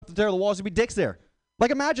to tear the walls, there'd be dicks there.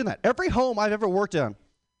 Like, imagine that. Every home I've ever worked in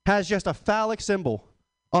has just a phallic symbol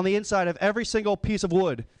on the inside of every single piece of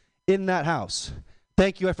wood in that house.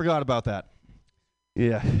 Thank you, I forgot about that.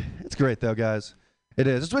 Yeah, it's great though, guys. It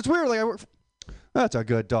is. It's weird. Like, that's a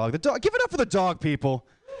good dog. The dog. Give it up for the dog, people.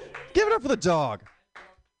 Give it up for the dog.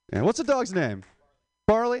 Yeah, what's the dog's name?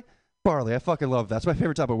 Barley? Barley. I fucking love that. That's my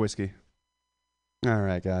favorite type of whiskey. All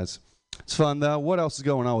right, guys. It's fun, though. What else is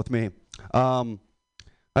going on with me? I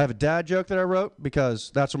have a dad joke that I wrote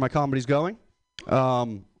because that's where my comedy's going.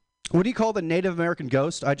 What do you call the Native American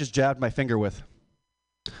ghost I just jabbed my finger with?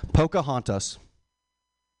 Pocahontas.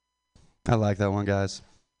 I like that one, guys.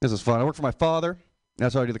 This is fun. I work for my father.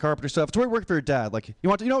 That's how I do the carpenter stuff. It's weird working for your dad. Like, you know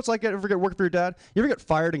what it's like ever get working for your dad? You ever get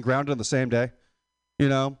fired and grounded on the same day? You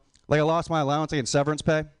know? Like, I lost my allowance and severance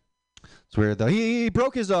pay. It's weird, though. He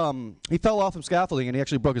broke his, he fell off some scaffolding and he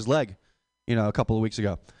actually broke his leg, a couple of weeks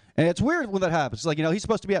ago. And it's weird when that happens. It's like, he's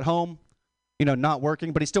supposed to be at home, not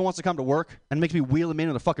working, but he still wants to come to work and makes me wheel him in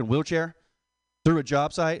a fucking wheelchair through a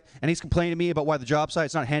job site. And he's complaining to me about why the job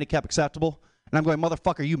site's not handicap acceptable. And I'm going,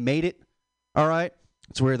 motherfucker, you made it. All right?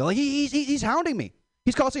 It's weird, though. Like, he's hounding me.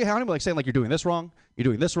 He's constantly hounding me, like saying, like, you're doing this wrong, you're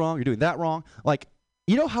doing this wrong, you're doing that wrong. Like,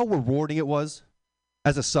 you know how rewarding it was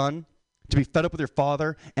as a son to be fed up with your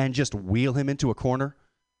father and just wheel him into a corner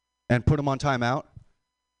and put him on timeout?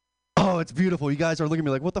 Oh, it's beautiful. You guys are looking at me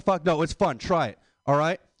like, what the fuck? No, it's fun. Try it. All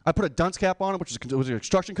right? I put a dunce cap on him, which was an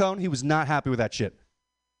construction cone. He was not happy with that shit.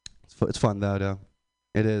 It's fun, though.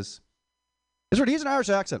 It is. It's weird. He has an Irish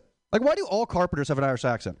accent. Like, why do all carpenters have an Irish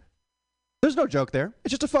accent? There's no joke there.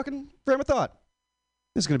 It's just a fucking frame of thought.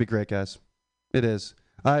 This is going to be great, guys. It is.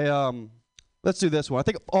 Let's do this one. I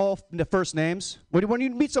think all the first names, when you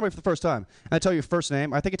meet somebody for the first time, and I tell you your first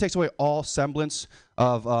name, I think it takes away all semblance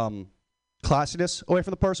of classiness away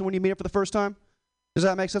from the person when you meet him for the first time. Does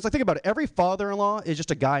that make sense? Like, think about it. Every father-in-law is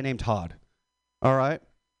just a guy named Todd. All right?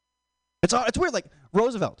 It's weird. Like,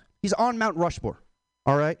 Roosevelt, he's on Mount Rushmore.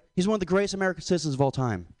 All right? He's one of the greatest American citizens of all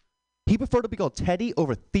time. He preferred to be called Teddy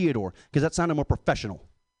over Theodore because that sounded more professional.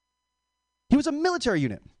 He was a military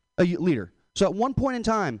leader. So at one point in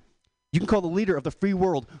time, you can call the leader of the free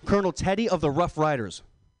world Colonel Teddy of the Rough Riders.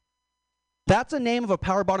 That's the name of a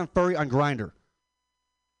power-bottom furry on Grindr.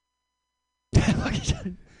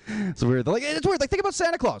 It's weird. Like, it's weird. Like, think about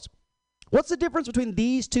Santa Claus. What's the difference between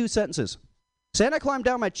these two sentences? Santa climbed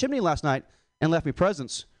down my chimney last night and left me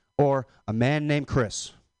presents. Or a man named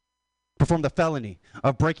Chris performed the felony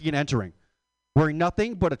of breaking and entering, wearing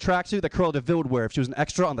nothing but a tracksuit that Cruella de Vil would wear if she was an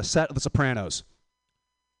extra on the set of The Sopranos.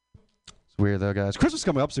 It's weird, though, guys. Christmas is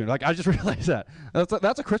coming up soon. Like, I just realized that.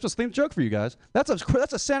 That's a Christmas-themed joke for you guys. That's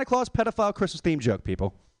a Santa Claus pedophile Christmas-themed joke,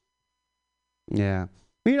 people. Yeah.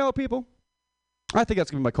 You know, people, I think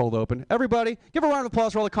that's going to be my cold open. Everybody, give a round of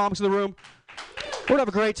applause for all the comics in the room. We're going to have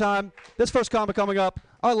a great time. This first comic coming up,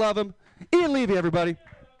 I love him. Ian Levy, everybody.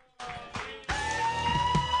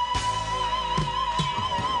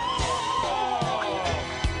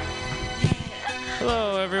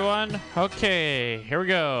 Hello, everyone. Okay, here we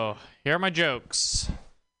go. Here are my jokes.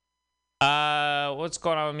 What's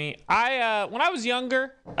going on with me? When I was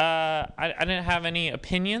younger, I didn't have any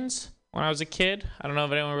opinions when I was a kid. I don't know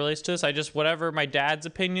if anyone relates to this. Whatever my dad's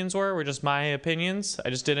opinions were just my opinions.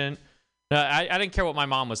 I just didn't, I didn't care what my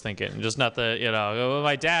mom was thinking. Just not with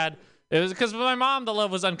my dad. It was because with my mom, the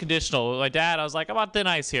love was unconditional. With my dad, I was like, I'm on thin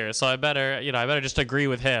ice here, so I better just agree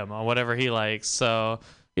with him on whatever he likes. So,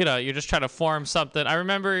 you're just trying to form something. I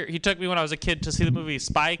remember he took me when I was a kid to see the movie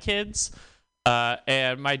Spy Kids.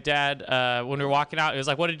 And my dad, when we were walking out, he was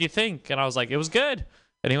like, what did you think? And I was like, it was good.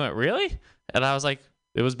 And he went, really? And I was like,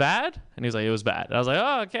 it was bad? And he was like, it was bad. And I was like,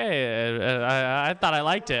 oh, okay. And I thought I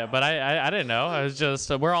liked it, but I didn't know. I was just,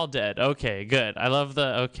 we're all dead. Okay, good. I love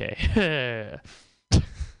okay.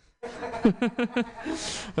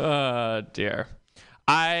 Oh, dear.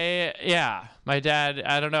 My dad,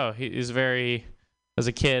 I don't know. He's very... As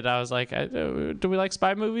a kid, I was like, do we like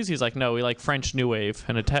spy movies? He's like, no, we like French New Wave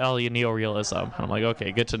and Italian neorealism. And I'm like,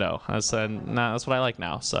 okay, good to know. That's what I like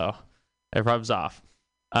now. So it rubs off.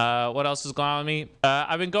 What else is going on with me?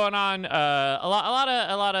 I've been going on a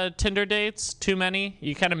lot of Tinder dates. Too many.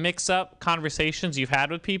 You kind of mix up conversations you've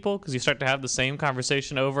had with people because you start to have the same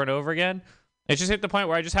conversation over and over again. It's just at the point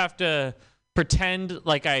where I just have to pretend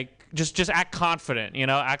like I just act confident,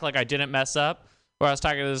 act like I didn't mess up. Where I was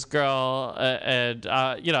talking to this girl, and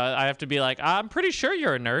I have to be like, I'm pretty sure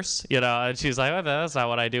you're a nurse, and she's like, well, that's not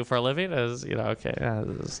what I do for a living. Okay,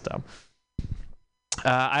 this is dumb.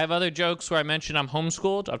 I have other jokes where I mention I'm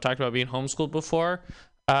homeschooled. I've talked about being homeschooled before.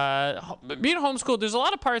 Being homeschooled, there's a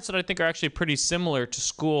lot of parts that I think are actually pretty similar to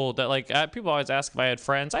school. That like people always ask if I had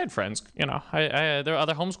friends. I had friends. You know, there were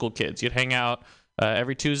other homeschool kids. You'd hang out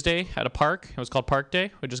every Tuesday at a park. It was called Park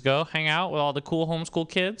Day. We'd just go hang out with all the cool homeschool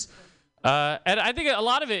kids. And I think a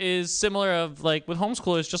lot of it is similar of like with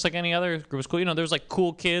homeschoolers, just like any other group of school. You know, there's like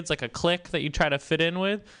cool kids, like a clique that you try to fit in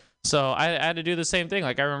with. So I had to do the same thing.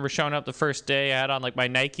 Like I remember showing up the first day, I had on like my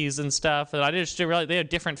Nikes and stuff, and I just didn't realize they had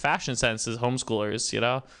different fashion senses, homeschoolers. You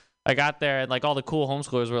know, I got there and like all the cool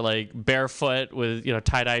homeschoolers were like barefoot with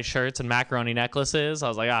tie-dye shirts and macaroni necklaces. I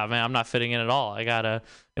was like, man, I'm not fitting in at all. I gotta,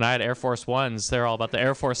 I had Air Force Ones. They're all about the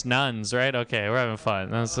Air Force nuns, right? Okay, we're having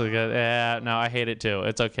fun. That's so good. Yeah, no, I hate it too.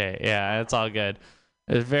 It's okay. Yeah, it's all good.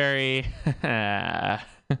 It's very. Yeah,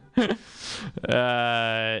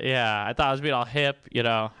 I thought I was being all hip.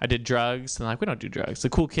 I did drugs, and like we don't do drugs. The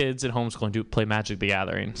cool kids in homeschool play Magic the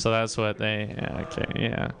Gathering, so that's what they. Yeah, okay,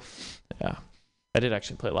 yeah. I did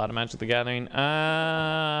actually play a lot of Magic the Gathering.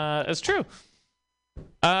 It's true.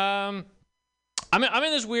 I'm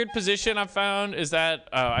in this weird position. I found is that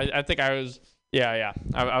I think I was. Yeah.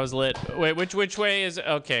 I was lit. Wait, which way is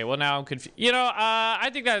okay? Well, now I'm confused. I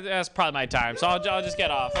think that's probably my time, so I'll just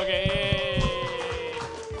get off. Okay.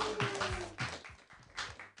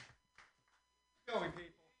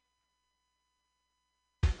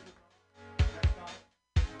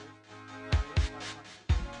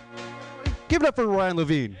 Give it up for Ryan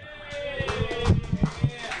Levine.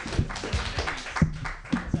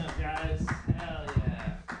 What's up, guys?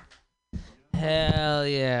 Hell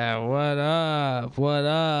yeah. What up?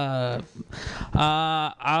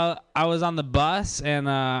 I was on the bus, and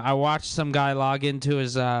I watched some guy log into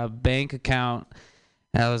his bank account,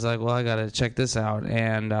 and I was like, well, I got to check this out.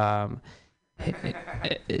 And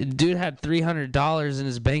dude had $300 in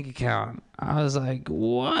his bank account. I was like,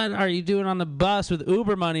 what are you doing on the bus with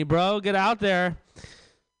Uber money, bro? Get out there.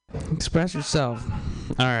 Express yourself.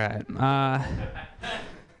 All right.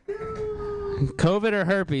 COVID or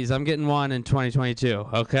herpes? I'm getting one in 2022,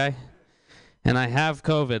 okay? And I have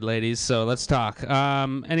COVID, ladies, so let's talk.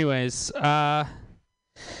 Anyways,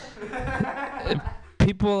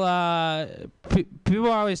 people are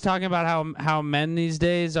always talking about how men these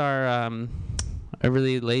days are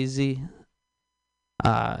really lazy.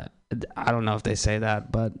 I don't know if they say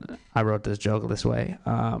that, but I wrote this joke this way.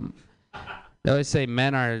 They always say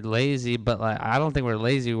men are lazy, but like I don't think we're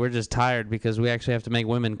lazy. We're just tired because we actually have to make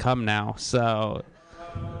women come now. So,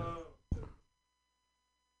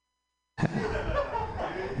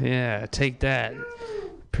 yeah, take that,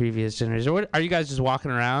 previous generation. What, are you guys just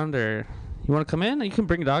walking around, or you want to come in? You can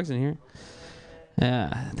bring dogs in here.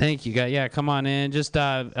 Yeah, thank you, guys. Yeah, come on in. Just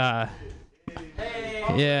yeah.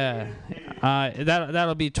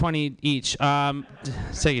 That'll be 20 each.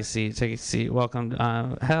 Take a seat. Welcome.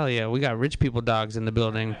 Hell yeah, we got rich people dogs in the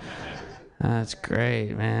building. That's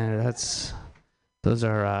great, man. Those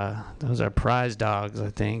are prize dogs, I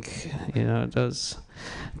think. Those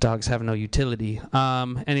dogs have no utility.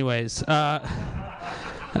 Anyways, yeah,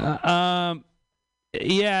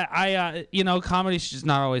 comedy's just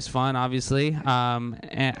not always fun, obviously.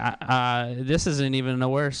 And this isn't even the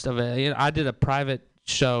worst of it. I did a private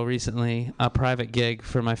show recently, a private gig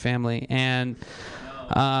for my family, and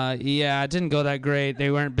yeah, it didn't go that great. They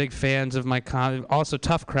weren't big fans of my comedy. Also,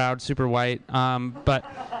 tough crowd, super white. But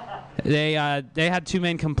they had two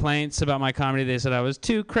main complaints about my comedy. They said I was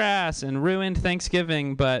too crass and ruined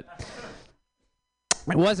Thanksgiving, but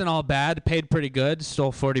it wasn't all bad. Paid pretty good.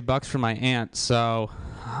 Stole $40 from my aunt. So,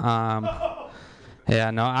 yeah,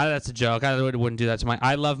 no, that's a joke. I wouldn't do that to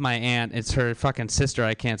I love my aunt. It's her fucking sister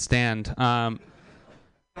I can't stand.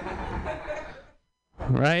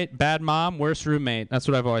 Right? Bad mom, worst roommate. That's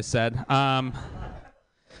what I've always said.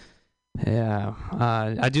 Yeah,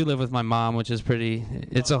 I do live with my mom, which is pretty.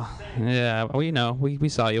 Yeah. We know. We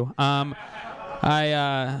saw you. I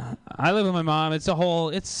live with my mom. It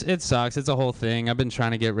sucks. It's a whole thing. I've been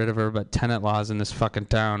trying to get rid of her, but tenant laws in this fucking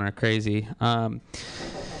town are crazy.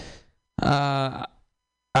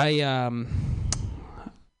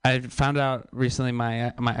 I found out recently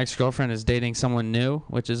my ex-girlfriend is dating someone new,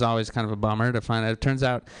 which is always kind of a bummer to find out. It turns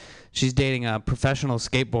out she's dating a professional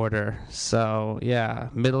skateboarder. So yeah,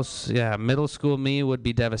 middle school me would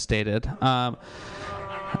be devastated.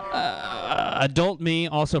 Adult me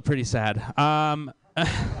also pretty sad.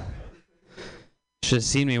 Should have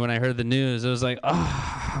seen me when I heard the news. It was like,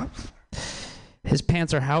 oh, his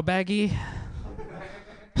pants are how baggy?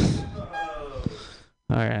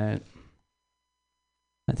 All right.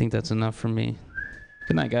 I think that's enough for me.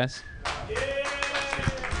 Good night, guys.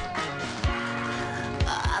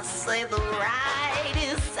 I say the ride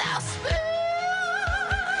is so smooth.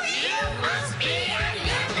 You must be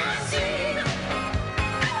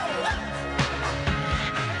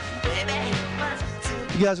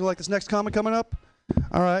You guys will like this next comment coming up?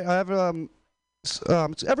 All right, I have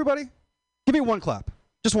everybody, give me one clap.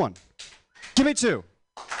 Just one. Give me two.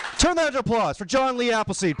 Turn that into applause for John Lee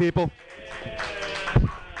Appleseed, people.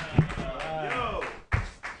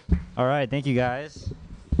 All right, thank you guys.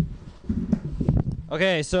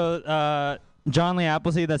 Okay, so John Lee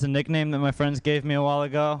Appleseed, that's a nickname that my friends gave me a while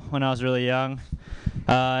ago when I was really young.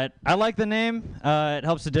 I like the name. It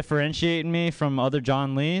helps to differentiate me from other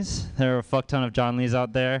John Lees. There are a fuck ton of John Lees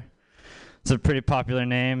out there. It's a pretty popular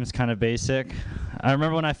name. It's kind of basic. I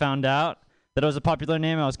remember when I found out that it was a popular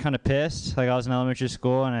name, I was kind of pissed. Like, I was in elementary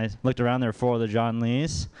school, and I looked around, there were 4 other John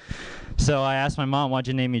Lees. So I asked my mom, why'd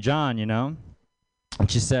you name me John, you know?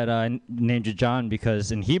 And she said, I named you John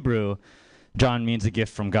because in Hebrew, John means a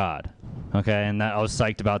gift from God. Okay, and I was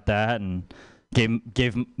psyched about that and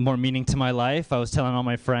gave more meaning to my life. I was telling all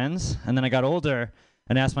my friends. And then I got older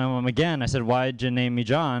and asked my mom again. I said, why'd you name me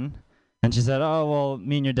John? And she said, oh, well,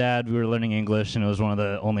 me and your dad, we were learning English, and it was one of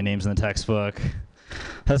the only names in the textbook.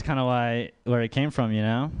 That's kind of where it came from, you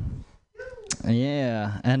know?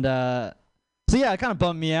 Yeah, and so yeah, it kind of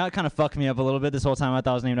bummed me out, kind of fucked me up a little bit. This whole time I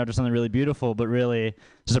thought I was named after something really beautiful, but really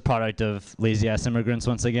just a product of lazy-ass immigrants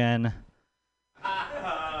once again.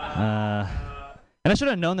 And I should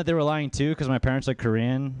have known that they were lying too, because my parents are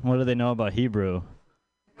Korean. What do they know about Hebrew?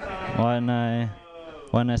 Why didn't I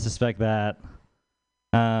suspect that?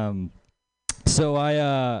 So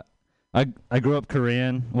I grew up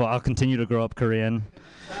Korean. Well, I'll continue to grow up Korean.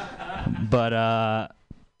 But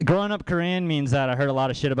growing up Korean means that I heard a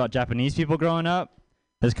lot of shit about Japanese people growing up.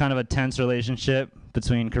 There's kind of a tense relationship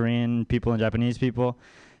between Korean people and Japanese people.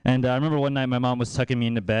 And I remember one night my mom was tucking me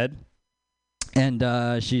into bed.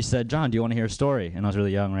 And she said, John, do you want to hear a story? And I was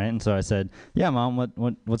really young, right? And so I said, yeah, Mom,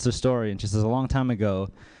 what's the story? And she says, a long time ago,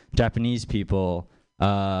 Japanese people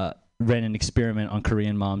ran an experiment on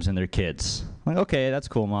Korean moms and their kids. I'm like, okay, that's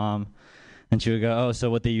cool, Mom. And she would go, oh, so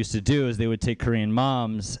what they used to do is they would take Korean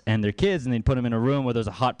moms and their kids and they'd put them in a room where there's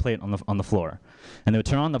a hot plate on the floor. And they would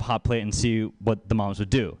turn on the hot plate and see what the moms would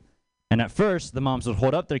do. And at first, the moms would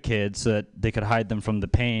hold up their kids so that they could hide them from the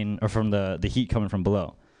pain or from the heat coming from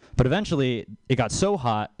below. But eventually, it got so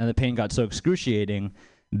hot and the pain got so excruciating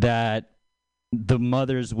that the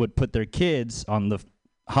mothers would put their kids on the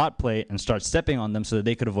hot plate and start stepping on them so that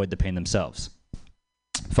they could avoid the pain themselves.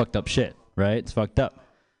 Fucked up shit, right? It's fucked up.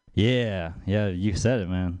 Yeah, you said it,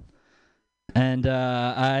 man. And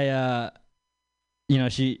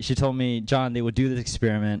she told me, John, they would do this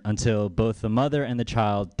experiment until both the mother and the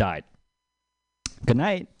child died. Good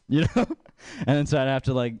night, you know? And then so I'd have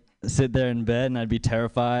to, sit there in bed, and I'd be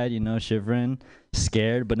terrified, shivering,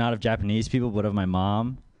 scared, but not of Japanese people, but of my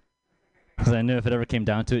mom. Because I knew if it ever came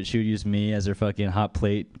down to it, she would use me as her fucking hot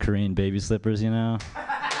plate Korean baby slippers, And I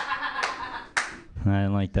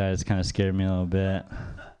didn't like that. It kind of scared me a little bit.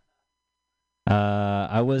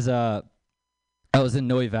 I was in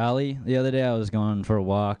Noe Valley the other day. I was going for a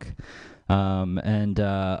walk, and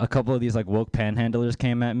a couple of these woke panhandlers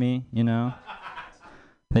came at me,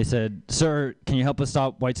 They said, sir, can you help us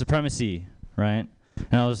stop white supremacy, right?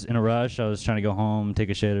 And I was in a rush. I was trying to go home, take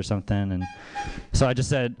a shit or something. And so I just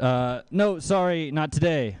said, no, sorry, not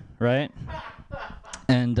today, right?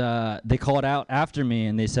 And they called out after me,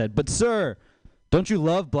 and they said, but sir, don't you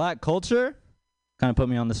love black culture? Kind of put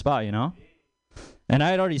me on the spot, And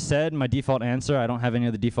I had already said my default answer. I don't have any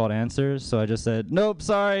of the default answers. So I just said, nope,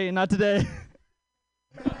 sorry, not today.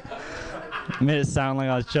 Made it sound like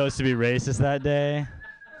I chose to be racist that day.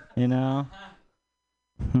 Come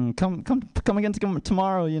again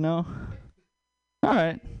tomorrow, All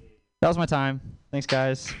right. That was my time. Thanks,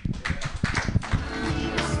 guys.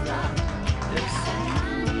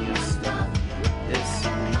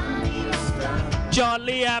 John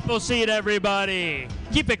Lee Appleseed, everybody.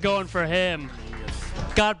 Keep it going for him.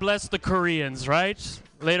 God bless the Koreans, right?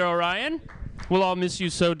 Later, Orion. We'll all miss you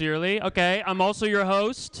so dearly. Okay, I'm also your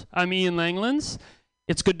host. I'm Ian Langlands.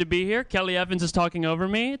 It's good to be here. Kelly Evans is talking over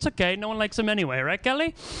me. It's okay. No one likes him anyway, right,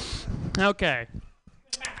 Kelly? Okay.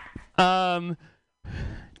 Too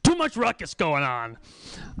much ruckus going on.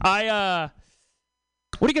 What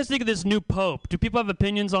do you guys think of this new pope? Do people have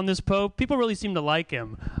opinions on this pope? People really seem to like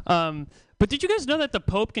him. But did you guys know that the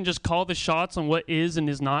pope can just call the shots on what is and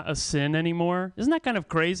is not a sin anymore? Isn't that kind of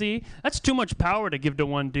crazy? That's too much power to give to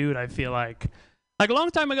one dude, I feel like. Like a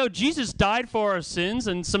long time ago, Jesus died for our sins,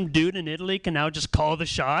 and some dude in Italy can now just call the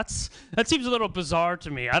shots? That seems a little bizarre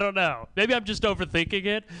to me. I don't know. Maybe I'm just overthinking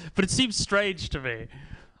it, but it seems strange to me.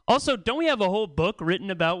 Also, don't we have a whole book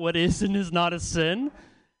written about what is and is not a sin?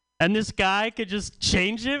 And this guy could just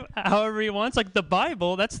change it however he wants? Like the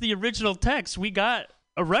Bible, that's the original text. We got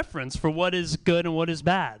a reference for what is good and what is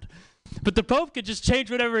bad. But the Pope could just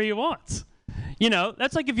change whatever he wants. You know,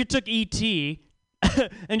 that's like if you took E.T.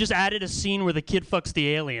 and just added a scene where the kid fucks the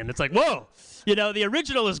alien. It's like, whoa, you know, the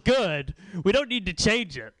original is good. We don't need to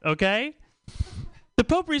change it, okay? The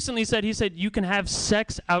Pope recently said, you can have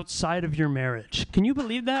sex outside of your marriage. Can you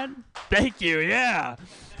believe that? Thank you, yeah.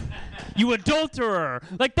 You adulterer.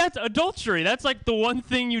 Like, that's adultery. That's like the one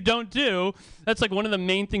thing you don't do. That's like one of the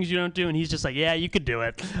main things you don't do. And he's just like, yeah, you could do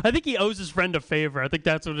it. I think he owes his friend a favor. I think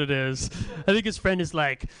that's what it is. I think his friend is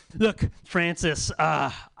like, look, Francis,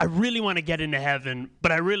 I really want to get into heaven,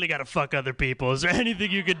 but I really got to fuck other people. Is there anything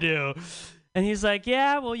you could do? And he's like,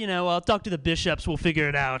 yeah, well, you know, I'll talk to the bishops. We'll figure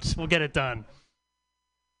it out. We'll get it done.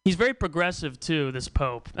 He's very progressive, too, this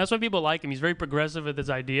Pope. That's why people like him. He's very progressive with his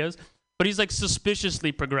ideas, but he's, like,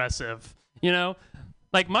 suspiciously progressive, you know?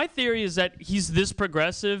 Like, my theory is that he's this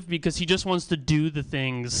progressive because he just wants to do the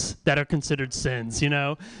things that are considered sins, you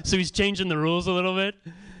know? So he's changing the rules a little bit.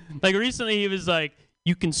 Like, recently he was like,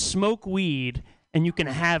 you can smoke weed and you can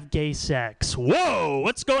have gay sex. Whoa!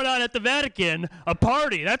 What's going on at the Vatican? A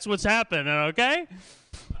party. That's what's happening, okay?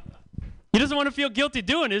 He doesn't want to feel guilty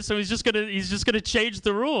doing it, so he's just gonna change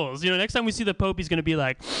the rules. You know, next time we see the Pope, he's gonna be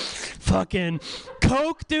like, "Fucking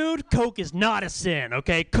Coke, dude. Coke is not a sin,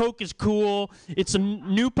 okay? Coke is cool. It's a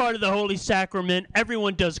new part of the Holy Sacrament.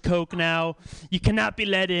 Everyone does Coke now. You cannot be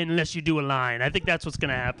let in unless you do a line." I think that's what's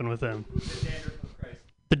gonna happen with him.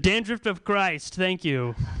 The dandruff of Christ. Thank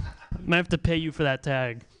you. Might have to pay you for that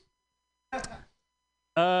tag.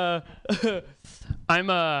 I'm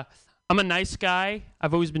a nice guy.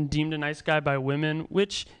 I've always been deemed a nice guy by women,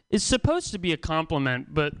 which is supposed to be a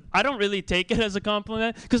compliment, but I don't really take it as a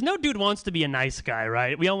compliment, because no dude wants to be a nice guy,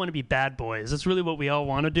 right? We all want to be bad boys. That's really what we all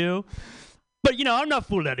want to do. But, you know, I'm not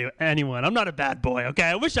fooling anyone. I'm not a bad boy, okay?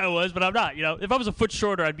 I wish I was, but I'm not. You know, if I was a foot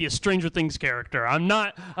shorter, I'd be a Stranger Things character. I'm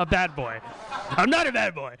not a bad boy. I'm not a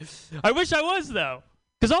bad boy. I wish I was, though.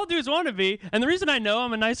 Because all dudes want to be, and the reason I know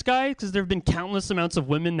I'm a nice guy is because there have been countless amounts of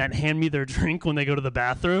women that hand me their drink when they go to the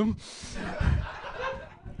bathroom.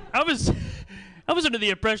 I was under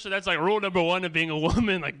the impression that's like rule number one of being a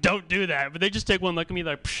woman, like don't do that. But they just take one look at me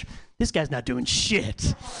like, psh, this guy's not doing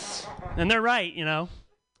shit. And they're right, you know.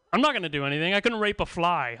 I'm not going to do anything. I couldn't rape a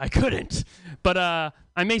fly. I couldn't. But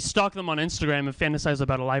I may stalk them on Instagram and fantasize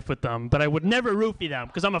about a life with them, but I would never roofie them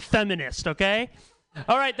because I'm a feminist, okay?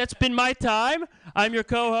 All right, that's been my time. I'm your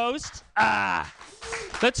co-host.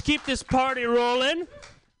 Let's keep this party rolling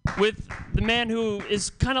with the man who is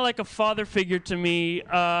kind of like a father figure to me,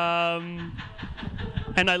 and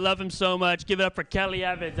I love him so much. Give it up for Kelly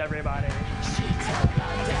Evans, everybody.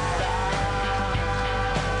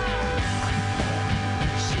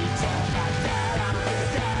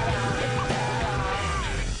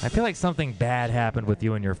 I feel like something bad happened with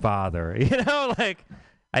you and your father. You know, like,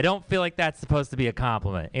 I don't feel like that's supposed to be a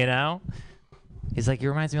compliment, you know? He's like, you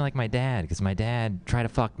reminds me of like my dad, because my dad tried to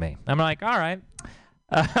fuck me. I'm like, all right.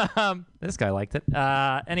 This guy liked it.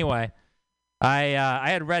 Anyway, I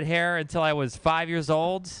had red hair until I was 5 years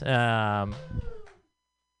old.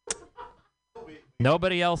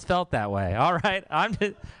 Nobody else felt that way. All right.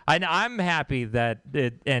 I'm happy that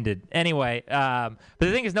it ended. Anyway, but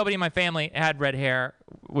the thing is, nobody in my family had red hair,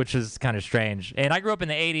 which is kind of strange. And I grew up in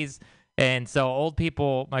the 80s. And so old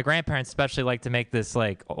people, my grandparents especially, like to make this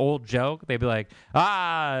like old joke. They'd be like,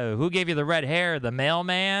 who gave you the red hair? The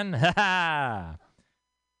mailman? Ha ha.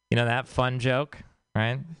 You know that fun joke,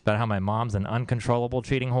 right? About how my mom's an uncontrollable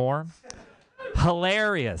cheating whore.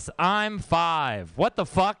 Hilarious. I'm 5. What the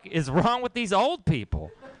fuck is wrong with these old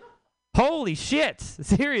people? Holy shit.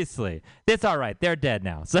 Seriously. It's all right. They're dead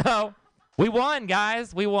now. So we won,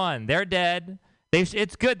 guys. We won. They're dead.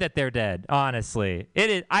 It's good that they're dead, honestly. It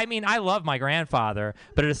is. I mean, I love my grandfather,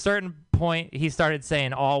 but at a certain point, he started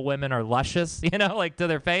saying all women are luscious, you know, like to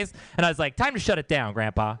their face. And I was like, time to shut it down,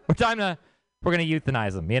 Grandpa. We're going to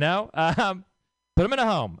euthanize them, you know? Put them in a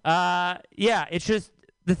home. Yeah, it's just,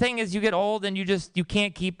 the thing is you get old and you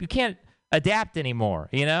can't adapt anymore,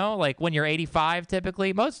 you know? Like when you're 85,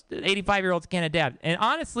 typically, most 85-year-olds can't adapt. And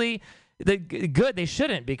honestly, they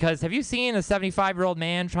shouldn't, because have you seen a 75-year-old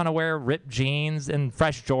man trying to wear ripped jeans and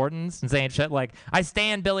fresh Jordans and saying shit like, I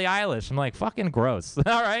stand Billie Eilish? I'm like, fucking gross.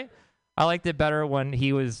 All right. I liked it better when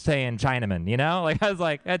he was saying Chinaman, you know? Like, I was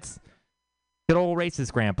like, that's good old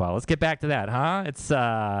racist grandpa. Let's get back to that, huh? It's,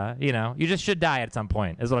 you know, you just should die at some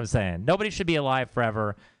point is what I'm saying. Nobody should be alive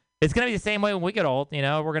forever. It's going to be the same way when we get old, you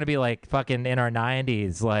know? We're going to be like fucking in our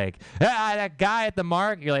 90s, like, that guy at the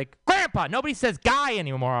market. You're like, Grandpa, nobody says guy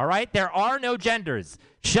anymore, all right? There are no genders.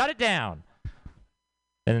 Shut it down.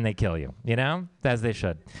 And then they kill you, you know? As they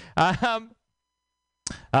should.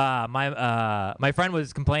 My friend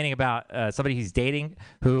was complaining about somebody he's dating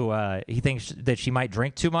who he thinks that she might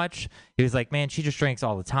drink too much. He was like, man, she just drinks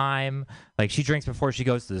all the time. Like, she drinks before she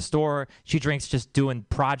goes to the store. She drinks just doing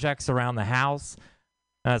projects around the house.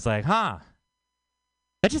 And I was like, huh.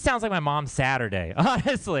 That just sounds like my mom's Saturday,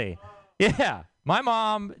 honestly. Yeah. My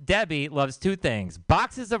mom, Debbie, loves two things: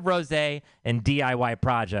 boxes of rosé and DIY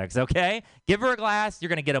projects, okay? Give her a glass, you're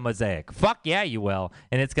going to get a mosaic. Fuck yeah, you will,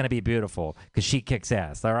 and it's going to be beautiful because she kicks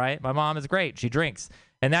ass, all right? My mom is great. She drinks,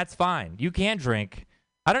 and that's fine. You can drink.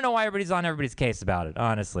 I don't know why everybody's on everybody's case about it,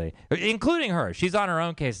 honestly, including her. She's on her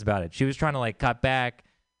own case about it. She was trying to, like, cut back,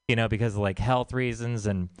 you know, because of, like, health reasons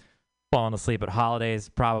and falling asleep at holidays,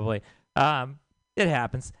 probably. It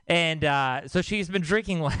happens. And so she's been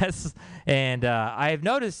drinking less, and I've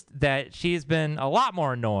noticed that she's been a lot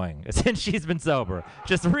more annoying since she's been sober.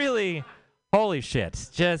 Just really, holy shit.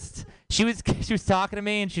 Just, she was talking to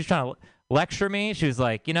me, and she was trying to lecture me. She was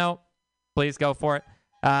like, you know, please go for it.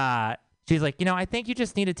 She's like, you know, I think you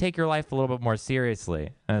just need to take your life a little bit more seriously.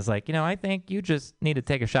 And I was like, you know, I think you just need to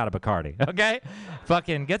take a shot of Bacardi, okay?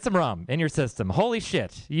 Fucking get some rum in your system. Holy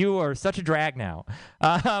shit. You are such a drag now.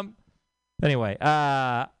 Anyway,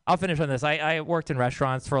 I'll finish on this. I worked in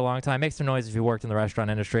restaurants for a long time. Make some noise if you worked in the restaurant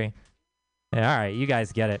industry. Yeah, all right, you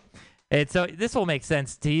guys get it. And so this will make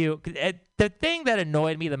sense to you. The thing that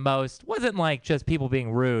annoyed me the most wasn't like just people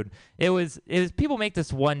being rude. It was people make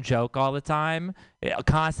this one joke all the time,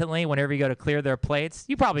 constantly, whenever you go to clear their plates.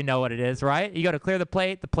 You probably know what it is, right? You go to clear the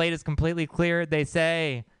plate is completely cleared. They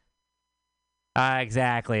say,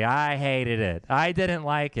 exactly, I hated it. I didn't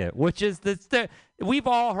like it, which is we've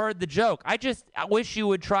all heard the joke. I wish you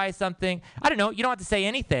would try something. I don't know. You don't have to say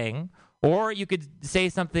anything, or you could say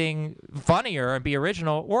something funnier and be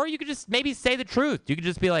original, or you could just maybe say the truth. You could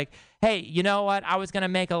just be like, hey, you know what? I was going to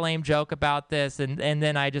make a lame joke about this, and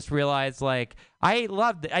then I just realized, like, I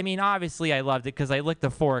loved it. I mean, obviously I loved it because I licked the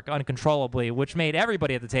fork uncontrollably, which made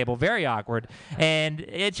everybody at the table very awkward. And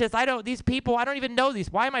it's just, I don't even know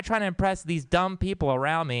these. Why am I trying to impress these dumb people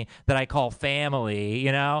around me that I call family,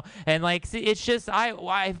 you know? And, like, see, it's just, I'm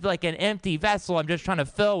like an empty vessel I'm just trying to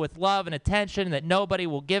fill with love and attention that nobody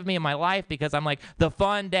will give me in my life because I'm, like, the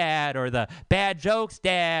fun dad or the bad jokes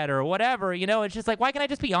dad or whatever, you know? It's just like, why can't I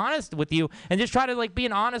just be honest with you and just try to, like, be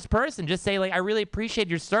an honest person? Just say, like, I really appreciate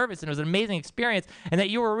your service and it was an amazing experience and that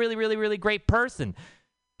you were a really, really, really great person.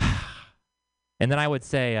 And then I would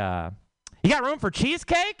say, you got room for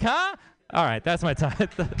cheesecake, huh? All right, that's my time.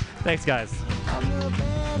 Thanks, guys.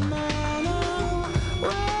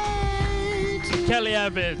 Kelly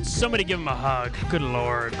Abbott, somebody give him a hug. Good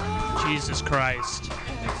Lord. Jesus Christ.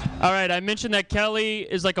 All right, I mentioned that Kelly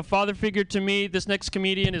is like a father figure to me. This next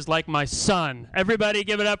comedian is like my son. Everybody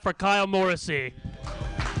give it up for Kyle Morrissey.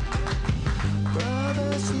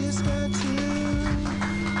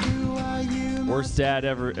 Worst dad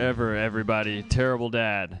ever, everybody. Terrible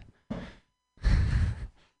dad.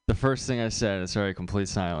 The first thing I said, sorry, complete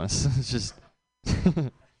silence. It's just,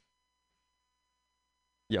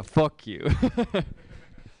 yeah, fuck you.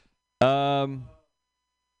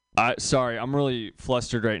 Sorry, I'm really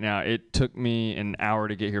flustered right now. It took me an hour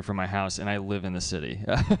to get here from my house, and I live in the city.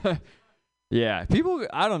 Yeah, people,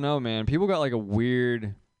 I don't know, man. People got like a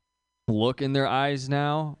weird look in their eyes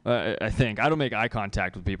now. I think I don't make eye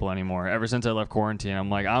contact with people anymore. Ever since I left quarantine,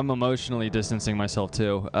 I'm emotionally distancing myself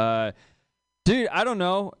too. Dude, I don't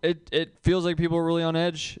know. It feels like people are really on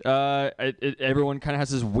edge. Everyone kind of has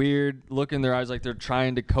this weird look in their eyes, like they're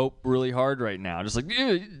trying to cope really hard right now. Just like,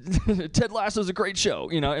 Ted Lasso's a great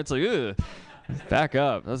show, you know. It's like, ugh, back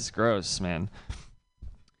up. That's gross, man.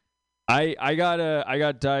 I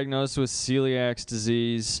got diagnosed with celiac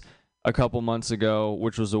disease a couple months ago,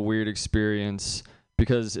 which was a weird experience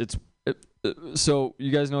because so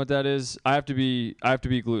you guys know what that is? I have to be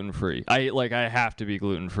gluten free. I have to be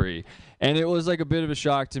gluten free, and it was like a bit of a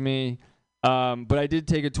shock to me. But I did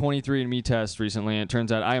take a 23andMe test recently, and it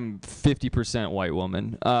turns out I am 50% white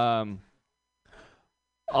woman. On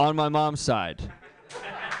my mom's side,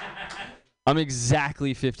 I'm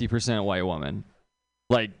exactly 50% white woman,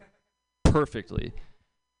 like perfectly.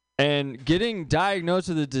 And getting diagnosed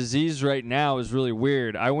with the disease right now is really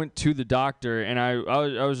weird. I went to the doctor, and I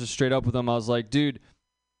was just straight up with him. I was like, dude,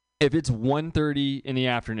 if it's 1:30 in the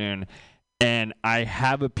afternoon and I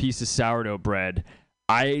have a piece of sourdough bread,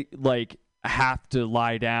 I, like, have to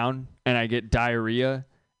lie down and I get diarrhea.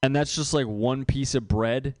 And that's just, like, one piece of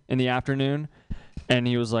bread in the afternoon. And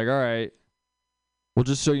he was like, all right, well,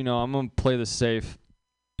 just so you know, I'm going to play this safe.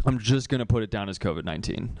 I'm just going to put it down as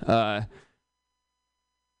COVID-19.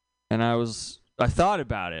 And I thought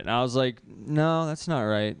about it, and I was like, no, that's not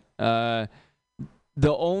right.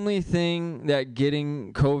 the only thing that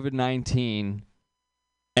getting COVID-19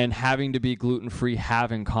 and having to be gluten-free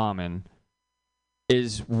have in common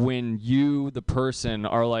is when you, the person,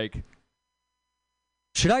 are like,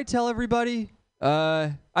 should I tell everybody?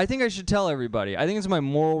 I think I should tell everybody. I think it's my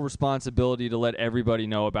moral responsibility to let everybody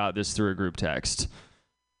know about this through a group text.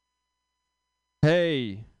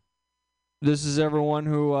 Hey, this is everyone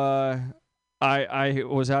who I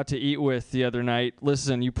was out to eat with the other night.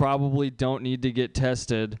 Listen, you probably don't need to get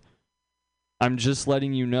tested. I'm just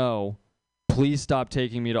letting you know. Please stop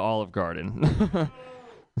taking me to Olive Garden.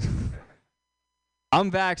 I'm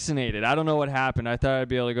vaccinated. I don't know what happened. I thought I'd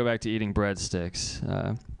be able to go back to eating breadsticks.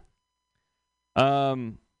 I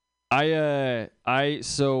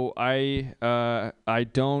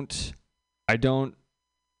don't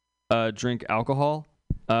drink alcohol.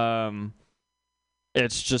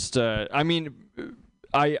 It's just I mean,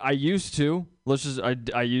 I used to.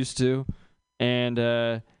 I used to,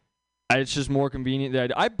 and it's just more convenient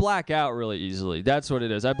that I black out really easily. That's what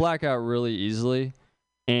it is. I black out really easily,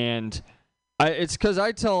 and it's because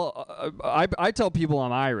I tell people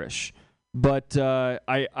I'm Irish, but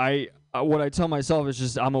what I tell myself is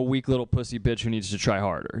just I'm a weak little pussy bitch who needs to try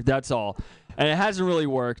harder. That's all, and it hasn't really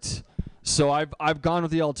worked. So I've gone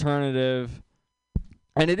with the alternative,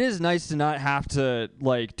 and it is nice to not have to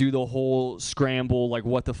like do the whole scramble like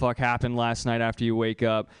what the fuck happened last night after you wake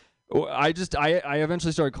up. I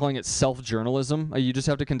eventually started calling it self-journalism. You just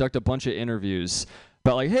have to conduct a bunch of interviews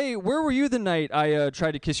about like, hey, where were you the night I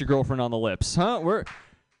tried to kiss your girlfriend on the lips? Huh? Where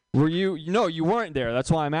were you? No, you weren't there. That's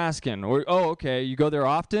why I'm asking. Or, oh, okay. You go there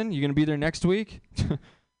often? You gonna be there next week?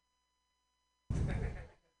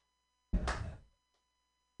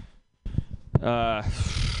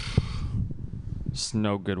 It's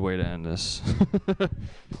no good way to end this.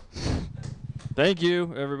 Thank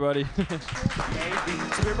you, everybody.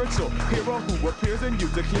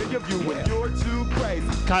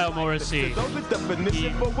 Kyle Morrissey.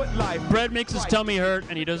 Bread makes his tummy hurt,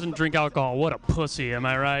 and he doesn't drink alcohol. What a pussy, am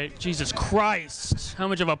I right? Jesus Christ. How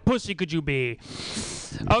much of a pussy could you be?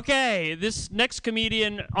 Okay, this next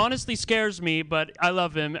comedian honestly scares me, but I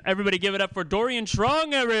love him. Everybody give it up for Dorian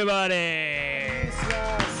Strong, everybody.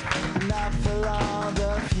 Not for long,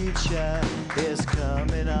 the future is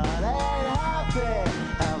coming on. Ain't happy,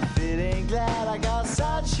 I'm feeling glad I got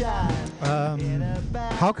sunshine.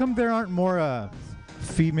 How come there aren't more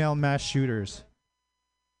female mass shooters?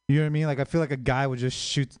 You know what I mean? Like, I feel like a guy would just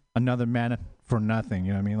shoot another man for nothing.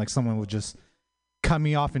 You know what I mean? Like, someone would just cut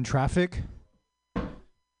me off in traffic.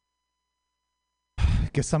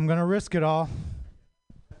 Guess I'm gonna risk it all.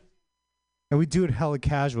 And we do it hella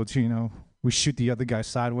casual too, you know. We shoot the other guy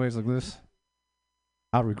sideways like this.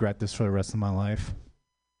 I'll regret this for the rest of my life.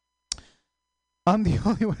 I'm the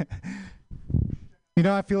only one. You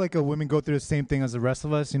know, I feel like women go through the same thing as the rest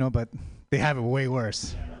of us, you know, but they have it way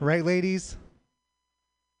worse. Right, ladies?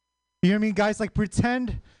 You know what I mean? Guys, like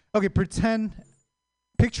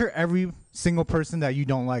picture every single person that you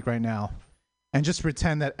don't like right now. And just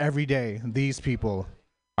pretend that every day these people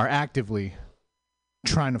are actively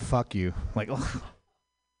trying to fuck you. Like, ugh.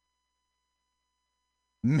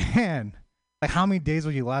 Man, like how many days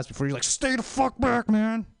will you last before you're like, stay the fuck back,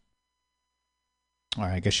 man? All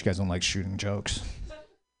right, I guess you guys don't like shooting jokes.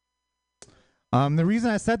 The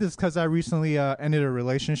reason I said this is because I recently ended a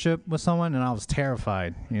relationship with someone and I was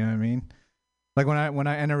terrified. You know what I mean? Like when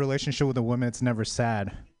I end a relationship with a woman, it's never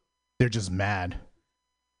sad. They're just mad.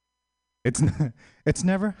 It's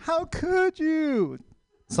never, how could you?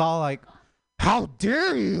 It's all like, how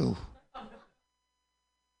dare you?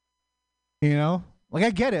 You know? Like, I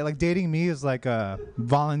get it. Like, dating me is like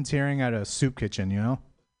volunteering at a soup kitchen, you know?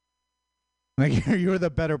 Like, you're the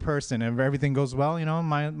better person. And if everything goes well, you know,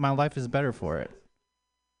 my life is better for it.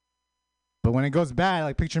 But when it goes bad,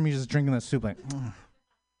 like, picture me just drinking the soup like,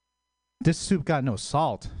 this soup got no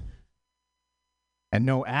salt. And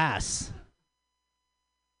no ass.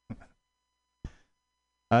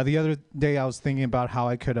 The other day, I was thinking about how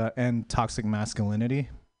I could end toxic masculinity,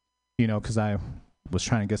 you know, because I was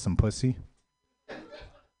trying to get some pussy.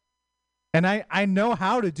 And I know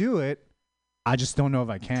how to do it. I just don't know if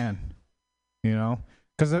I can, you know?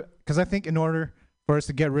 Because I think in order for us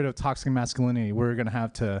to get rid of toxic masculinity, we're going to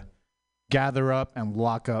have to gather up and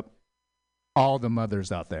lock up all the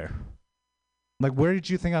mothers out there. Like, where did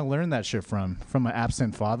you think I learned that shit from? From an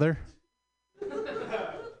absent father?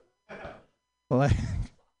 Like,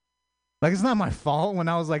 it's not my fault when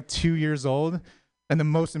I was like 2 years old and the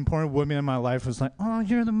most important woman in my life was like, oh,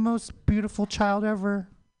 you're the most beautiful child ever.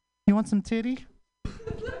 You want some titty? All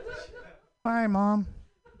right, Mom.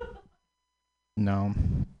 No.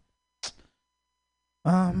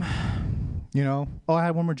 You know, oh, I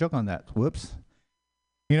had one more joke on that. Whoops.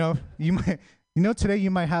 You know, today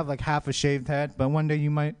you might have like half a shaved head, but one day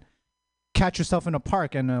you might catch yourself in a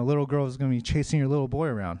park and a little girl is going to be chasing your little boy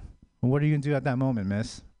around. Well, what are you going to do at that moment,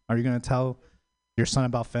 miss? Are you going to tell your son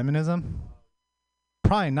about feminism?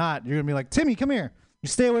 Probably not. You're going to be like, Timmy, come here. You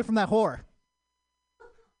stay away from that whore.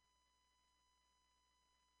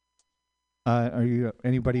 Are you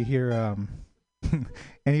anybody here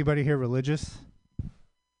anybody here religious?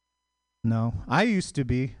 No. I used to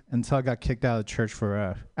be until I got kicked out of church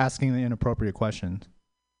for asking the inappropriate questions.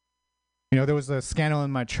 You know, there was a scandal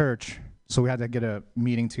in my church, so we had to get a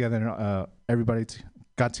meeting together, and everybody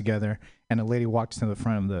got together, and a lady walked to the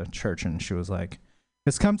front of the church, and she was like,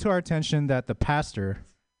 it's come to our attention that the pastor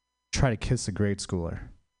tried to kiss a grade schooler.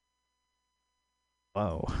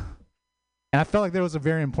 Whoa. And I felt like there was a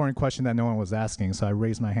very important question that no one was asking, so I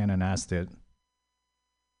raised my hand and asked it.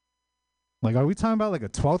 Like, are we talking about like a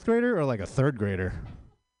 12th grader or like a 3rd grader?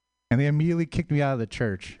 And they immediately kicked me out of the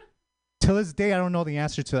church. Till this day, I don't know the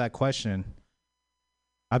answer to that question.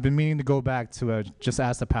 I've been meaning to go back to just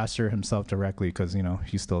ask the pastor himself directly because, you know,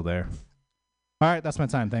 he's still there. All right, that's my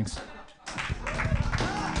time. Thanks.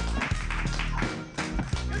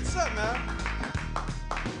 Good stuff, man.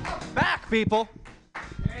 Back, people.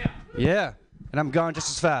 Yeah. And I'm gone just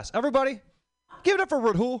as fast. Everybody, give it up for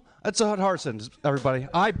Rudhul. That's Sahad Harson, everybody.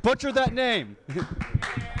 I butchered that name.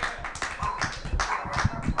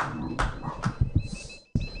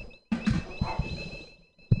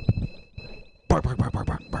 Bark, bark, bark, bark,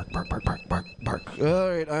 bark, bark, bark, bark, bark, bark, bark. All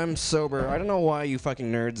right, I'm sober. I don't know why you fucking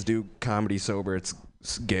nerds do comedy sober. It's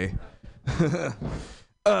gay.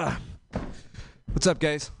 What's up,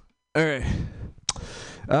 guys? All right.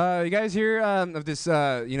 You guys hear of this,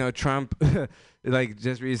 Trump, like,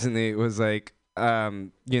 just recently was like,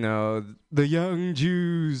 the young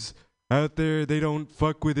Jews out there, they don't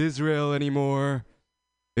fuck with Israel anymore.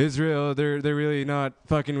 Israel, they're really not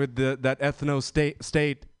fucking with that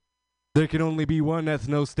ethno-state. There can only be one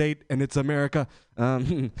ethno-state, and it's America.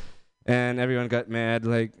 And everyone got mad.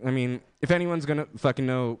 Like, I mean, if anyone's gonna fucking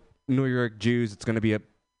know New York Jews, it's gonna be a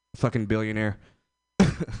fucking billionaire.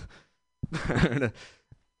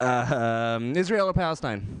 Israel or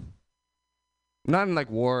Palestine? Not in like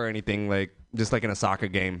war or anything, like just like in a soccer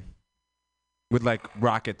game with like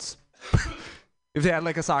rockets. If they had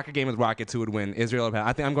like a soccer game with rockets, who would win? Israel or Palestine?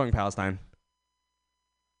 I think I'm going Palestine.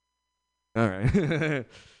 All right.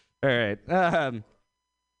 All right.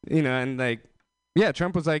 And like, yeah,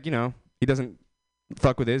 Trump was like, he doesn't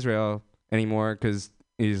fuck with Israel anymore because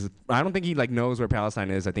I don't think he like knows where Palestine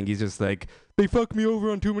is. I think he's just like, they fuck me over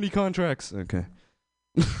on too many contracts. Okay.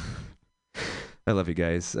 I love you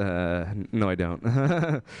guys. No, I don't.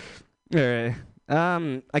 All right.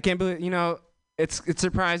 I can't believe, it's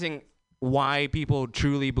surprising why people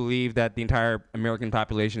truly believe that the entire American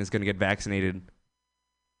population is going to get vaccinated.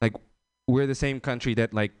 Like, we're the same country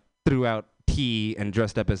that like threw out tea and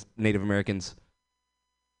dressed up as Native Americans.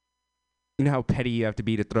 You know how petty you have to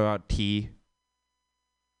be to throw out tea?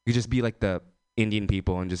 You just be like the Indian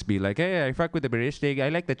people and just be like, hey, I fuck with the British. I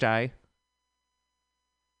like the chai.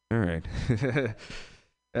 All right.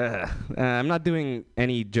 I'm not doing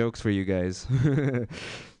any jokes for you guys.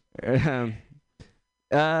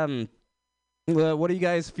 What do you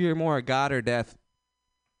guys fear more, God or death?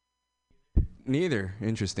 Neither.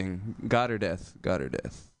 Interesting. God or death? God or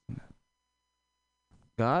death?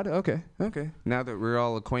 God? Okay. Now that we're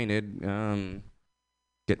all acquainted,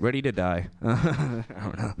 get ready to die. I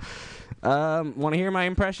don't know. Want to hear my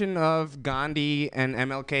impression of Gandhi and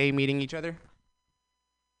MLK meeting each other?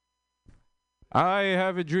 I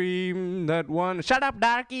have a dream that one... Shut up,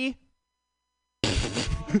 darky!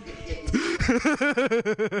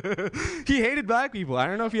 He hated black people. I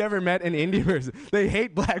don't know if you ever met an Indian person. They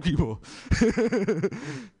hate black people.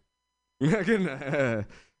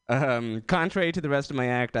 Contrary to the rest of my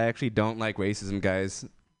act, I actually don't like racism, guys.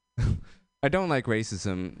 I don't like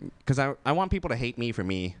racism because I want people to hate me for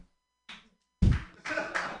me.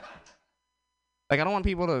 Like, I don't want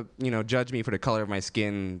people to, judge me for the color of my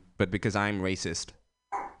skin, but because I'm racist.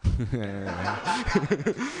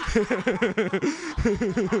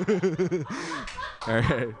 All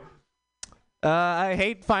right. I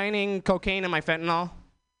hate finding cocaine in my fentanyl.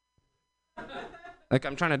 Like,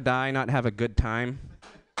 I'm trying to die, not have a good time.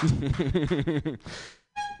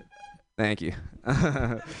 Thank you.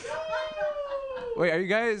 Wait, are you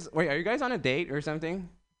guys on a date or something?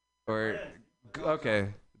 Or okay.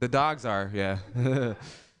 The dogs are, yeah.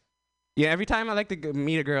 Yeah, every time I like to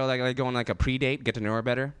meet a girl, like I like go on like a pre-date, get to know her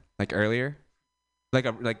better, like earlier. Get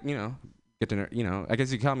to know, I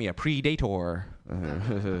guess you call me a pre-dator.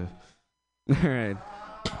 All right.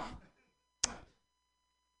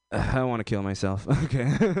 I want to kill myself.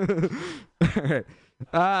 Okay. All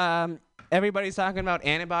right. Everybody's talking about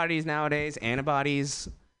antibodies nowadays. Antibodies.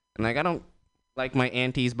 And like, I don't like my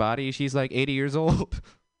auntie's body. She's like 80 years old.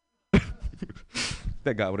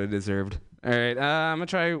 That got what it deserved. All right. I'm going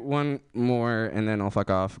to try one more and then I'll fuck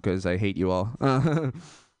off because I hate you all.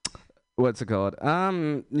 What's it called?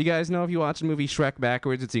 You guys know if you watch the movie Shrek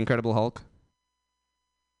backwards, it's the Incredible Hulk?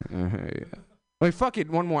 Wait, fuck it.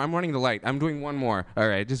 One more. I'm running the light. I'm doing one more. All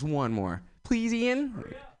right. Just one more. Please, Ian?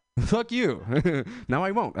 Fuck you. No, I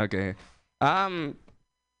won't. Okay.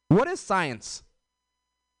 What is science?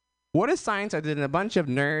 What is science other than a bunch of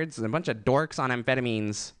nerds and a bunch of dorks on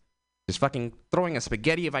amphetamines just fucking throwing a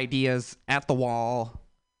spaghetti of ideas at the wall,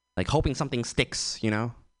 like hoping something sticks, you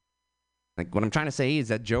know? Like, what I'm trying to say is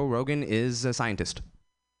that Joe Rogan is a scientist.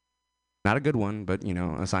 Not a good one, but, you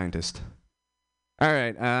know, a scientist. All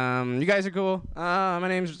right, you guys are cool. My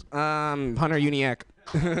name's Hunter Uniac.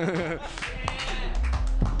 Give the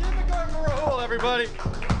gun for a hole, everybody.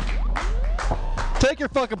 Take your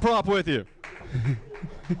fucking prop with you.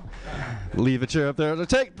 Leave a chair up there.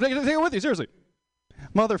 Take it with you, seriously.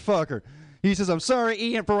 Motherfucker. He says, I'm sorry,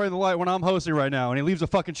 Ian, for running the light when I'm hosting right now, and he leaves a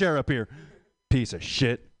fucking chair up here. Piece of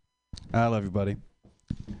shit. I love you, buddy.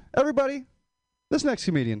 Everybody, this next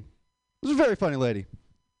comedian is a very funny lady.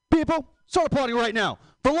 People, start applauding right now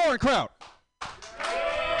for Lauren Kraut.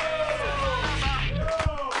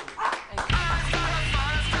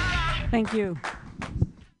 Thank you.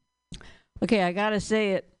 Okay, I gotta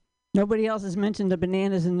say it. Nobody else has mentioned the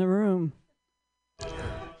bananas in the room.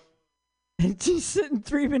 And she's sitting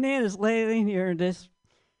 3 bananas laying here and just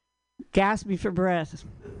gasping for breath.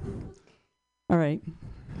 All right.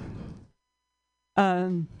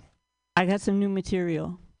 I got some new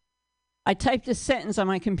material. I typed a sentence on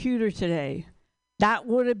my computer today. That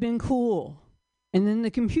would have been cool. And then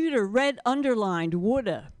the computer underlined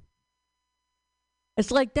woulda.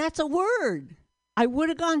 It's like, that's a word. I would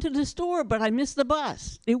have gone to the store, but I missed the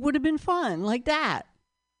bus. It would have been fun, like that.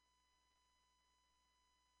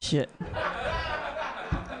 Shit.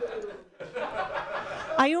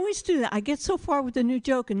 I always do that. I get so far with a new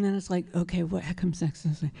joke, and then it's like, okay, what comes next?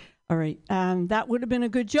 It's like, all right, that would have been a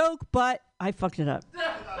good joke, but I fucked it up.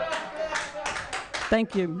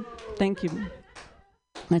 Thank you. Thank you.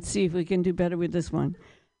 Let's see if we can do better with this one.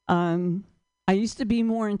 I used to be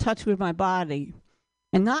more in touch with my body.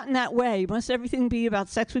 And not in that way. Must everything be about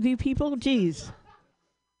sex with you people? Jeez.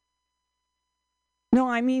 No,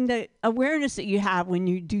 I mean the awareness that you have when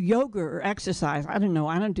you do yoga or exercise. I don't know.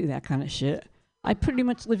 I don't do that kind of shit. I pretty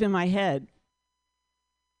much live in my head.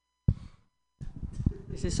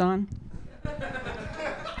 Is this on?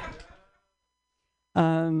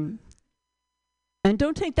 And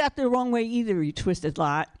don't take that the wrong way either, you twisted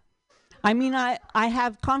lot. I mean, I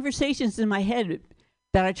have conversations in my head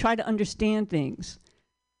that I try to understand things.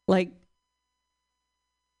 Like,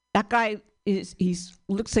 that guy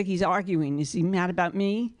looks like he's arguing. Is he mad about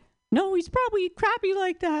me? No, he's probably crappy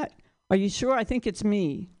like that. Are you sure? I think it's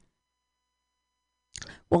me.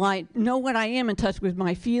 Well, I know what I am in touch with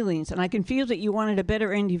my feelings, and I can feel that you wanted a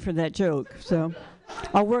better ending for that joke. So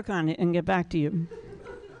I'll work on it and get back to you.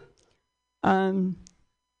 I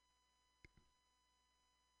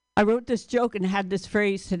wrote this joke and had this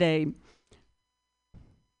phrase today.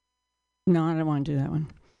 No, I don't want to do that one.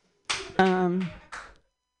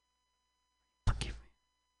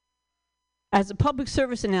 As a public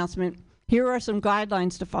service announcement, here are some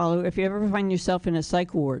guidelines to follow if you ever find yourself in a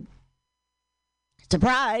psych ward.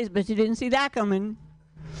 Surprise, but you didn't see that coming.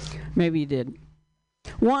 Maybe you did.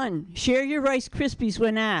 1, share your Rice Krispies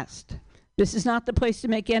when asked. This is not the place to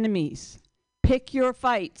make enemies. Pick your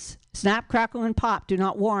fights. Snap, crackle, and pop do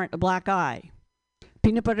not warrant a black eye.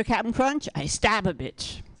 Peanut butter Cap'n Crunch, I stab a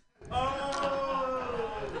bitch.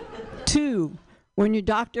 2, when your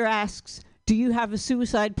doctor asks, do you have a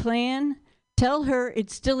suicide plan? Tell her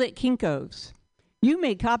it's still at Kinko's. You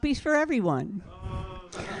made copies for everyone.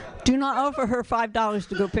 Do not offer her $5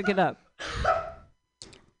 to go pick it up.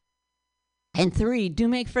 And 3, do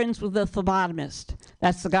make friends with the phlebotomist.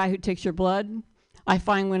 That's the guy who takes your blood. I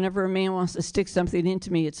find whenever a man wants to stick something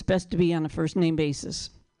into me, it's best to be on a first name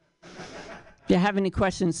basis. If you have any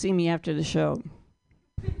questions, see me after the show.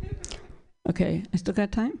 Okay, I still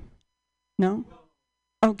got time? No?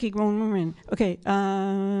 Okay, one more minute. Okay,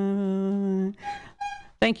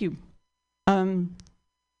 thank you.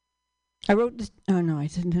 I wrote this. Oh no, I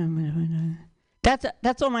didn't.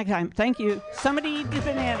 That's all my time. Thank you. Somebody eat the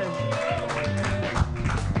bananas.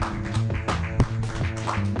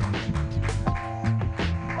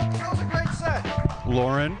 That was a great set.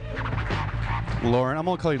 Lauren, I'm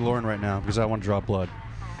gonna call you Lauren right now because I want to draw blood.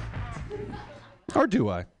 Or do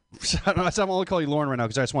I? I'm only calling you Lauren right now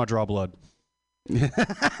because I just want to draw blood.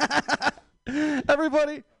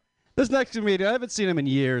 Everybody, this next comedian, I haven't seen him in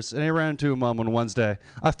years, and I ran into him on Wednesday.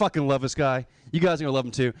 I fucking love this guy. You guys are going to love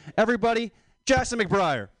him too. Everybody, Jackson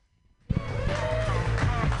McBriar.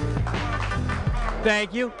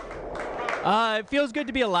 Thank you. It feels good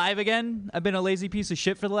to be alive again. I've been a lazy piece of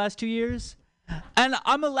shit for the last 2 years. And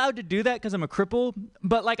I'm allowed to do that because I'm a cripple,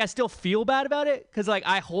 but like I still feel bad about it because like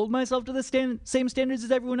I hold myself to the same standards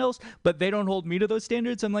as everyone else, but they don't hold me to those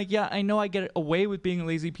standards. I'm like, yeah, I know I get away with being a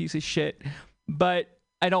lazy piece of shit, but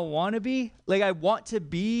I don't want to be. Like I want to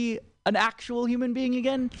be an actual human being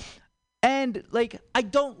again. And like I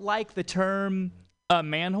don't like the term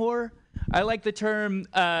man whore. I like the term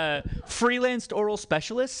freelanced oral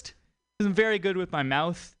specialist. I'm very good with my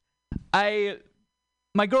mouth.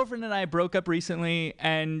 My girlfriend and I broke up recently,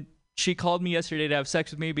 and she called me yesterday to have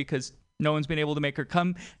sex with me because no one's been able to make her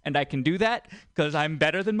come, and I can do that because I'm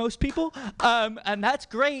better than most people, and that's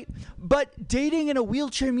great. But dating in a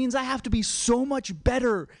wheelchair means I have to be so much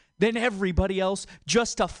better than everybody else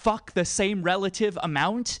just to fuck the same relative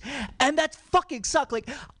amount, and that fucking sucks. Like,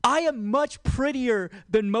 I am much prettier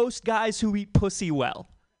than most guys who eat pussy well.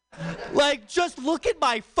 Like, just look at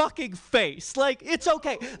my fucking face. Like, it's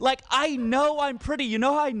okay. Like, I know I'm pretty. You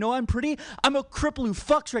know how I know I'm pretty? I'm a cripple who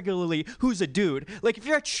fucks regularly who's a dude. Like, if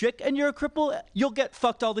you're a chick and you're a cripple, you'll get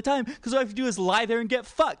fucked all the time because all you have to do is lie there and get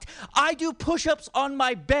fucked. I do push-ups on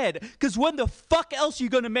my bed because when the fuck else you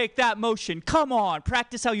gonna make that motion? Come on,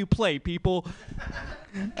 practice how you play, people.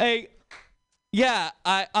 Hey, yeah,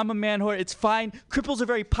 I'm a man whore. It's fine. Cripples are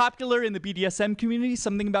very popular in the BDSM community.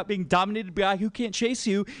 Something about being dominated by a guy who can't chase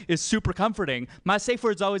you is super comforting. My safe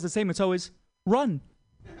word's always the same. It's always run.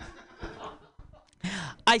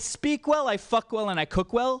 I speak well, I fuck well, and I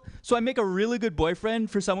cook well. So I make a really good boyfriend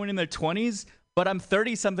for someone in their 20s, but I'm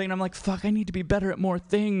 30-something, and I'm like, fuck, I need to be better at more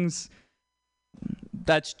things.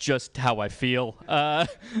 That's just how I feel.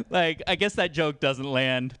 Like, I guess that joke doesn't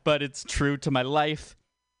land, but it's true to my life.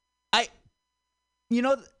 You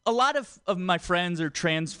know, a lot of my friends are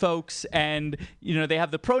trans folks, and, you know, they have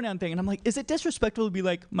the pronoun thing, and I'm like, is it disrespectful to be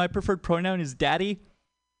like, my preferred pronoun is daddy?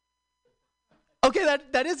 Okay,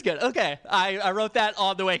 that is good. Okay, I wrote that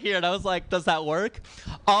all the way here, and I was like, does that work?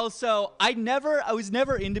 Also, I was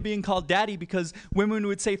never into being called daddy because women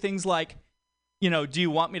would say things like, you know, do you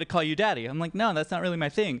want me to call you daddy? I'm like, no, that's not really my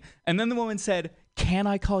thing. And then the woman said, can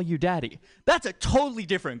I call you daddy? That's a totally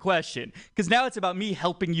different question because now it's about me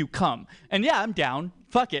helping you come. And yeah, I'm down.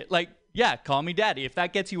 Fuck it. Like, yeah, call me daddy. If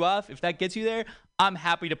that gets you off, if that gets you there, I'm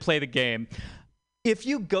happy to play the game. If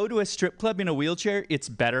you go to a strip club in a wheelchair, it's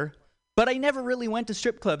better. But I never really went to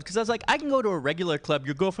strip clubs because I was like, I can go to a regular club.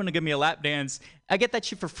 Your girlfriend will give me a lap dance. I get that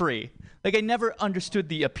shit for free. Like, I never understood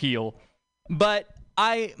the appeal. But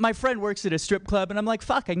my friend works at a strip club, and I'm like,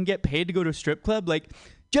 fuck, I can get paid to go to a strip club? Like,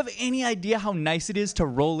 do you have any idea how nice it is to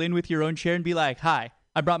roll in with your own chair and be like, hi,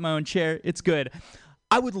 I brought my own chair. It's good.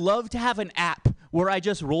 I would love to have an app where I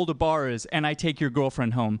just roll to bars and I take your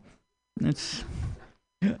girlfriend home. It's,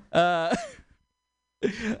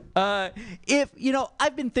 if, you know,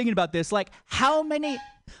 I've been thinking about this, like, how many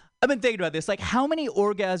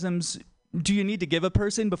orgasms do you need to give a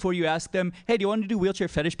person before you ask them, hey, do you want to do wheelchair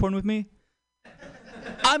fetish porn with me?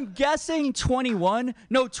 I'm guessing 21.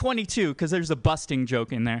 No, 22, because there's a busting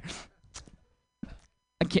joke in there.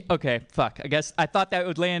 Okay, fuck. I guess I thought that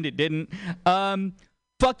would land. It didn't.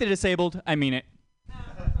 Fuck the disabled. I mean it.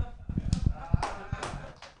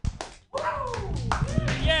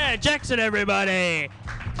 Yeah, Jackson, everybody.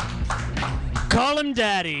 Call him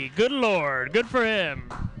daddy. Good Lord. Good for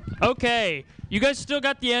him. Okay. You guys still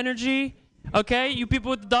got the energy? Okay? You people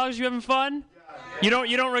with the dogs, you having fun? You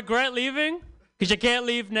don't regret leaving? Because you can't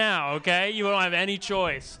leave now, okay? You don't have any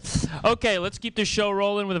choice. Okay, let's keep this show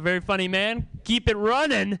rolling with a very funny man. Keep it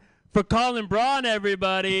running for Colin Braun,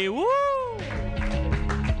 everybody. Woo!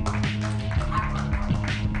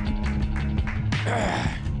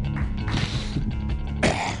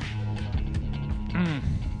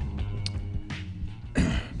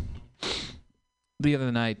 The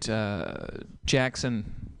other night,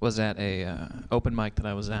 Jackson was at a open mic that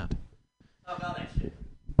I was at. Oh, God, that shit.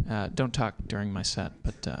 Don't talk during my set,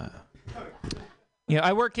 but yeah,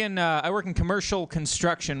 I work in commercial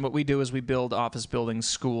construction. What we do is we build office buildings,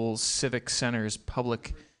 schools, civic centers,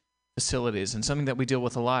 public facilities, and something that we deal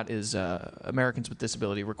with a lot is Americans with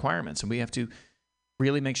disability requirements, and we have to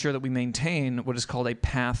really make sure that we maintain what is called a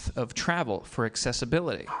path of travel for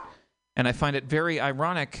accessibility. And I find it very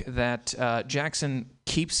ironic that Jackson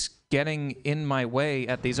keeps getting in my way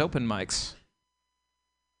at these open mics.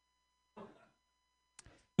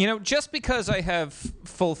 You know, just because I have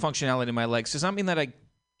full functionality in my legs does not mean that I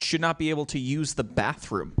should not be able to use the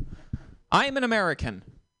bathroom. I am an American.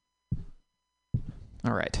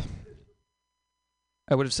 All right.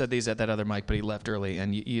 I would have said these at that other mic, but he left early,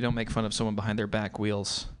 and you don't make fun of someone behind their back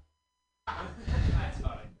wheels.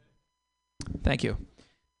 Thank you.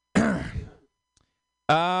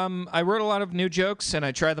 I wrote a lot of new jokes, and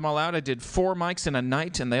I tried them all out. I did 4 mics in a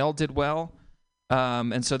night, and they all did well.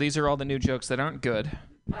 And so these are all the new jokes that aren't good.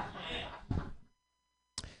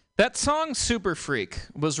 That song, Super Freak,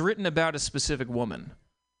 was written about a specific woman.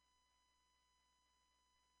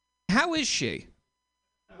 How is she?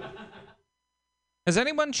 Has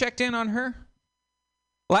anyone checked in on her?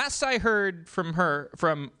 Last I heard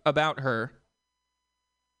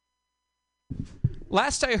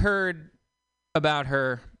about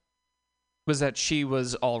her was that she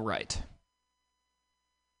was all right.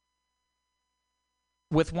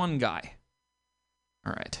 With one guy.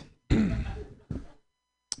 All right.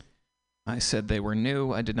 I said they were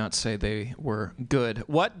new. I did not say they were good.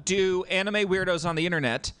 What do anime weirdos on the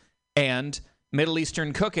internet and Middle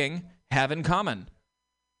Eastern cooking have in common?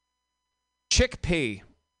 Chickpea.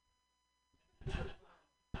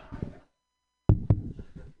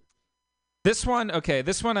 This one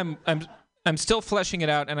I'm still fleshing it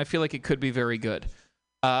out, and I feel like it could be very good.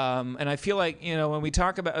 And I feel like, when we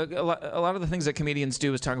talk about a lot of the things that comedians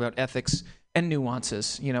do is talk about ethics and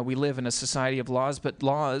nuances. We live in a society of laws, but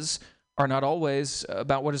laws are not always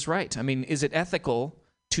about what is right. I mean, is it ethical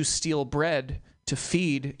to steal bread to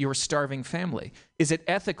feed your starving family? Is it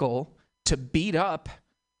ethical to beat up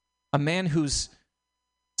a man who's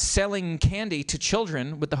selling candy to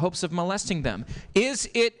children with the hopes of molesting them? Is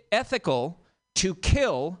it ethical to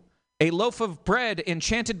kill a loaf of bread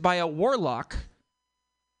enchanted by a warlock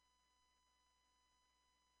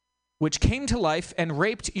which came to life and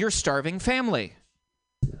raped your starving family?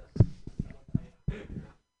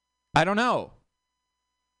 I don't know.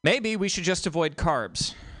 Maybe we should just avoid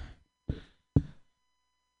carbs.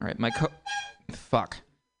 All right, fuck.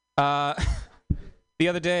 The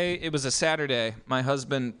other day, it was a Saturday, my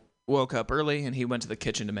husband woke up early and he went to the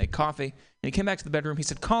kitchen to make coffee. And he came back to the bedroom. He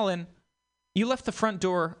said, "Colin, you left the front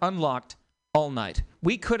door unlocked all night.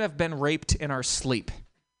 We could have been raped in our sleep."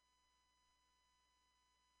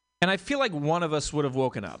 And I feel like one of us would have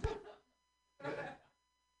woken up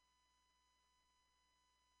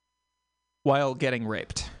while getting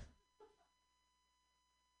raped.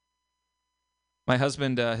 My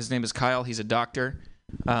husband, his name is Kyle. He's a doctor.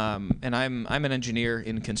 And I'm an engineer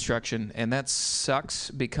in construction, and that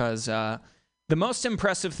sucks because the most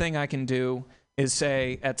impressive thing I can do is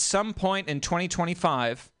say at some point in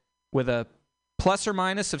 2025, with a plus or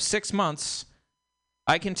minus of 6 months,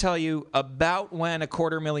 I can tell you about when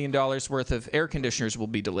 $250,000 worth of air conditioners will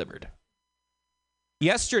be delivered.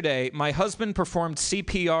 Yesterday, my husband performed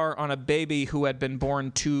CPR on a baby who had been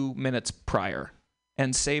born 2 minutes prior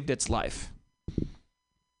and saved its life.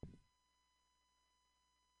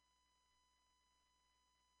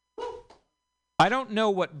 I don't know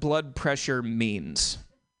what blood pressure means.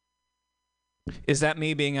 Is that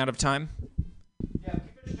me being out of time? Yeah,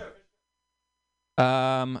 finish it.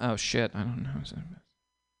 Oh shit, I don't know.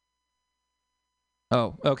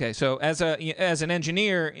 Oh, okay. So as an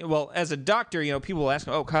engineer, as a doctor, people will ask,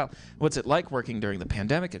 "Oh, Kyle, what's it like working during the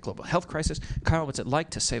pandemic, a global health crisis? Kyle, what's it like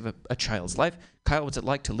to save a child's life? Kyle, what's it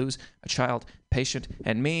like to lose a child patient?"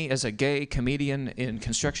 And me, as a gay comedian in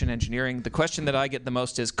construction engineering, the question that I get the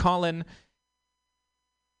most is, "Colin,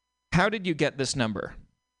 how did you get this number?"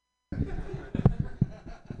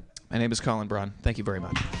 My name is Colin Braun. Thank you very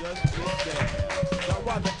much.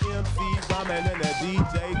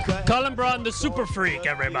 Colin Braun, the super freak,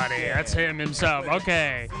 everybody. That's him himself.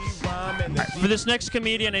 Okay. Right, for this next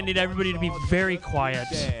comedian, I need everybody to be very quiet.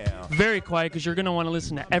 Very quiet, because you're going to want to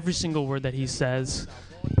listen to every single word that he says.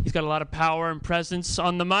 He's got a lot of power and presence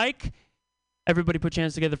on the mic. Everybody put your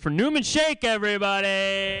hands together for Newman Shake,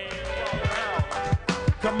 everybody.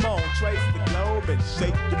 Come on, trace the globe and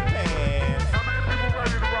shake your pan.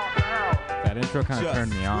 That intro kind of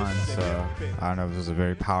turned me on, so I don't know if this is a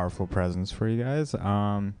very powerful presence for you guys.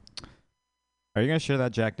 Are you gonna share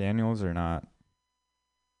that Jack Daniels or not?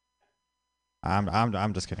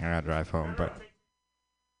 I'm just kidding. I gotta drive home, but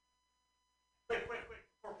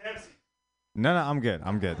no, I'm good.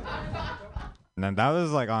 I'm good. And then that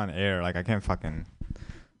was like on air. Like I can't fucking.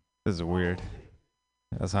 This is weird.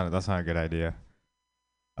 That's not a good idea.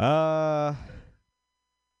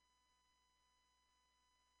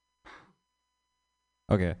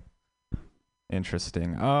 Okay.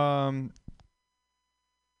 Interesting.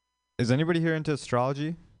 Is anybody here into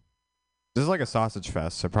astrology? This is like a sausage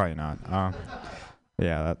fest, so probably not.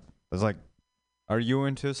 Yeah, that's like, are you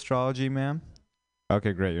into astrology, ma'am?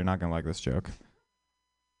 Okay, great. You're not gonna like this joke.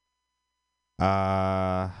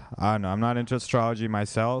 I don't know. I'm not into astrology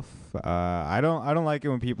myself. I don't like it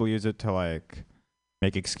when people use it to like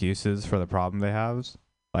make excuses for the problem they have.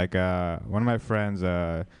 Like one of my friends,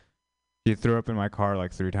 she threw up in my car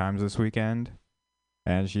like 3 times this weekend,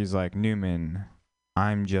 and she's like, "Newman,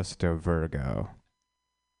 I'm just a Virgo,"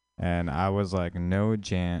 and I was like, "No,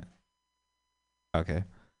 Jan." Okay,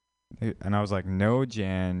 and I was like, "No,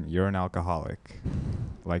 Jan, you're an alcoholic.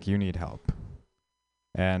 Like you need help."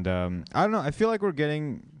 And I don't know. I feel like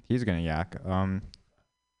he's gonna yak. I'm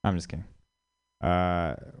just kidding.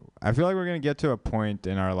 I feel like we're gonna get to a point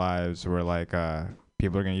in our lives where like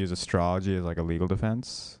people are gonna use astrology as like a legal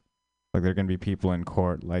defense. Like there are gonna be people in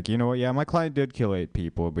court like, you know what? Yeah, my client did kill 8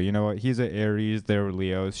 people, but you know what? He's an Aries. They were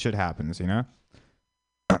Leos. Shit happens, you know.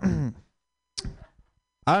 I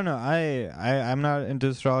don't know. I'm not into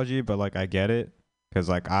astrology, but like I get it because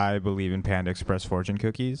like I believe in Panda Express fortune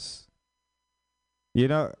cookies. You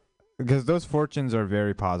know, because those fortunes are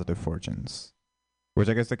very positive fortunes, which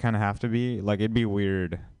I guess they kind of have to be. Like, it'd be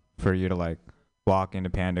weird for you to, like, walk into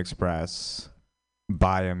Panda Express,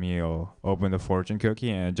 buy a meal, open the fortune cookie,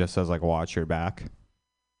 and it just says, like, watch your back.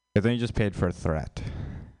 Because then you just paid for a threat,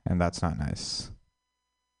 and that's not nice.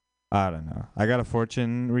 I don't know. I got a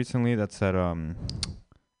fortune recently that said,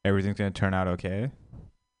 everything's going to turn out okay.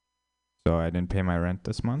 So I didn't pay my rent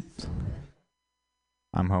this month.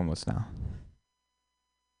 I'm homeless now.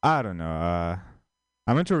 I don't know.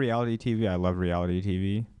 I'm into reality TV. I love reality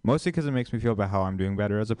TV. Mostly because it makes me feel about how I'm doing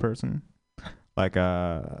better as a person.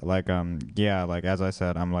 Yeah, like as I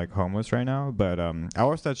said, I'm like homeless right now. But I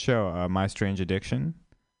watched that show, My Strange Addiction.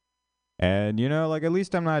 And, you know, like at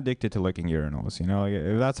least I'm not addicted to licking urinals. You know, like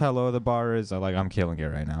if that's how low the bar is, I'm killing it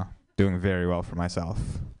right now. Doing very well for myself.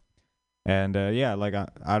 And yeah, like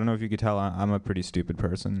I don't know if you could tell, I'm a pretty stupid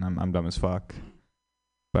person. I'm dumb as fuck.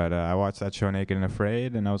 But I watched that show Naked and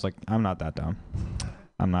Afraid, and I was like, I'm not that dumb.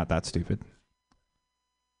 I'm not that stupid.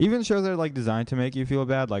 Even shows that are like designed to make you feel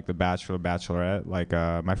bad, like The Bachelor, Bachelorette. Like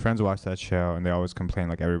my friends watch that show, and they always complain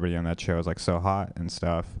like everybody on that show is like so hot and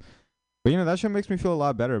stuff. But you know, that show makes me feel a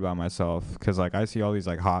lot better about myself, because like I see all these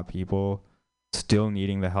like hot people still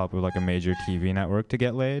needing the help of like a major TV network to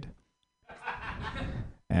get laid.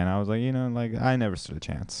 And I was like, you know, like I never stood a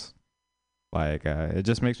chance. Like, it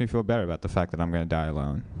just makes me feel better about the fact that I'm going to die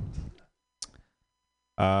alone.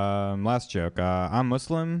 Last joke. I'm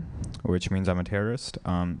Muslim, which means I'm a terrorist.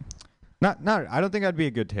 I don't think I'd be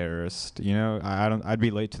a good terrorist. You know, I'd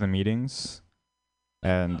be late to the meetings.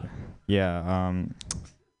 And, yeah,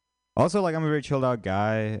 also, like, I'm a very chilled out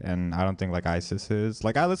guy, and I don't think, like, ISIS is.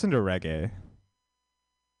 Like, I listen to reggae.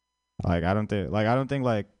 Like, I don't think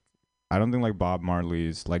Bob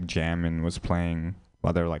Marley's, like, Jammin' was playing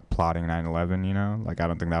while they were like plotting 9/11, you know? Like I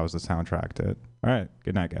don't think that was the soundtrack to it. All right,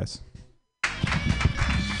 good night, guys.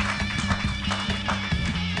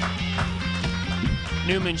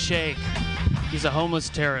 Newman Shake. He's a homeless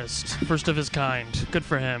terrorist, first of his kind. Good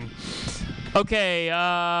for him. Okay,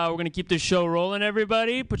 we're gonna keep this show rolling,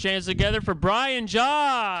 everybody. Put your hands together for Brian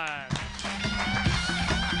John.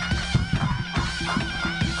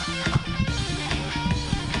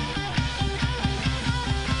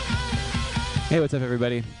 Hey, what's up,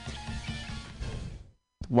 everybody?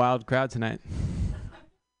 Wild crowd tonight.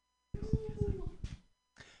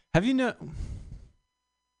 Have you Let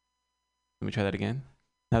me try that again.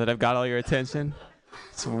 Now that I've got all your attention,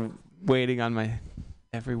 it's waiting on my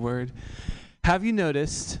every word. Have you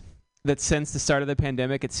noticed that since the start of the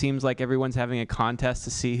pandemic, it seems like everyone's having a contest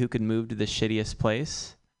to see who can move to the shittiest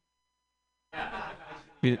place?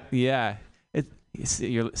 Yeah.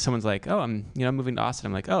 Someone's like, oh, I'm moving to Austin.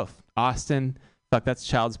 I'm like, oh, Austin, fuck, that's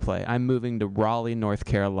child's play. I'm moving to Raleigh, North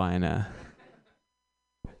Carolina.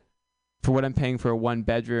 For what I'm paying for a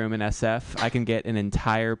 1-bedroom in SF, I can get an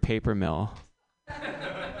entire paper mill.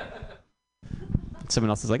 Someone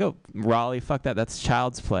else is like, oh, Raleigh, fuck that, that's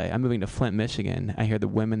child's play. I'm moving to Flint, Michigan. I hear the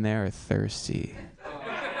women there are thirsty.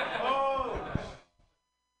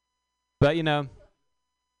 But, you know,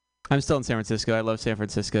 I'm still in San Francisco. I love San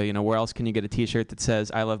Francisco. You know, where else can you get a t-shirt that says,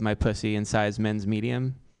 I love my pussy in size men's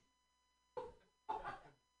medium?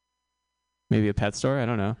 Maybe a pet store? I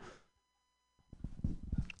don't know.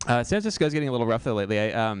 San Francisco's getting a little rough though lately.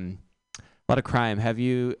 A lot of crime. Has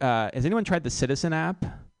anyone tried the Citizen app?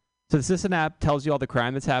 So the Citizen app tells you all the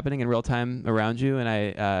crime that's happening in real time around you, and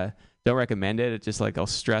I don't recommend it. It just like will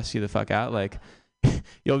stress you the fuck out. Like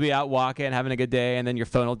you'll be out walking, having a good day, and then your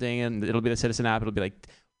phone will ding, and it'll be the Citizen app. It'll be like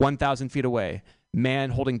 1,000 feet away, man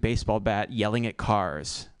holding baseball bat, yelling at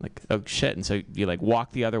cars. Like, oh shit! And so you like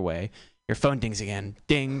walk the other way. Your phone dings again.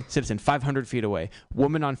 Ding. Citizen 500 feet away.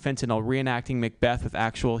 Woman on fentanyl reenacting Macbeth with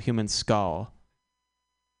actual human skull.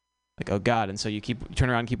 Like, oh God. And so you turn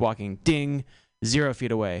around and keep walking. Ding. 0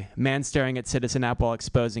 feet away. Man staring at Citizen app while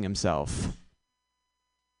exposing himself.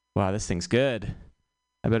 Wow, this thing's good.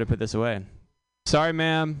 I better put this away. Sorry,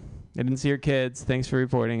 ma'am. I didn't see your kids. Thanks for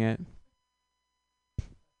reporting it.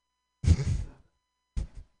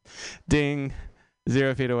 Ding.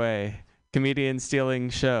 0 feet away. Comedian stealing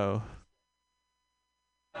show.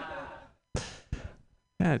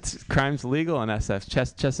 Yeah, crime's legal in SF.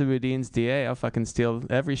 Chesa Boudin's DA. I'll fucking steal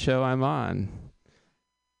every show I'm on.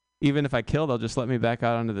 Even if I kill, they'll just let me back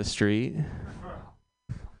out onto the street.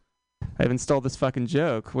 I even stole this fucking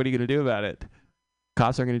joke. What are you going to do about it?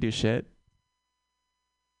 Cops aren't going to do shit.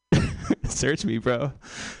 Search me, bro.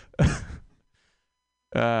 All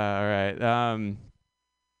right.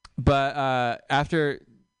 But after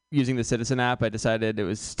using the Citizen app, I decided it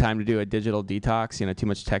was time to do a digital detox, too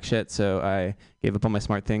much tech shit. So I gave up on my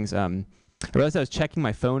smart things. I realized I was checking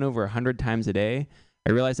my phone over 100 times a day.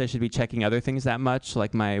 I realized I should be checking other things that much,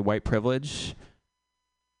 like my white privilege.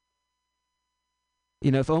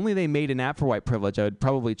 If only they made an app for white privilege, I would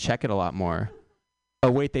probably check it a lot more. Oh,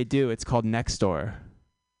 wait, they do. It's called Nextdoor.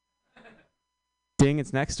 Ding, it's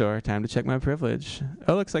Nextdoor. Time to check my privilege.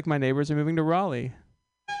 Oh, looks like my neighbors are moving to Raleigh.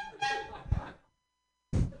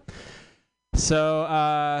 So,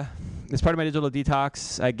 as part of my digital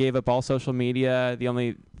detox, I gave up all social media. The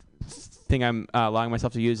only thing I'm allowing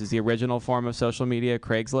myself to use is the original form of social media,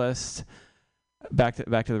 Craigslist. Back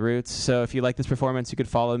to the roots. So if you like this performance, you could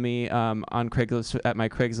follow me on Craigslist at my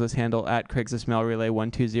Craigslist handle at Craigslist Mail Relay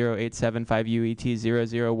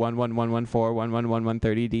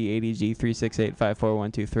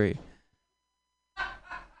 120-875-UET00111114111130D80G368544123.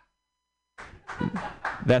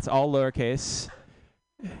 That's all lowercase,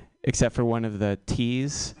 except for one of the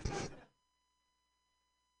T's.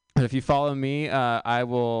 But if you follow me, I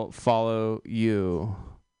will follow you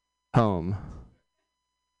home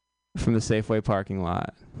from the Safeway parking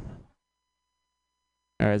lot.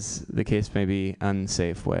 Or as the case may be,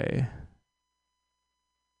 unsafe way.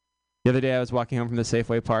 The other day I was walking home from the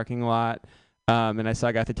Safeway parking lot, and I saw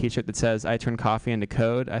a guy with a t-shirt that says, I turn coffee into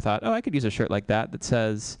code. I thought, I could use a shirt like that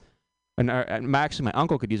says, actually my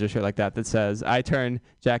uncle could use a shirt like that says, I turn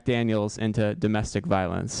Jack Daniels into domestic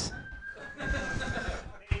violence.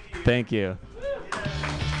 Thank you.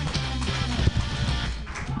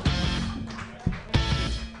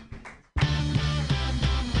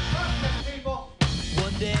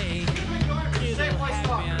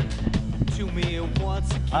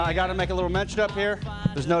 I got to make a little mention up here.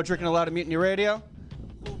 There's no drinking allowed at Mutiny Radio.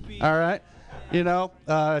 All right.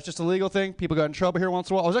 It's just a legal thing. People got in trouble here once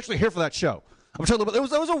in a while. I was actually here for that show. I'm telling you, it was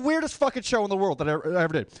the weirdest fucking show in the world that I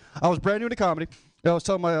ever did. I was brand new to comedy. I was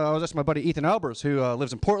asking my buddy Ethan Albers, who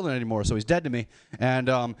lives in Portland anymore, so he's dead to me. And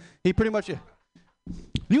he pretty much,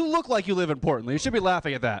 you look like you live in Portland. You should be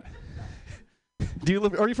laughing at that.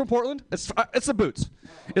 Are you from Portland? It's the boots.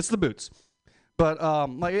 It's the boots. But I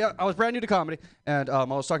was brand new to comedy, and I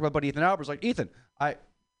was talking to my buddy Ethan Albers, like, Ethan,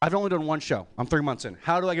 I've only done one show. I'm 3 months in.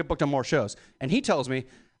 How do I get booked on more shows? And he tells me,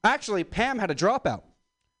 actually, Pam had a dropout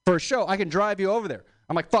for a show. I can drive you over there.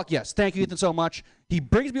 I'm like, fuck yes. Thank you, Ethan, so much. He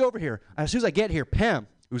brings me over here. As soon as I get here, Pam,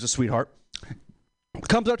 who's a sweetheart,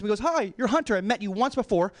 comes up to me and goes, hi, you're Hunter. I met you once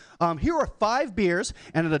before. Here are 5 beers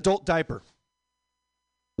and an adult diaper.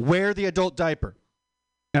 Wear the adult diaper.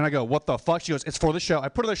 And I go, what the fuck? She goes, it's for the show. I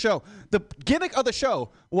put it on the show. The gimmick of the show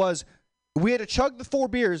was we had to chug the 4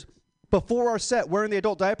 beers before our set wearing the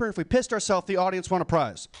adult diaper. And if we pissed ourselves, the audience won a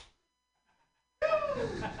prize.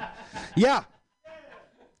 Yeah.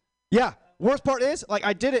 Yeah. Worst part is,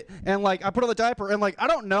 I did it, and, I put on the diaper, and, I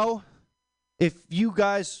don't know if you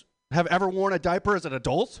guys have ever worn a diaper as an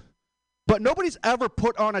adult, but nobody's ever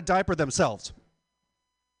put on a diaper themselves.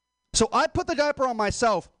 So I put the diaper on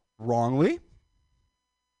myself wrongly,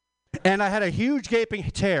 and I had a huge gaping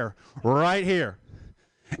tear right here.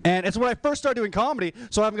 And it's when I first started doing comedy,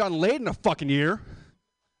 so I haven't gotten laid in a fucking year.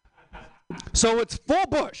 So it's full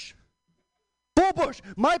bush. Full bush.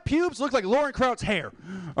 My pubes look like Lauren Kraut's hair,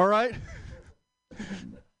 all right?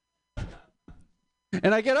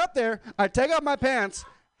 And I get up there, I take off my pants,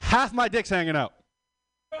 half my dick's hanging out.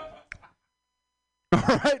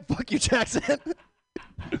 All right, fuck you, Jackson.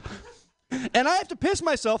 And I have to piss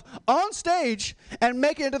myself on stage and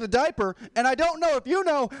make it into the diaper, and I don't know if you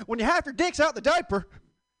know, when you have your dicks out the diaper,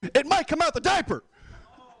 it might come out the diaper.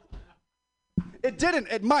 It didn't,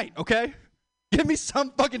 it might, okay? Give me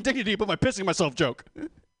some fucking dignity about my pissing myself joke.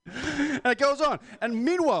 And it goes on. And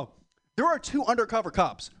meanwhile, there are 2 undercover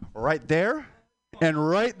cops right there and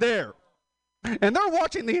right there. And they're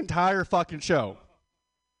watching the entire fucking show.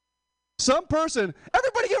 Some person,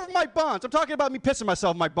 everybody give him Mike Bonds. I'm talking about me pissing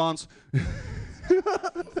myself, Mike Bonds.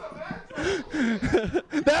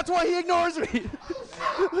 That's why he ignores me.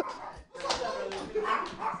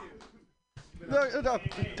 No.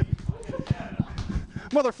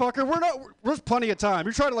 Motherfucker, there's plenty of time.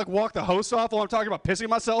 You're trying to like walk the host off while I'm talking about pissing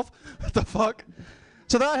myself? What the fuck?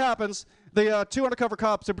 So that happens. The two undercover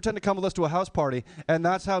cops, they pretend to come with us to a house party, and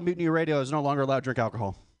that's how Mutiny Radio is no longer allowed to drink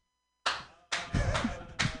alcohol.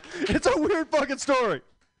 It's a weird fucking story.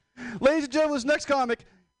 Ladies and gentlemen, this next comic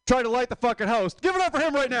tried to light the fucking host. Give it up for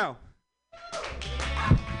him right now.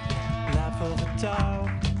 Laugh over dog,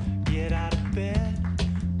 get out of bed,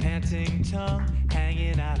 panting tongue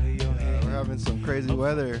hanging out of your head. We're having some crazy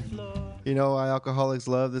weather. You know why alcoholics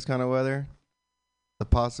love this kind of weather? The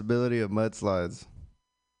possibility of mudslides.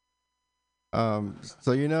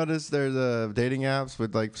 So you notice there's dating apps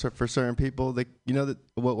with like for certain people. That that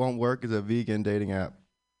what won't work is a vegan dating app.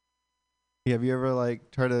 Have you ever like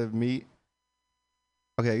tried to meet?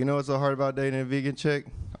 Okay, you know what's so hard about dating a vegan chick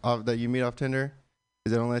that you meet off Tinder?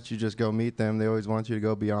 Is they don't let you just go meet them. They always want you to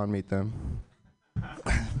go beyond meet them.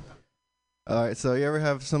 All right, so you ever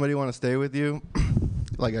have somebody want to stay with you,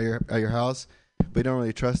 like at your house, but you don't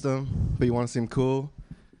really trust them, but you want to seem cool,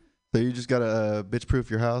 so you just gotta bitch-proof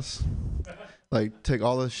your house. Like take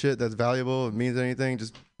all the shit that's valuable, it means anything,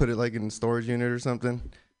 just put it like in a storage unit or something.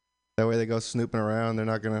 That way they go snooping around, they're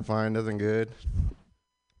not gonna find nothing good.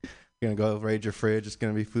 You're gonna go raid your fridge, it's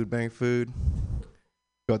gonna be food bank food.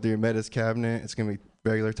 Go through your Metis cabinet, it's gonna be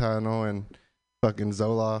regular Tylenol and fucking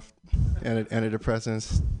Zoloft and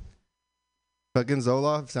antidepressants. Fucking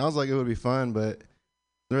Zoloft sounds like it would be fun, but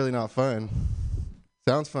it's really not fun.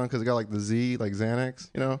 Sounds fun because it got like the Z, like Xanax,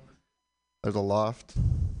 There's a loft.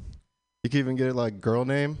 You can even get it like girl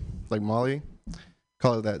name, like Molly.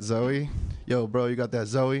 Call it that Zoe. Yo, bro, you got that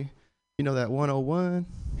Zoe? You know that 101?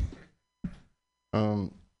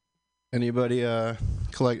 Anybody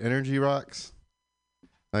collect energy rocks?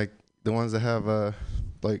 Like the ones that have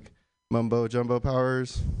like mumbo jumbo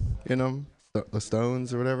powers in them, the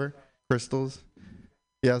stones or whatever, crystals.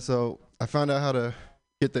 Yeah, so I found out how to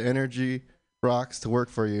get the energy rocks to work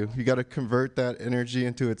for you. You got to convert that energy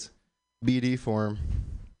into its BD form.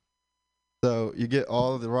 So you get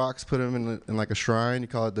all of the rocks, put them in like a shrine. You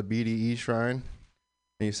call it the BDE shrine.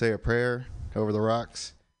 And you say a prayer over the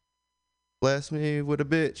rocks. Bless me with a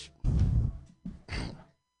bitch.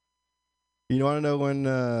 You want to know when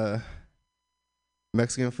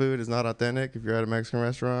Mexican food is not authentic if you're at a Mexican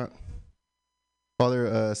restaurant? All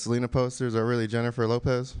their Selena posters are really Jennifer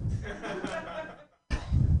Lopez.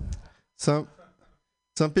 Some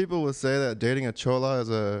people will say that dating a chola is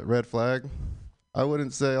a red flag. I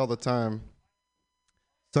wouldn't say all the time.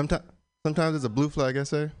 Sometimes it's a blue flag, I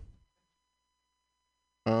say.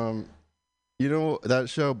 You know that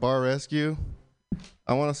show Bar Rescue?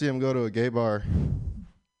 I want to see them go to a gay bar.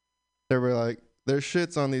 They were like, there's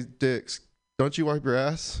shits on these dicks. Don't you wipe your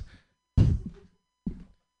ass? All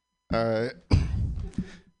right.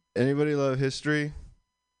 Anybody love history?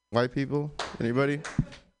 White people? Anybody?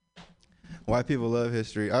 White people love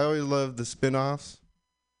history. I always love the spin-offs,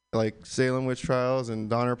 like Salem Witch Trials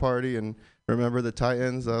and Donner Party and Remember the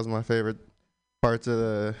Titans. That was my favorite parts of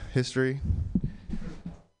the history.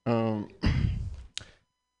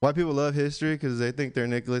 White people love history because they think they're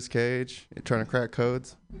Nicolas Cage trying to crack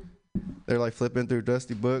codes. They're like flipping through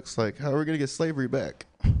dusty books like, how are we going to get slavery back?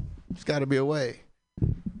 There's got to be a way.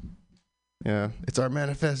 Yeah, it's our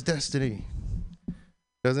manifest destiny.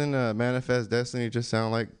 Doesn't Manifest Destiny just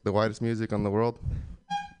sound like the whitest music on the world?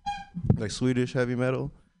 Like Swedish heavy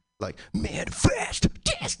metal? Like, Manifest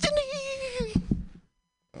Destiny!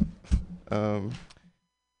 And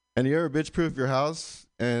you ever bitch-proof your house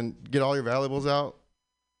and get all your valuables out?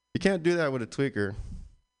 You can't do that with a tweaker.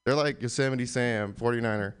 They're like Yosemite Sam,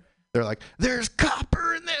 49er. They're like, there's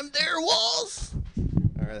copper in them there walls!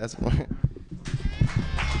 All right, that's my...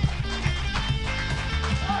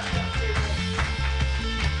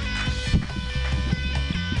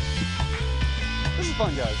 This is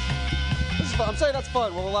fun, guys. This is fun. I'm saying that's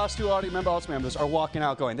fun. Well, the last two audience members are walking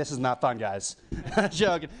out going, this is not fun, guys.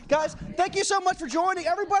 Joking. Guys, thank you so much for joining.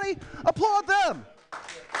 Everybody, applaud them.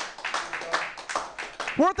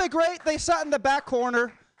 Weren't they great? They sat in the back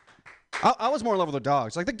corner. I was more in love with the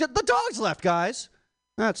dogs. Like, the dogs left, guys.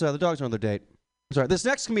 That's the dogs are on their date. Sorry, this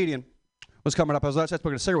next comedian was coming up. I was outside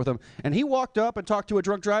smoking a cigarette with him, and he walked up and talked to a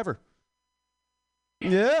drunk driver.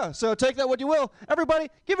 Yeah, so take that what you will. Everybody,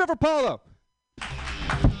 give it up for Paulo.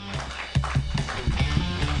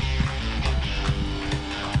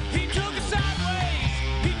 He took it sideways,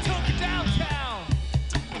 he took it downtown.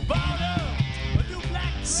 Balled up,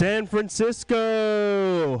 San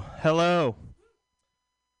Francisco. Hello.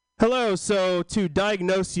 Hello. So to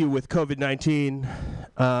diagnose you with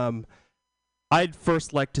COVID-19, I'd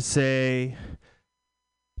first like to say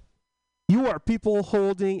you are people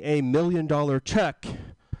holding a $1 million check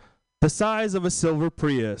the size of a silver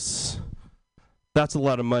Prius. That's a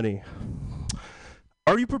lot of money.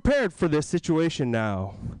 Are you prepared for this situation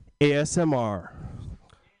now? ASMR.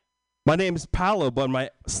 My name is Paolo, but my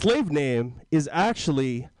slave name is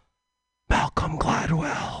actually Malcolm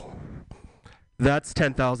Gladwell. That's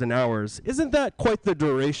 10,000 hours. Isn't that quite the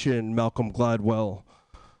duration, Malcolm Gladwell?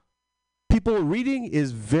 People, reading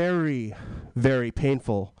is very, very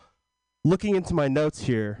painful. Looking into my notes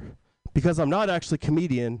here, because I'm not actually a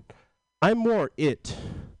comedian, I'm more it.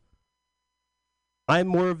 I'm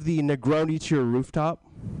more of the Negroni to your rooftop.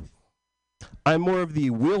 I'm more of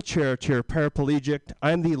the wheelchair to your paraplegic.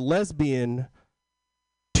 I'm the lesbian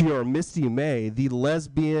to your Misty May, the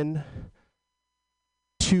lesbian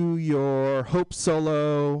to your Hope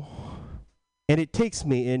Solo. And it takes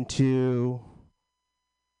me into,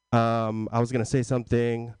 I was going to say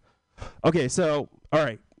something. Okay, so, all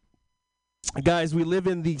right. Guys, we live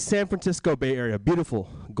in the San Francisco Bay Area. Beautiful.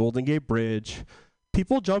 Golden Gate Bridge.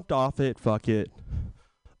 People jumped off it. Fuck it.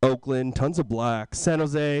 Oakland, tons of black. San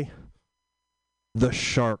Jose, the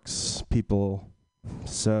Sharks, people.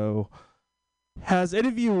 So, have any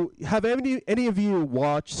of you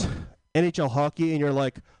watched NHL hockey and you're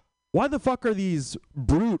like, why the fuck are these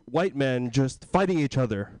brute white men just fighting each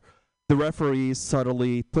other? The referees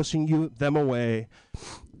subtly pushing them away.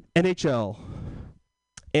 NHL.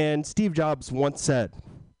 And Steve Jobs once said,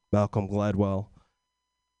 Malcolm Gladwell,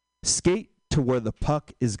 skate to where the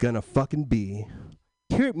puck is gonna fucking be.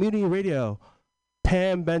 Here at Mutiny Radio,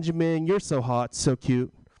 Pam Benjamin, you're so hot, so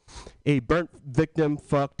cute. A burnt victim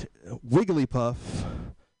fucked Wigglypuff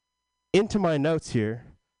into my notes here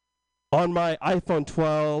on my iPhone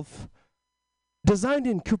 12, designed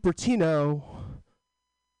in Cupertino,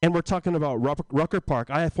 and we're talking about Rucker Park.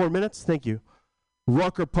 I have 4 minutes? Thank you.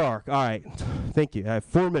 Rucker Park. All right. Thank you. I have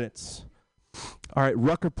 4 minutes. All right.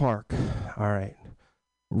 Rucker Park. All right.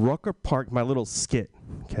 Rucker Park, my little skit.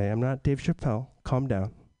 Okay. I'm not Dave Chappelle. Calm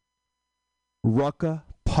down. Rucker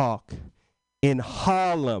Park in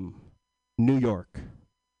Harlem, New York.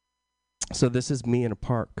 So this is me in a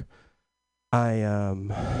park.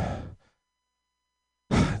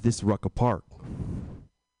 This Rucker Park.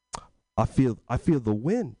 I feel the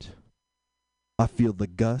wind. I feel the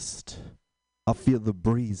gust. I feel the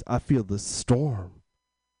breeze. I feel the storm.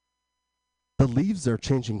 The leaves are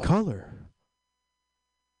changing color.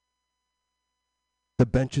 The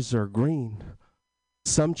benches are green.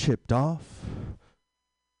 Some chipped off.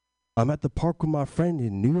 I'm at the park with my friend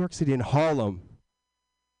in New York City, in Harlem,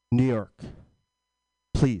 New York.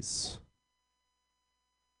 Please.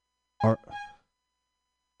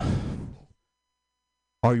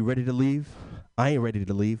 Are you ready to leave? I ain't ready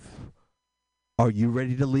to leave. Are you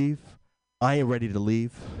ready to leave? I ain't ready to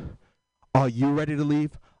leave. Are you ready to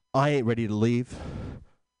leave? I ain't ready to leave.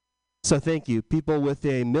 So thank you. People with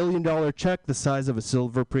a $1 million check the size of a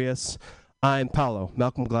silver Prius. I'm Paolo,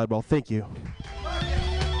 Malcolm Gladwell. Thank you.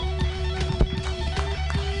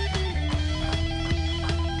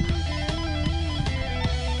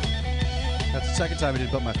 That's the second time I didn't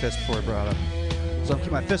put my fist before I brought it up. So I'm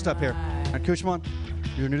keeping my fist up here. And Kushman,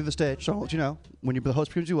 you're new to the stage, so I'll let you know. When the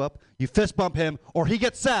host brings you up, you fist bump him or he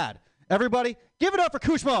gets sad. Everybody, give it up for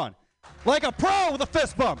Kushman. Like a pro with a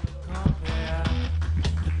fist bump.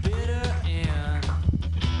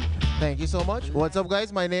 Thank you so much. What's up,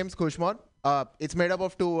 guys? My name's Kushman. It's made up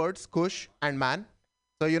of 2 words, Kush and man.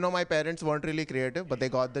 So, you know, my parents weren't really creative, but they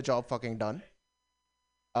got the job fucking done.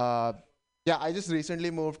 Yeah, I just recently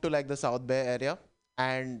moved to like the South Bay area,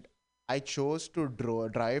 and I chose to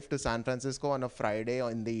drive to San Francisco on a Friday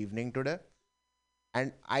in the evening today.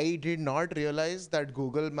 And I did not realize that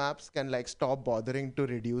Google Maps can like stop bothering to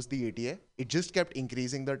reduce the ETA. It just kept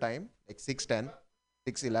increasing the time, like 6:10,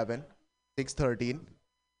 6:11, 6:13,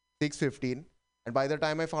 6:15. And by the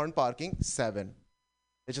time I found parking, 7.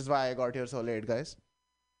 Which is why I got here so late, guys.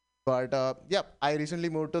 But yeah, I recently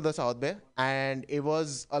moved to the South Bay, and it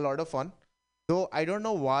was a lot of fun. Though I don't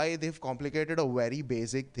know why they've complicated a very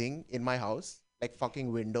basic thing in my house, like fucking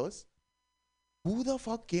windows. Who the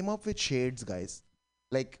fuck came up with shades, guys?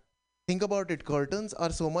 Like, think about it. Curtains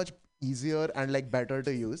are so much easier and like better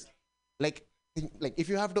to use. Like if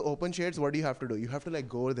you have to open shades, what do you have to do? You have to like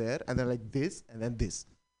go there and then like this and then this.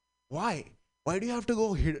 Why? Why do you have to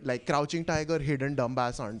go like crouching tiger, hidden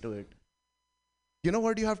dumbass onto it? You know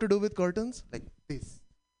what you have to do with curtains? Like this.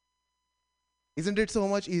 Isn't it so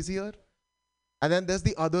much easier? And then there's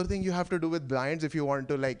the other thing you have to do with blinds if you want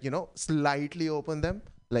to, like, slightly open them.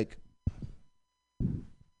 Like,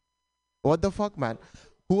 what the fuck, man?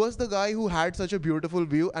 Who was the guy who had such a beautiful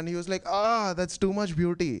view and he was like, that's too much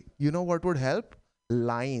beauty. You know what would help?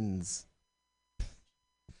 Lines.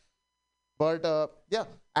 But yeah,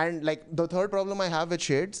 and like the third problem I have with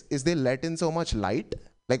shades is they let in so much light.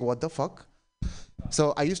 Like, what the fuck?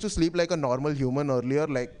 So I used to sleep like a normal human earlier,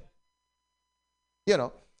 like,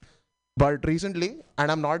 but recently,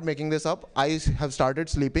 and I'm not making this up, I have started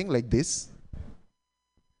sleeping like this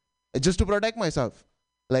just to protect myself,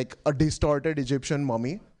 like a distorted Egyptian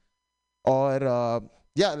mummy. Or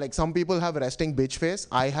yeah, like some people have resting bitch face.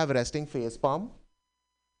 I have resting face palm.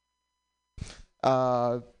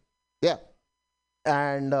 Yeah.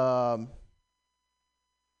 And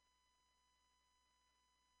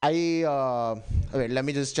wait, let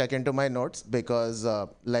me just check into my notes because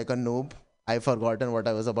like a noob, I've forgotten what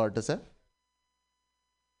I was about to say.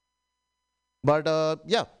 But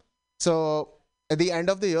yeah, so at the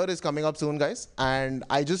end of the year is coming up soon, guys. And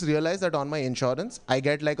I just realized that on my insurance, I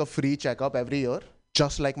get like a free checkup every year,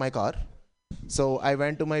 just like my car. So I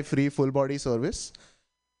went to my free full body service.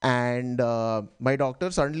 And my doctor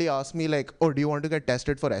suddenly asked me like, oh, do you want to get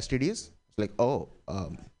tested for STDs? It's like, oh,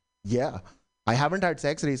 yeah. I haven't had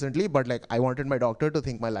sex recently, but like I wanted my doctor to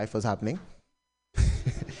think my life was happening.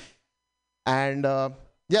 And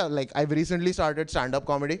yeah, like I've recently started stand-up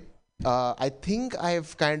comedy. I think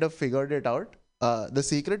I've kind of figured it out. The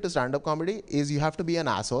secret to stand-up comedy is you have to be an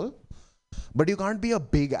asshole, but you can't be a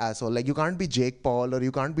big asshole. Like you can't be Jake Paul or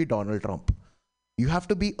you can't be Donald Trump. You have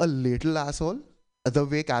to be a little asshole, the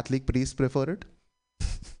way Catholic priests prefer it.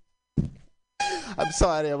 I'm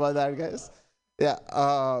sorry about that, guys. Yeah,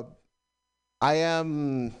 I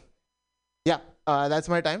am. Yeah, that's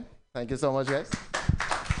my time. Thank you so much, guys.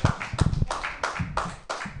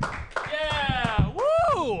 Yeah,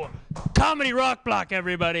 woo! Comedy rock block,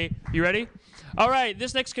 everybody. You ready? All right,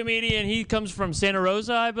 this next comedian, he comes from Santa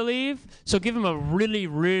Rosa, I believe. So give him a really,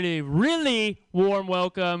 really, really warm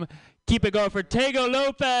welcome. Keep it going for Tego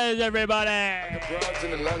Lopez, everybody.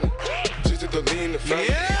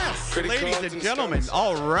 Yes, ladies and gentlemen.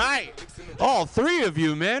 All right. All three of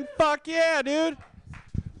you, man. Fuck yeah, dude.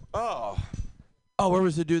 Oh, where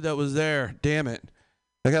was the dude that was there? Damn it.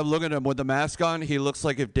 I kept looking at him with the mask on. He looks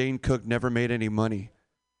like if Dane Cook never made any money.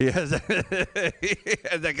 He has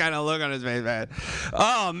that kind of look on his face, man.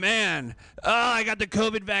 Oh, man. Oh, I got the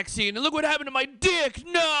COVID vaccine. And look what happened to my dick.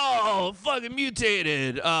 No. Fucking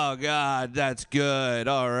mutated. Oh, God. That's good.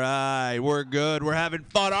 All right. We're good. We're having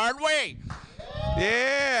fun, aren't we?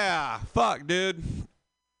 Yeah. Fuck, dude.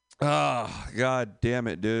 Oh, God damn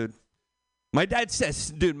it, dude. My dad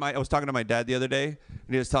says, dude, I was talking to my dad the other day, and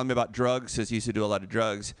he was telling me about drugs, because he used to do a lot of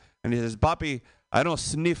drugs. And he says, Papi, I don't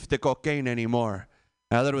sniff the cocaine anymore.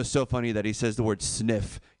 And I thought it was so funny that he says the word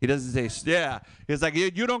sniff. He doesn't say, yeah. He's like,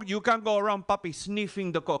 you can't go around, Papi,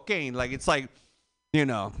 sniffing the cocaine. Like, it's like,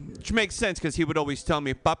 which makes sense, because he would always tell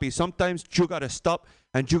me, Papi, sometimes you got to stop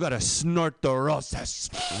and you got to snort the roses.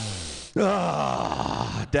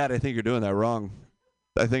 Dad, I think you're doing that wrong.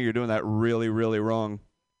 I think you're doing that really, really wrong.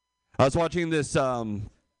 I was watching this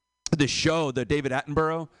show, the David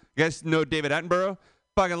Attenborough. You guys know David Attenborough?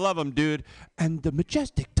 Fucking love him, dude. And the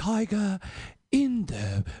majestic tiger in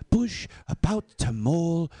the bush about to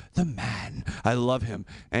maul the man. I love him.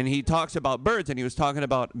 And he talks about birds, and he was talking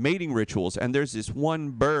about mating rituals. And there's this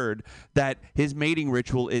one bird that his mating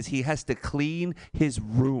ritual is he has to clean his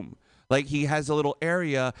room. Like he has a little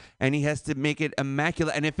area, and he has to make it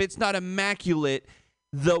immaculate. And if it's not immaculate,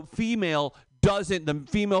 the female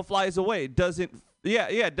flies away. It doesn't give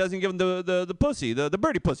him the pussy, the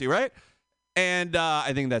birdie pussy, right? And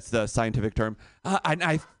I think that's the scientific term. And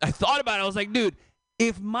I thought about it. I was like, dude,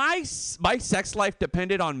 if my sex life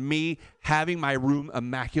depended on me having my room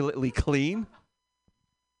immaculately clean,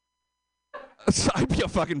 I'd be a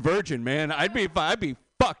fucking virgin, man. I'd be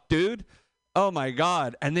fucked, dude. Oh my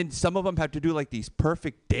God. And then some of them have to do like these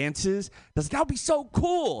perfect dances. That would be so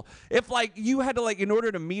cool. If like you had to, like, in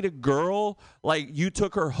order to meet a girl, like you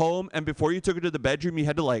took her home, and before you took her to the bedroom, you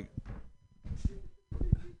had to like,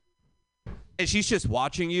 and she's just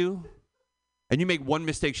watching you, and you make one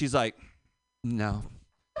mistake, she's like, no.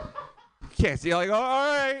 Can't see. Like, all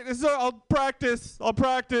right, I'll practice.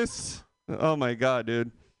 Oh my God,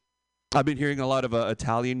 dude. I've been hearing a lot of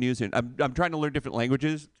Italian news, and I'm trying to learn different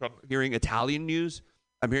languages. So I'm hearing Italian news.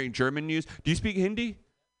 I'm hearing German news. Do you speak Hindi?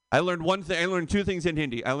 I learned one thing. I learned two things in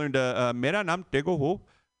Hindi. I learned Mera naam Tego ho,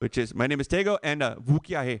 which is my name is Tego, and Vu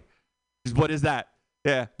kya hai. What is that?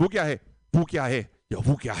 Yeah, Vu kya hai? Vu kya hai?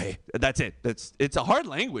 That's it. It's a hard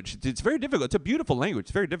language. It's very difficult. It's a beautiful language.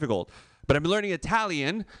 It's very difficult. But I'm learning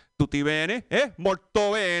Italian. Tutti bene?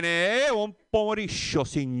 Molto bene. Un pomeriggio,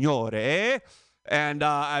 signore. And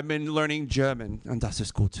I've been learning German. And das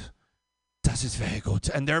ist gut. Das ist very good.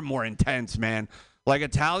 And they're more intense, man. Like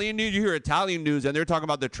Italian news, you hear Italian news and they're talking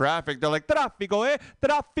about the traffic. They're like, traffico,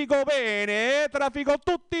 traffico bene, traffico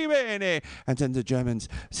tutti bene. And then the Germans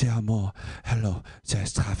say, amor, hello,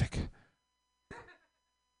 there's traffic.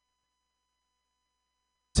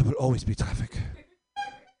 There will always be traffic.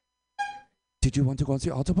 Did you want to go on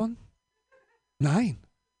the Autobahn? Nein.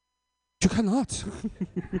 You cannot.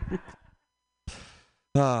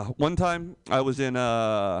 One time I was in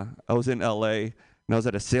LA and I was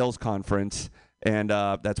at a sales conference. And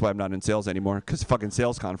that's why I'm not in sales anymore, because fucking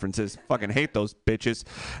sales conferences. Fucking hate those bitches.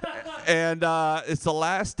 And it's the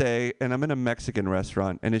last day, and I'm in a Mexican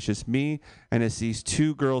restaurant, and it's just me, and it's these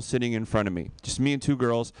two girls sitting in front of me. Just me and two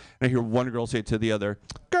girls. And I hear one girl say to the other,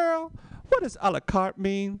 girl, what does a la carte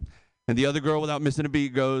mean? And the other girl, without missing a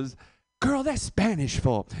beat, goes, girl, that's Spanish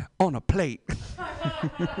for on a plate.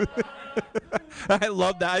 I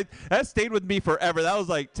love that. That stayed with me forever. That was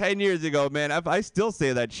like 10 years ago, man. I still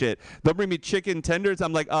say that shit. They'll bring me chicken tenders.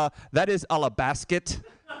 I'm like, that is a la basket.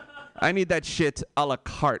 I need that shit a la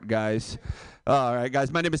carte, guys. All right,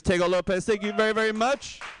 guys. My name is Tego Lopez. Thank you very, very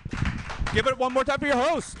much. Give it one more time for your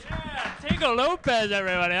host. Yeah, Tego Lopez,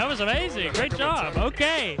 everybody. That was amazing. Great job.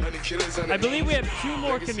 Okay. I believe we have two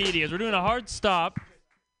more comedians. We're doing a hard stop.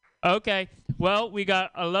 Okay. Well, we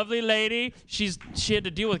got a lovely lady. She had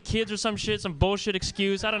to deal with kids or some shit, some bullshit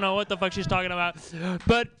excuse. I don't know what the fuck she's talking about.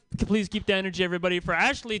 But please keep the energy, everybody, for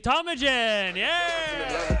Ashley Tomagen.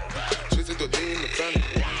 Yeah!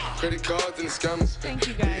 Thank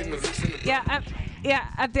you, guys. Yeah,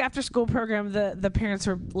 at the after-school program, the parents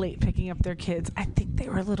were late picking up their kids. I think they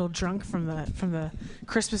were a little drunk from the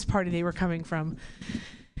Christmas party they were coming from.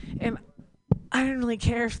 And I didn't really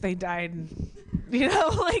care if they died. You know,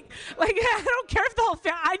 like I don't care if the whole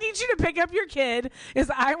family. I need you to pick up your kid,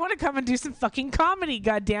 because I want to come and do some fucking comedy.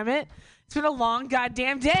 God damn it! It's been a long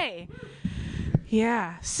goddamn day.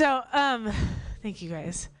 Yeah. So, thank you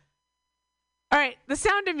guys. All right, The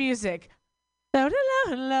Sound of Music.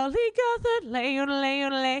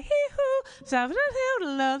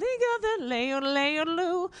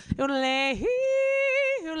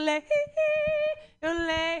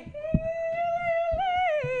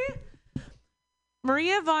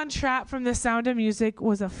 Maria Von Trapp from The Sound of Music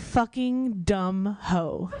was a fucking dumb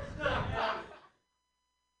hoe.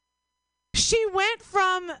 She went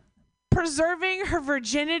from preserving her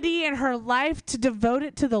virginity and her life to devote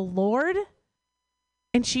it to the Lord,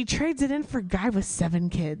 and she trades it in for a guy with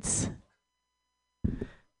 7 kids.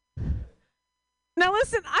 Now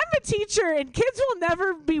listen, I'm a teacher, and kids will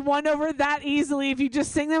never be won over that easily if you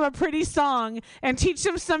just sing them a pretty song and teach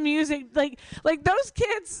them some music. Like those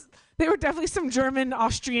kids, they were definitely some German,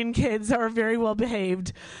 Austrian kids that were very well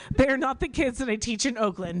behaved. They are not the kids that I teach in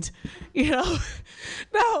Oakland, you know. No,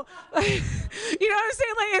 you know what I'm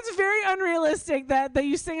saying? Like, it's very unrealistic that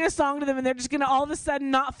you sing a song to them and they're just gonna all of a sudden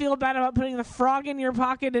not feel bad about putting the frog in your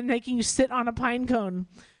pocket and making you sit on a pine cone.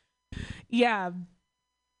 Yeah.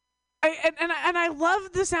 I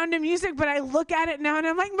love The Sound of Music, but I look at it now and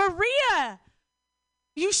I'm like, Maria,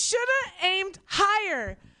 you should have aimed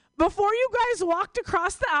higher. Before you guys walked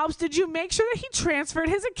across the Alps, did you make sure that he transferred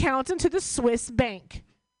his account into the Swiss bank?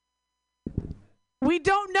 We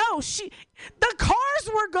don't know. The cars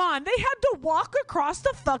were gone. They had to walk across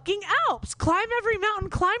the fucking Alps, climb every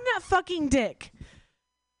mountain, climb that fucking dick.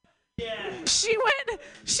 Yeah. She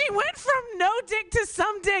went from no dick to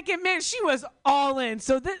some dick, and man, she was all in.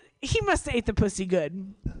 So he must have ate the pussy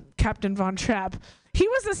good, Captain Von Trapp. He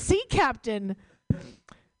was a sea captain.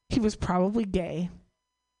 He was probably gay.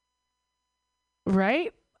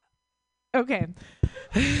 Right? Okay.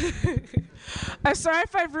 I'm sorry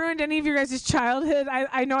if I've ruined any of your guys' childhood.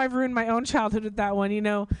 I know I've ruined my own childhood with that one, you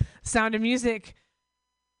know, Sound of Music.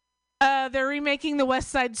 They're remaking the West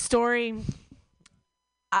Side Story.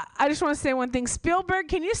 I just want to say one thing. Spielberg,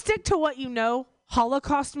 can you stick to what you know?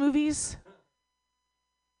 Holocaust movies?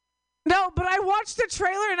 No, but I watched the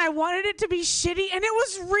trailer and I wanted it to be shitty, and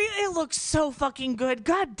it looked so fucking good.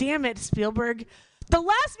 God damn it, Spielberg. The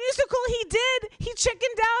last musical he did, he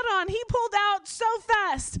chickened out on. He pulled out so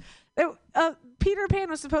fast. Peter Pan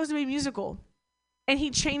was supposed to be a musical, and he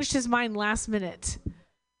changed his mind last minute.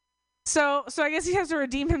 So I guess he has to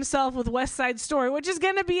redeem himself with West Side Story, which is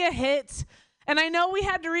going to be a hit. And I know we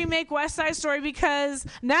had to remake West Side Story because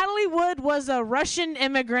Natalie Wood was a Russian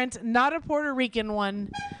immigrant, not a Puerto Rican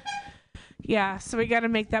one. Yeah, so we got to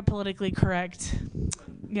make that politically correct.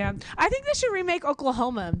 Yeah. I think they should remake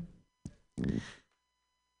Oklahoma.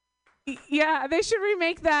 Yeah, they should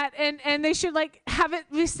remake that, and they should like have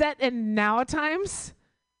it be set in now times.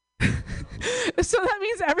 So that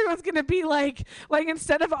means everyone's gonna be like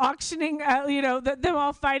instead of auctioning, them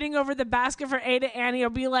all fighting over the basket for A to Annie, it'll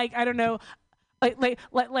be like, I don't know,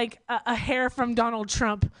 like a hair from Donald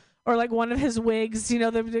Trump or like one of his wigs.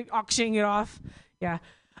 They're auctioning it off. Yeah.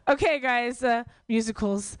 Okay, guys.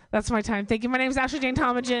 Musicals. That's my time. Thank you. My name is Ashley Jane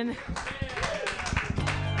Tomagen.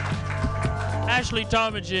 Ashley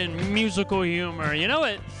Tomagen, musical humor. You know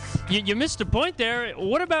what? You missed a point there.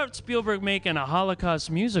 What about Spielberg making a Holocaust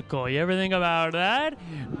musical? You ever think about that?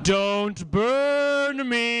 Don't burn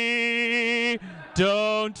me.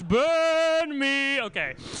 Don't burn me.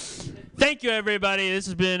 Okay. Thank you, everybody. This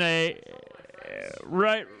has been a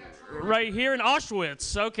right here in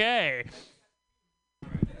Auschwitz. Okay.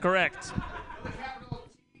 Correct.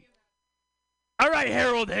 All right,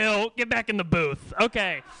 Harold Hill, get back in the booth.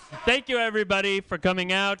 Okay. Thank you, everybody, for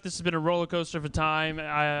coming out. This has been a roller coaster of a time.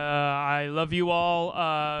 I love you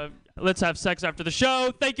all. Let's have sex after the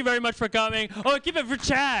show. Thank you very much for coming. Oh, keep it for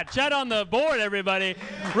Chad. Chad on the board, everybody.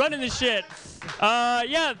 Running the shit.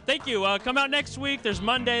 Yeah, thank you. Come out next week. There's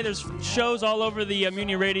Monday. There's shows all over the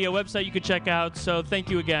Mutiny Radio website you could check out. So thank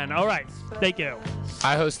you again. All right. Thank you.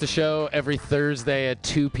 I host a show every Thursday at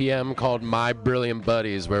 2 p.m. called My Brilliant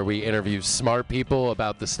Buddies, where we interview smart people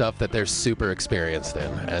about the stuff that they're super experienced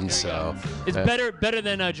in. And so it's better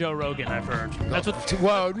than Joe Rogan, I've heard. That's what.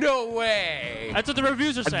 Whoa, no way. That's what the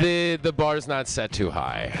reviews are saying. The bar's not set too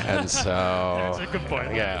high, and so that's a good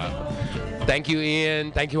point. Yeah. Thank you,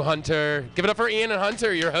 Ian. Thank you, Hunter. Give it up for Ian and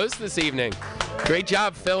Hunter, your hosts this evening. Great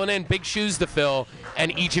job filling in. Big shoes to fill,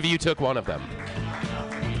 and each of you took one of them.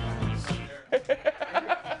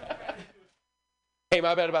 Hey,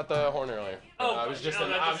 my bad about the horn earlier. I was just in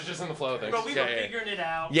the flow of things. Bro, we were figuring it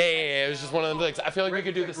out. Yeah. It was just one of them things. I feel like we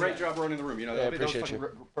could do this. Great job running the room. I appreciate you.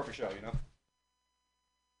 Perfect show.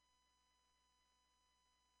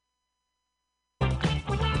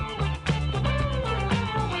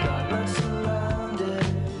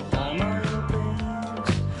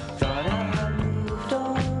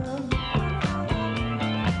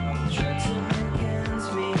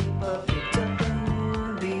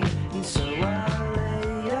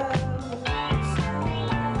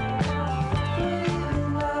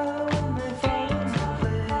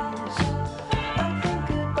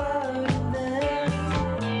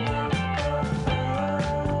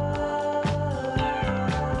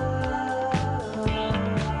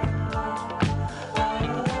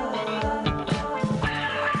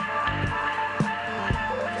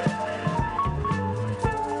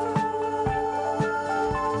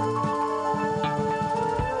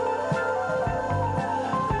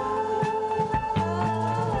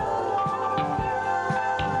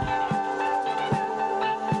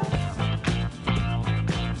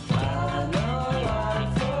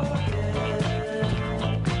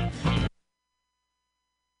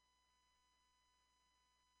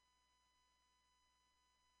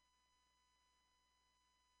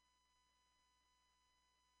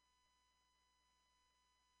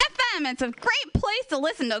 It's a great place to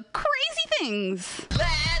listen to crazy things.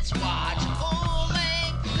 Let's watch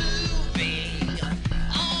full-length movie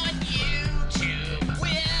on YouTube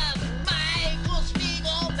with Michael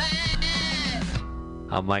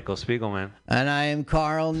Spiegelman. I'm Michael Spiegelman. And I am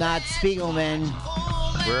Carl, not Spiegelman.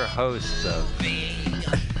 We're hosts of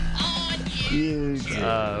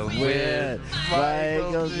YouTube with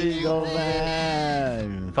Michael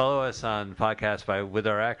Spiegelman. Follow us on podcasts with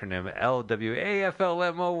our acronym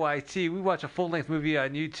LWAFLMOYT. We watch a full-length movie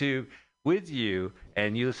on YouTube with you,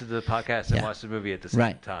 and you listen to the podcast and watch the movie at the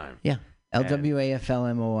same time. Yeah.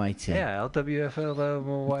 LWAFLMOYT. Yeah,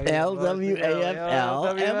 LWAFLMOYT.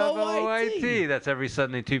 LWAFLMOYT. That's every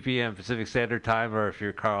Sunday, 2 p.m. Pacific Standard Time, or if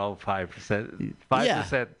you're Carl, 5%.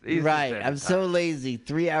 5% Eastern right. Standard I'm so lazy.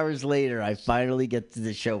 3 hours later, I finally get to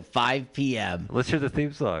the show, 5 p.m. Let's hear the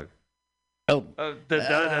theme song. Oh.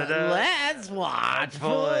 Let's watch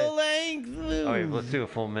full-length movie. Oh, wait, let's do a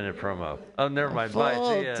full minute promo. Oh, never mind. Bye.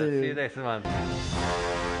 See ya. See you next month.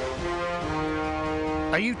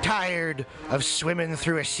 Are you tired of swimming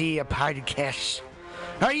through a sea of podcasts?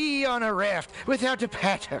 Are ye on a raft without a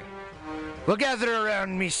paddle? Well, gather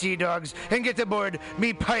around me, sea dogs, and get aboard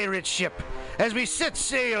me pirate ship as we set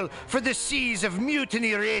sail for the seas of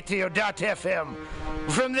MutinyRadio.fm.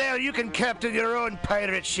 From there, you can captain your own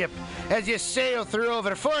pirate ship as you sail through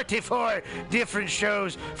over 44 different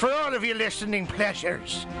shows for all of your listening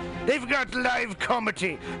pleasures. They've got live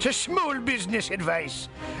comedy to small business advice,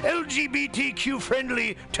 LGBTQ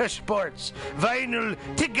friendly to sports, vinyl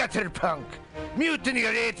to gutter punk.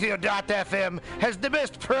 MutinyRadio.fm has the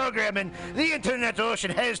best programming the internet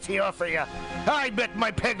ocean has to offer you. I bet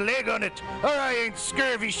my peg leg on it, or I ain't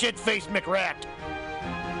scurvy shit-faced McRat.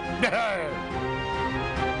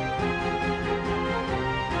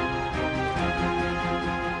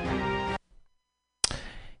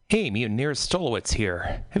 Hey, Mutineers, Stolowitz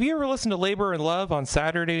here. Have you ever listened to Labor and Love on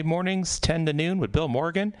Saturday mornings, 10 to noon with Bill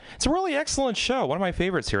Morgan? It's a really excellent show, one of my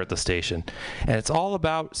favorites here at the station. And it's all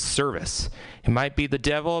about service. It might be the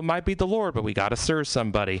devil, it might be the Lord, but we got to serve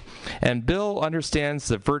somebody. And Bill understands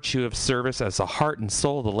the virtue of service as the heart and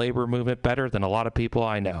soul of the labor movement better than a lot of people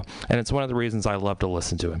I know. And it's one of the reasons I love to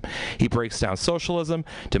listen to him. He breaks down socialism,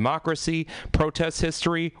 democracy, protest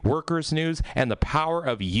history, workers' news, and the power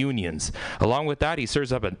of unions. Along with that, he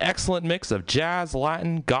serves up an excellent mix of jazz,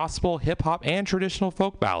 Latin, gospel, hip-hop, and traditional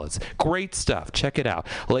folk ballads. Great stuff. Check it out.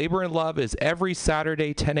 Labor and Love is every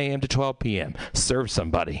Saturday, 10 a.m. to 12 p.m. Serve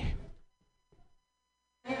somebody.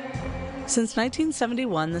 Since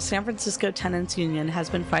 1971, the San Francisco Tenants Union has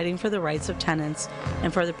been fighting for the rights of tenants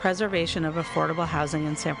and for the preservation of affordable housing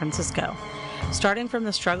in San Francisco. Starting from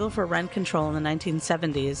the struggle for rent control in the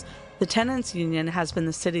 1970s, the Tenants Union has been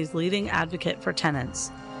the city's leading advocate for tenants.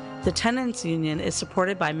 The Tenants Union is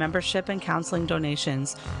supported by membership and counseling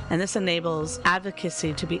donations, and this enables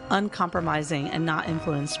advocacy to be uncompromising and not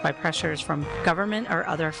influenced by pressures from government or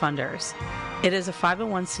other funders. It is a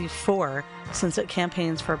 501c4 since it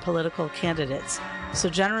campaigns for political candidates, so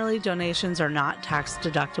generally donations are not tax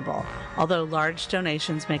deductible, although large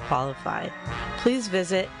donations may qualify. Please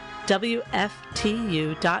visit wftu.org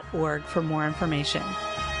for more information.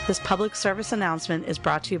 This public service announcement is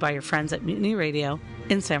brought to you by your friends at Mutiny Radio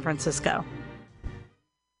in San Francisco.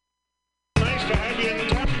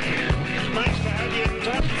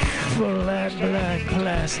 Flat black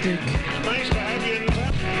plastic.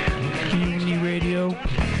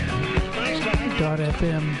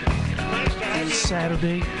 MutinyRadio.fm.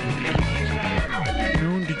 Saturday,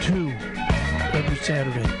 noon to 2, every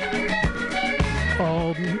Saturday.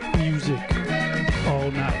 All music,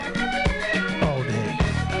 all night.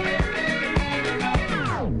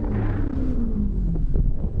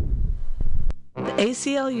 The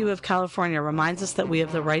ACLU of California reminds us that we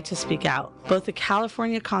have the right to speak out. Both the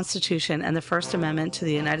California Constitution and the First Amendment to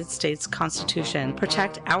the United States Constitution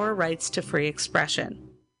protect our rights to free expression.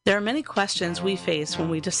 There are many questions we face when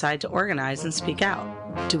we decide to organize and speak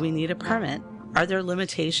out. Do we need a permit? Are there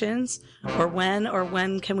limitations? Or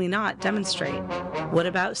when can we not demonstrate? What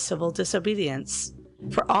about civil disobedience?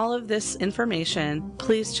 For all of this information,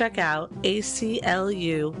 please check out aclunc.org.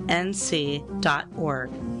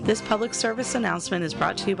 This public service announcement is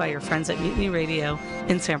brought to you by your friends at Mutiny Radio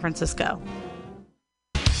in San Francisco.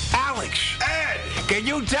 Alex! Ed! Can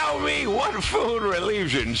you tell me what food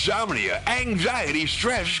relieves insomnia, anxiety,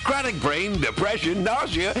 stress, chronic brain, depression,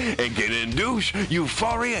 nausea, and can induce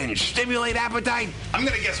euphoria and stimulate appetite? I'm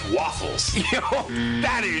gonna guess waffles. Yo,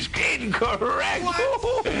 that is incorrect.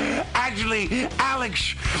 Actually,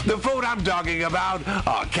 Alex, the food I'm talking about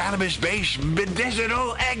are cannabis-based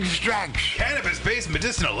medicinal extracts. Cannabis-based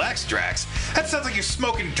medicinal extracts? That sounds like you're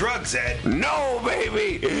smoking drugs, Ed. No,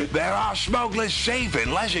 baby. There are smokeless, safe,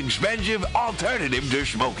 and less expensive alternatives to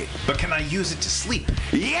smoking. But can I use it to sleep?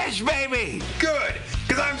 Yes, baby. Good,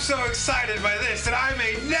 because I'm so excited by this that I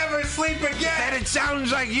may never sleep again. And it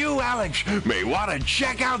sounds like you, Alex, may want to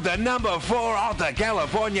check out the number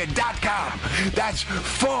 4AltaCalifornia.com. That's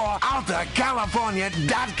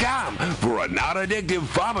 4AltaCalifornia.com for a non-addictive,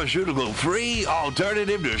 pharmaceutical-free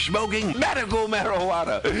alternative to smoking medical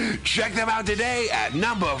marijuana. Check them out today at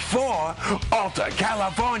number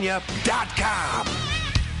 4AltaCalifornia.com.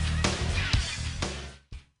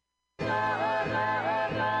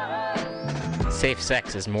 Safe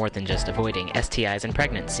sex is more than just avoiding STIs and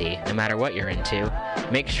pregnancy, no matter what you're into.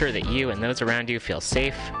 Make sure that you and those around you feel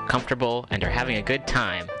safe, comfortable, and are having a good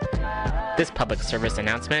time. This public service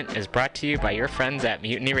announcement is brought to you by your friends at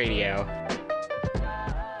Mutiny Radio.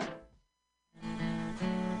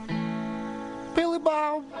 Billy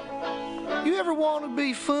Bob, you ever want to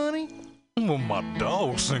be funny? Well, my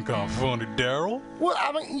dogs think I'm funny, Daryl. Well,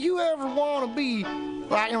 I mean, you ever want to be,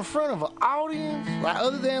 like, in front of an audience? Like,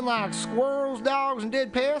 other than, like, squirrels, dogs, and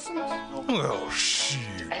dead peasants? Oh,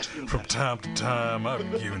 shoot. From time to time, I've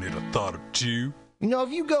given it a thought or two. You know,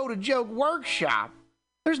 if you go to Joke Workshop,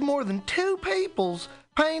 there's more than 2 peoples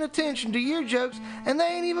paying attention to your jokes, and they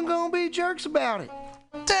ain't even gonna be jerks about it.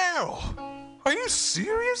 Daryl, are you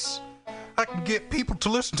serious? I can get people to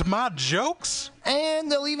listen to my jokes? And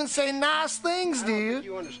they'll even say nice things to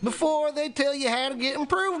you before they tell you how to get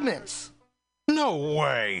improvements. No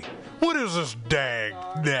way. What is this dag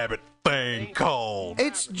nabbit thing called?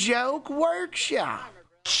 It's Joke Workshop.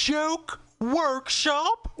 Joke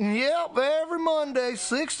Workshop? Yep, every Monday,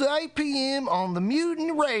 6 to 8 p.m. on the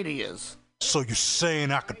Mutiny Radios. So you're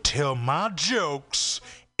saying I could tell my jokes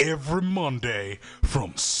every Monday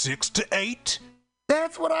from 6 to 8?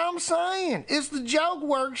 That's what I'm saying. It's the Joke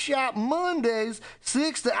Workshop Mondays,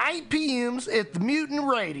 6 to 8 p.m. at the Mutiny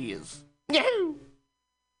Radios. Yahoo!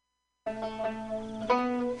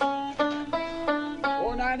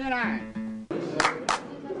 $4.99.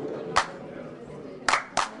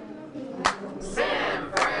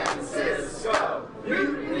 San Francisco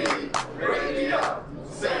Mutiny Radio.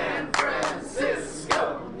 San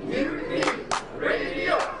Francisco Mutiny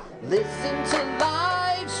Radio. Listen to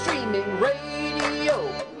live streaming radio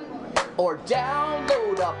or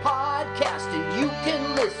download a podcast and you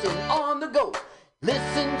can listen on the go.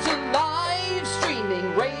 Listen to live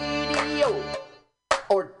streaming radio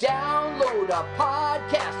or download a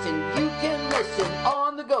podcast and you can listen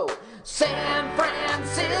on the go. San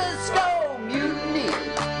Francisco Mutiny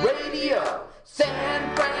Radio.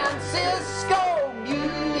 San Francisco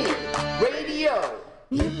Mutiny Radio.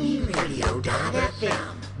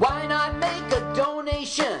 MutinyRadio.fm. Why not make a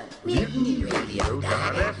donation?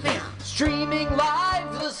 MutinyRadio.fm. Streaming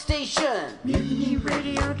live the station.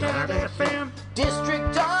 MutinyRadio.fm.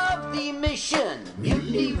 District of the Mission.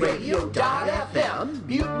 MutinyRadio.fm.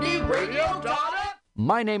 MutinyRadio.fm.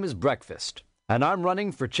 My name is Breakfast, and I'm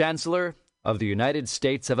running for Chancellor of the United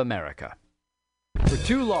States of America. For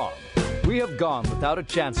too long, we have gone without a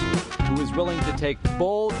chancellor who is willing to take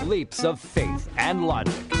bold leaps of faith and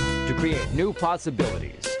logic to create new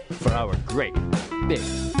possibilities for our great, big,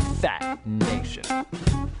 fat nation.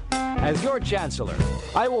 As your chancellor,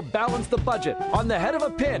 I will balance the budget on the head of a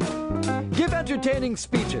pin, give entertaining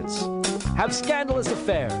speeches, have scandalous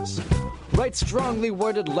affairs, write strongly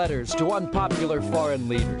worded letters to unpopular foreign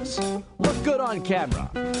leaders, look good on camera,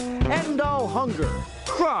 end all hunger,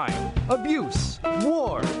 crime, abuse,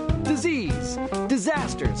 war, disease,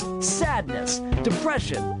 disasters, sadness,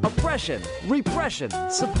 depression, oppression, repression,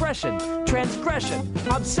 suppression, transgression,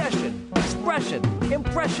 obsession, expression,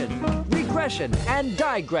 impression, regression, and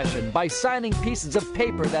digression by signing pieces of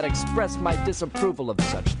paper that express my disapproval of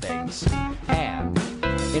such things, and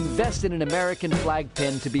invest in an American flag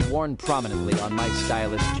pin to be worn prominently on my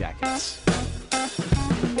stylish jackets.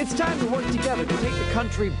 It's time to work together to take the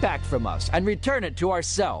country back from us and return it to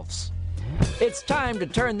ourselves. It's time to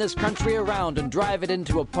turn this country around and drive it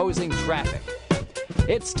into opposing traffic.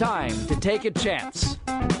 It's time to take a chance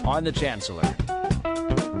on the Chancellor.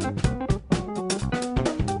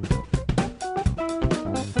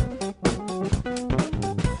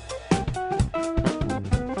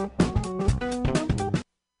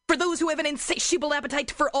 For those who have an insatiable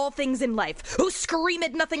appetite for all things in life, who scream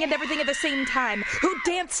at nothing and everything at the same time, who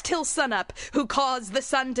dance till sunup, who cause the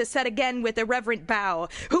sun to set again with irreverent bow,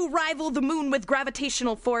 who rival the moon with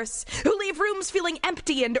gravitational force, who leave rooms feeling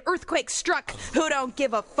empty and earthquake struck, who don't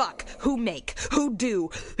give a fuck, who make, who do,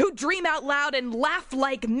 who dream out loud and laugh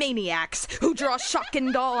like maniacs, who draw shock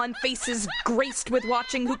and awe on faces graced with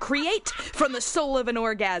watching, who create from the soul of an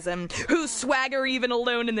orgasm, who swagger even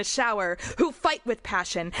alone in the shower, who fight with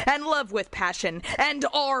passion and love with passion and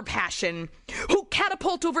are passion, who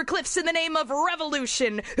catapult over cliffs in the name of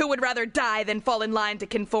revolution, who would rather die than fall in line to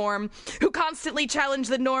conform, who constantly challenge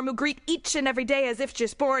the norm, who greet each and every day as if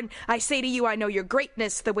just born. I say to you, I know your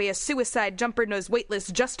greatness, the way a suicide jumper knows weightless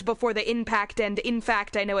just before the impact, and in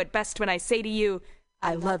fact, I know it best when I say to you,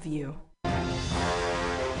 I love you.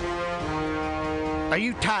 Are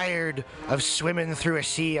you tired of swimming through a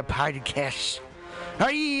sea of podcasts?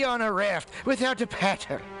 Are ye on a raft without a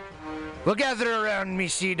paddle? Well, gather around me,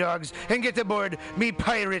 sea dogs, and get aboard me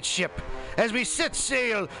pirate ship as we set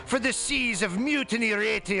sail for the seas of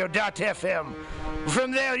MutinyRadio.fm.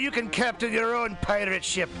 From there, you can captain your own pirate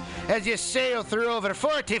ship as you sail through over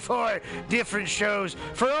 44 different shows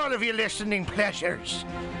for all of your listening pleasures.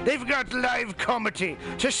 They've got live comedy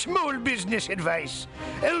to small business advice,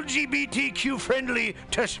 LGBTQ friendly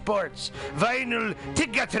to sports, vinyl to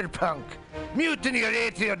gutter punk.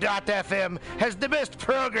 MutinyRadio.fm has the best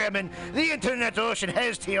programming the internet ocean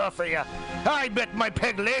has to offer you. I bet my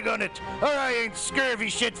peg leg on it, or I ain't scurvy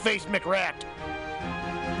shit-faced McRat.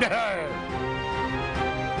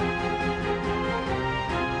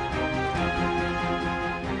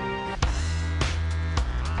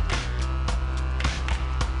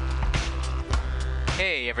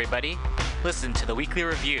 Hey everybody, listen to the Weekly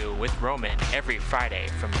Review with Roman every Friday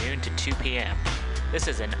from noon to 2 p.m. This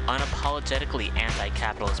is an unapologetically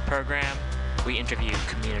anti-capitalist program. We interview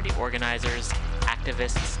community organizers,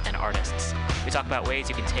 activists, and artists. We talk about ways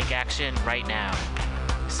you can take action right now.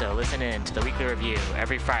 So listen in to the Weekly Review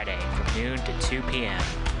every Friday from noon to 2 p.m.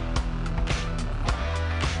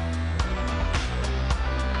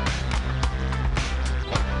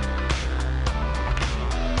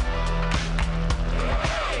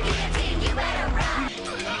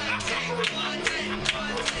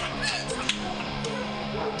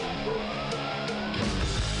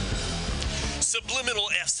 Subliminal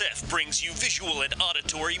SF brings you visual and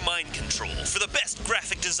auditory mind control. For the best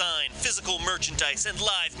graphic design, physical merchandise, and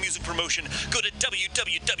live music promotion, go to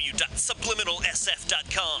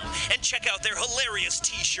www.subliminalsf.com and check out their hilarious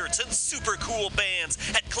t-shirts and super cool bands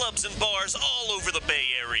at clubs and bars all over the Bay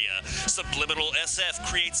Area. Subliminal SF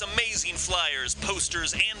creates amazing flyers,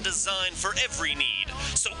 posters, and design for every need.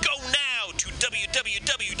 So go now to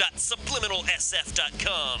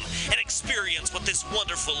www.subliminalsf.com and experience what this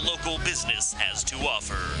wonderful local business has to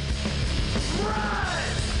offer.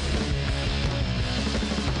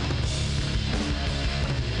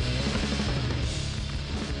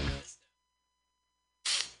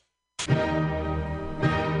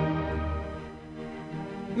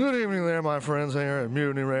 Good evening there, my friends here at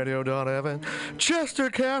MutinyRadio.fm. Chester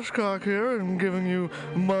Cashcock here, and giving you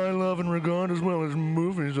my love and regard as well as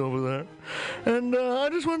movies over there. And I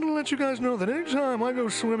just wanted to let you guys know that anytime I go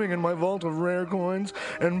swimming in my vault of rare coins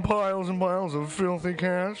and piles of filthy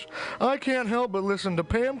cash, I can't help but listen to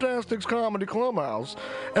Pamtastic's Comedy Clubhouse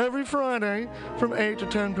every Friday from 8 to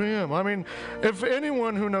 10 p.m. I mean, if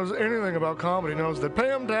anyone who knows anything about comedy knows that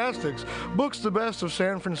Pamtastic's books the best of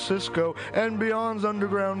San Francisco and beyond's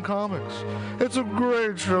underground comics. It's a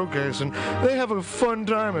great showcase, and they have a fun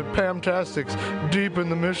time at Pamtastic's deep in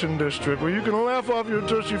the Mission District, where you can laugh off your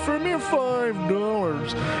tushy for a mere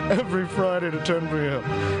 $5 every Friday to 10 p.m.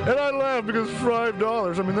 And I laugh because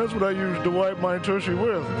 $5, I mean, that's what I use to wipe my tushy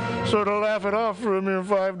with. So to laugh it off for a mere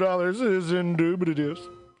 $5 is indubitious.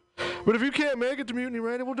 But if you can't make it to Mutiny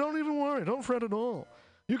Radio, well, don't even worry. Don't fret at all.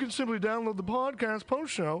 You can simply download the podcast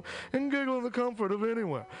post-show and giggle in the comfort of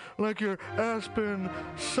anywhere, like your Aspen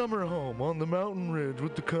summer home on the mountain ridge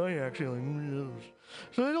with the kayak feeling.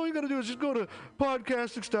 So all you got to do is just go to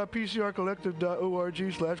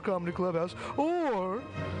podcastics.pcrcollective.org/Comedy Clubhouse, or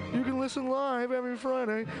you can listen live every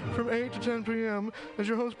Friday from 8 to 10 p.m. as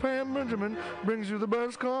your host Pam Benjamin brings you the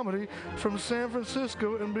best comedy from San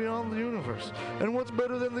Francisco and beyond the universe. And what's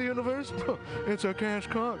better than the universe? It's a cash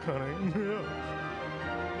cock, honey. Yeah.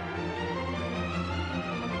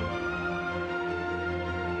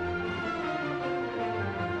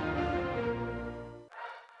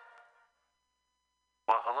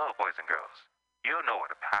 Well, hello, boys and girls. You know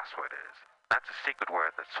what a password is. That's a secret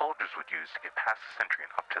word that soldiers would use to get past the sentry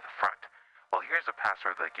and up to the front. Well, here's a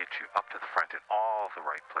password that gets you up to the front in all the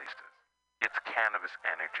right places. It's cannabis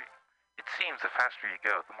energy. It seems the faster you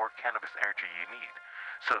go, the more cannabis energy you need.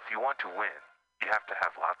 So if you want to win, you have to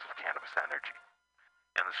have lots of cannabis energy.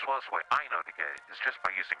 And the swellest way I know to get it is just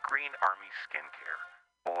by using Green Army Skincare.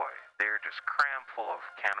 Boy, they're just cram full of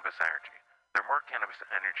cannabis energy. There are more cannabis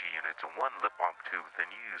energy units in one lip balm tube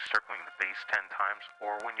than you use circling the base 10 times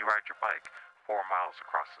or when you ride your bike 4 miles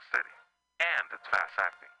across the city. And it's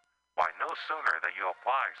fast-acting. Why, no sooner than you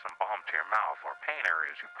apply some balm to your mouth or pain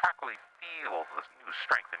areas, you practically feel the new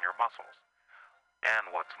strength in your muscles.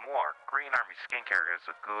 And what's more, Green Army Skincare is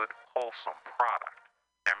a good, wholesome product.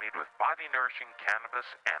 They're made with body-nourishing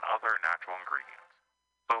cannabis and other natural ingredients.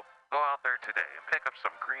 So go out there today and pick up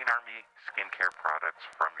some Green Army Skincare products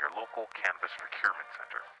from your local cannabis procurement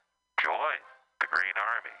center. Join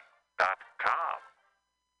thegreenarmy.com.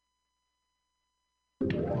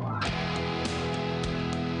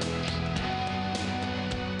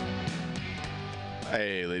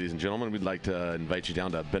 Hey, ladies and gentlemen, we'd like to invite you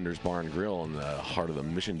down to Bender's Bar and Grill in the heart of the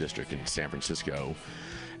Mission District in San Francisco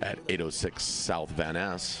at 806 South Van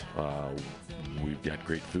Ness. We've got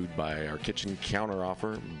great food by our kitchen counter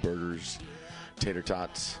offer: burgers, tater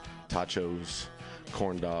tots, tachos,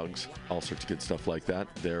 corn dogs, all sorts of good stuff like that.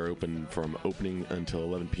 They're open from opening until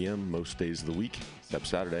 11 p.m. most days of the week, except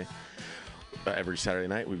Saturday. Every Saturday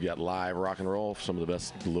night, we've got live rock and roll, some of the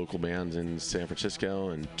best local bands in San Francisco,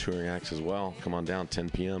 and touring acts as well. Come on down, 10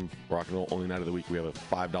 p.m., rock and roll, only night of the week. We have a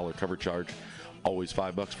 $5 cover charge, always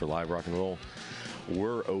 $5 for live rock and roll.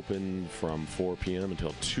 We're open from 4 p.m.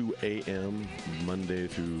 until 2 a.m. Monday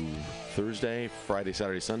through Thursday, Friday,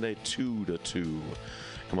 Saturday, Sunday, 2 to 2.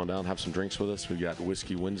 Come on down, have some drinks with us. We've got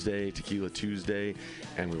Whiskey Wednesday, Tequila Tuesday,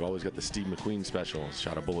 and we've always got the Steve McQueen special.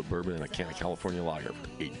 Shot of Bullet Bourbon and a can of California Lager for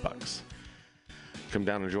 $8. Come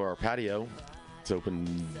down and enjoy our patio. It's open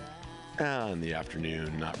in the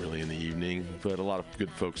afternoon, not really in the evening, but a lot of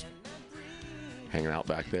good folks hanging out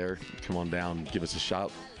back there. Come on down, give us a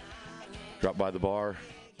shout. Drop by the bar,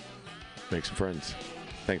 make some friends.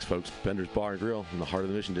 Thanks, folks. Bender's Bar and Grill in the heart of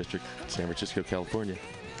the Mission District, San Francisco, California.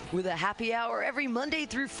 With a happy hour every Monday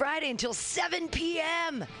through Friday until 7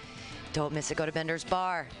 p.m. Don't miss it. Go to Bender's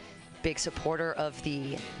Bar. Big supporter of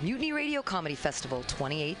the Mutiny Radio Comedy Festival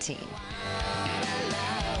 2018.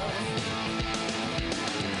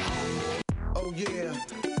 Oh yeah,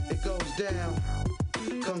 it goes down.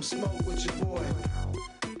 Come smoke with your boy.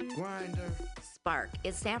 Grinder. Spark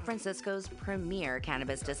is San Francisco's premier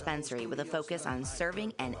cannabis dispensary with a focus on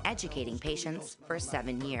serving and educating patients for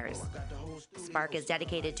 7 years. Spark is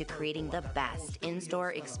dedicated to creating the best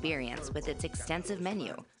in-store experience with its extensive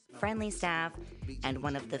menu, friendly staff, and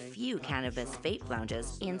one of the few cannabis vape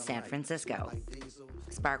lounges in San Francisco.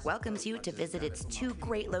 Spark welcomes you to visit its 2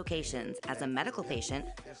 great locations as a medical patient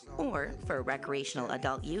or for recreational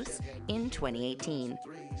adult use in 2018.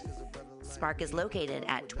 Spark is located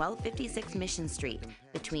at 1256 Mission Street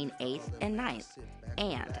between 8th and 9th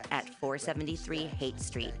and at 473 Haight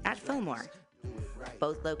Street at Fillmore.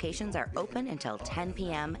 Both locations are open until 10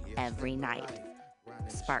 p.m. every night.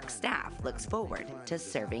 Spark staff looks forward to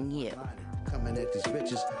serving you. Coming at these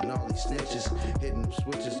bitches and all these snitches, hitting them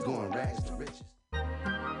switches, going rags to riches.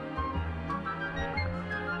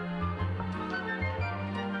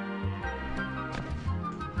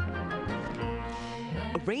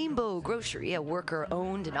 Rainbow Grocery, a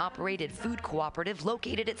worker-owned and operated food cooperative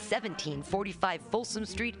located at 1745 Folsom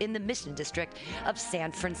Street in the Mission District of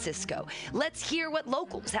San Francisco. Let's hear what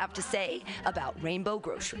locals have to say about Rainbow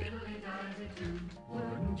Grocery.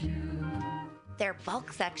 Their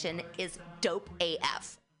bulk section is dope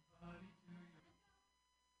AF.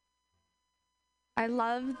 I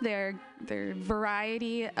love their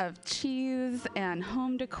variety of cheese and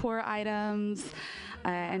home decor items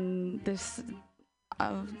and this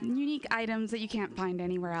unique items that you can't find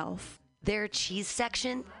anywhere else. Their cheese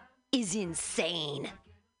section is insane.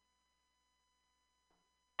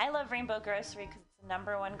 I love Rainbow Grocery because it's the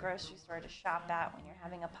 #1 grocery store to shop at when you're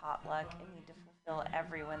having a potluck and need to fulfill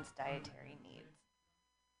everyone's dietary needs.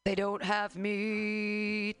 They don't have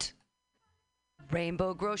meat.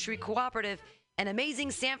 Rainbow Grocery Cooperative, an amazing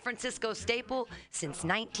San Francisco staple since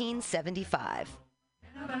 1975.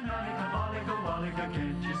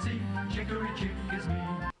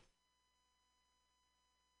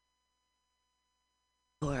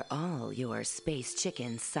 For all your space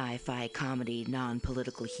chicken sci-fi comedy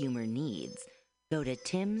non-political humor needs, go to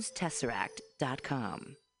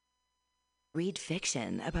timstesseract.com. Read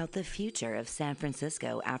fiction about the future of San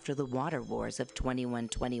Francisco after the water wars of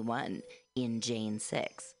 2121 in Jane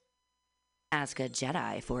 6. Ask a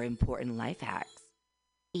Jedi for important life hacks.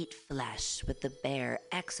 Eat flesh with the bare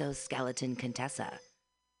exoskeleton Contessa.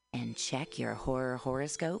 And check your horror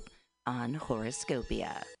horoscope on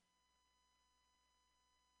Horoscopia.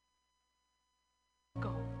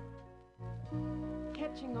 Go.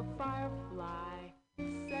 Catching a firefly,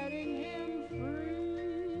 setting him free.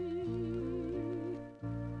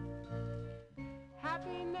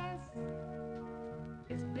 Happiness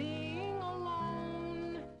is being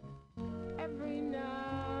alone every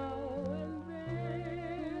now and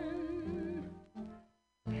then.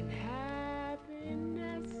 And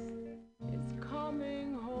happiness is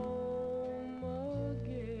coming home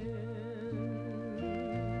again.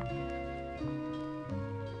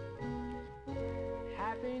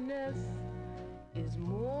 Happiness is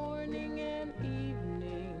morning and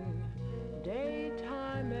evening,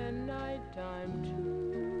 daytime and nighttime too.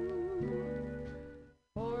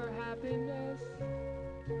 For happiness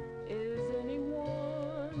is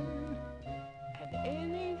anyone and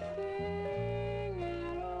anything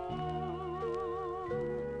at all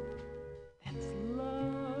that's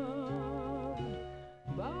loved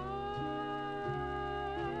by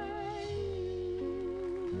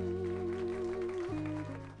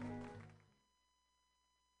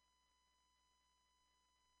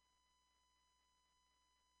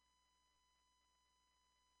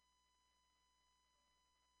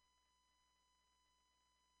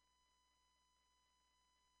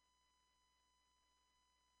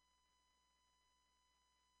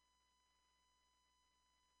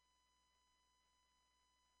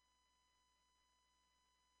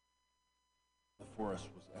The forest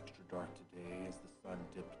was extra dark today as the sun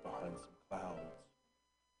dipped behind some clouds.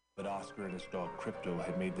 But Oscar and his dog Crypto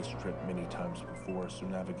had made this trip many times before, so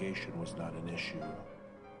navigation was not an issue.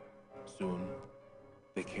 Soon,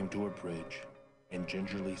 they came to a bridge and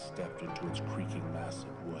gingerly stepped into its creaking mass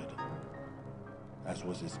of wood. As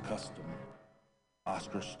was his custom,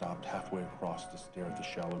 Oscar stopped halfway across to stare at the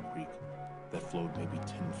shallow creek that flowed maybe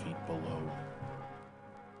 10 feet below.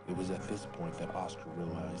 It was at this point that Oscar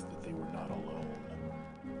realized that they were not alone.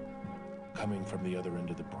 Coming from the other end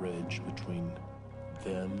of the bridge, between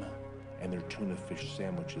them and their tuna fish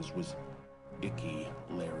sandwiches was Icky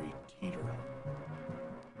Larry Teeter.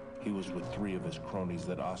 He was with 3 of his cronies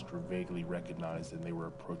that Oscar vaguely recognized, and they were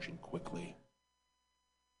approaching quickly.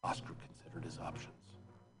 Oscar considered his options,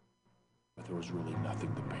 but there was really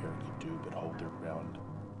nothing the pair could do but hold their ground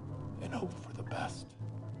and hope for the best.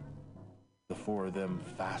 The 4 of them,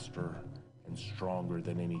 faster and stronger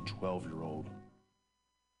than any 12-year-old,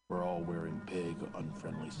 were all wearing big,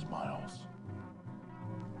 unfriendly smiles.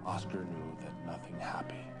 Oscar knew that nothing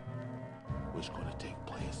happy was going to take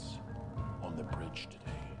place on the bridge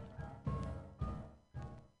today.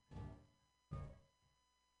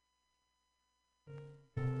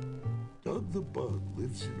 Doug the Bug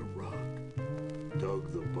lives in a rock.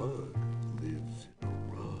 Doug the Bug lives in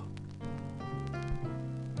a rock.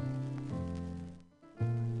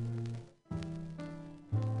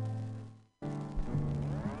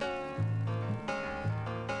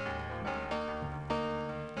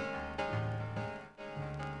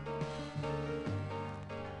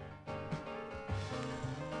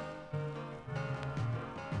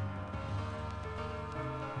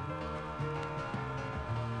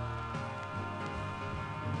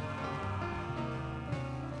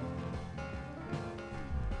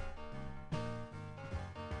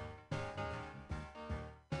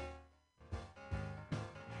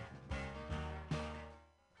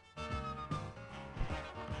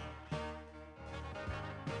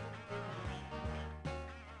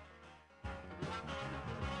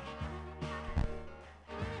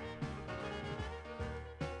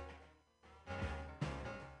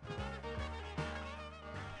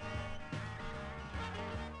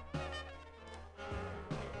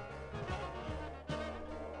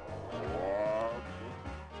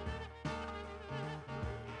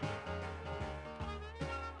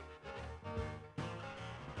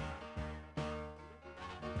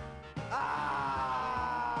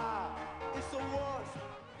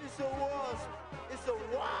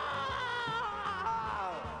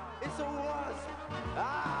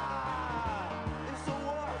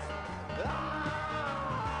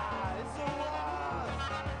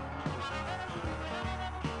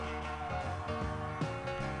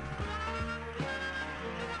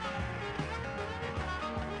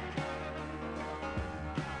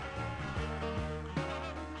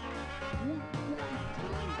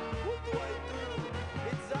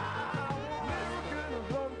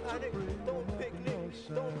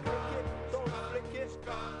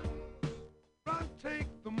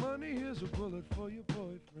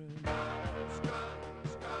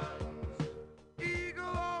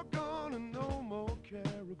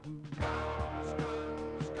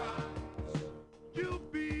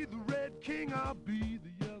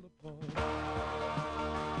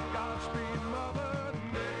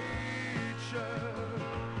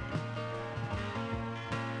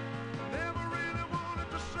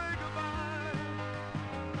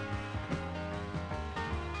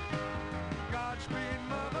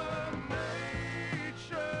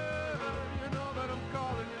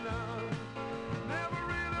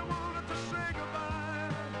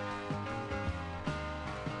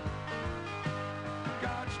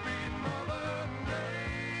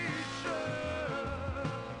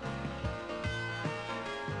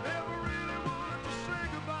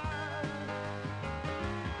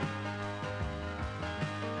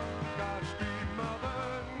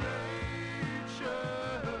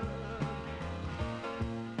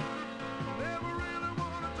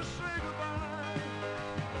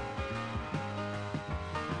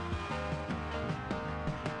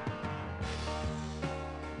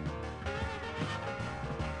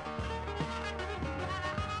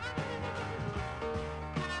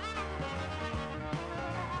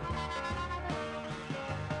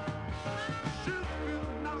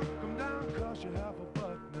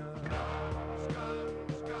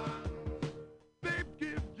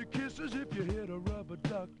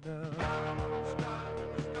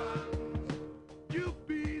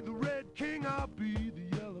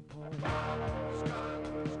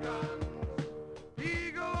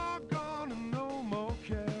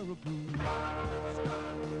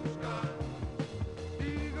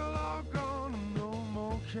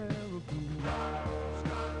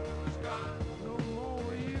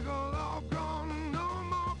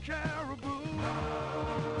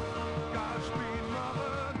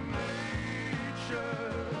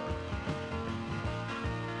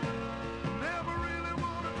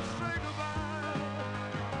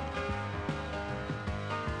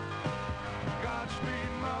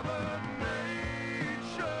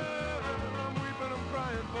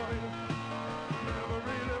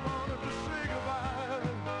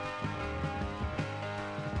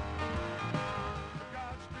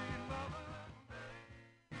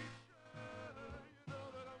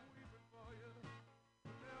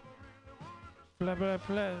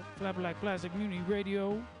 Flapperlack Classic Mutiny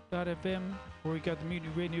Radio.fm, where we got the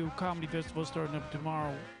Mutiny Radio Comedy Festival starting up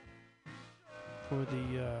tomorrow for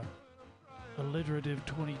the alliterative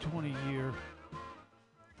 2020 year.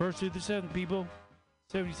 1st through the 7th, people.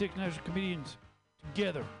 76 national comedians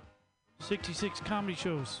together. 66 comedy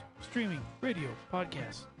shows, streaming, radio,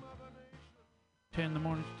 podcasts. 10 in the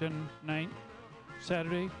morning, 10 at night,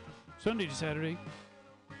 Sunday to Saturday,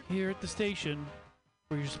 here at the station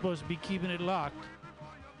where you're supposed to be keeping it locked,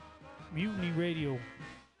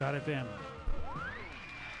 MutinyRadio.fm.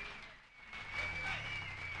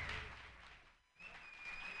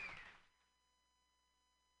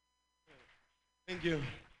 Thank you.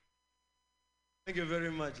 Thank you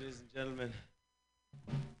very much, ladies and gentlemen.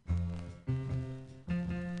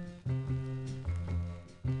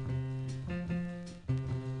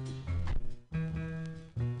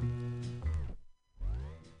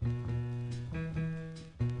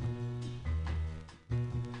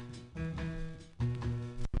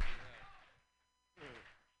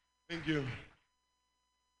 Thank you.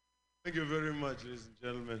 Thank you very much, ladies and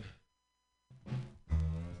gentlemen.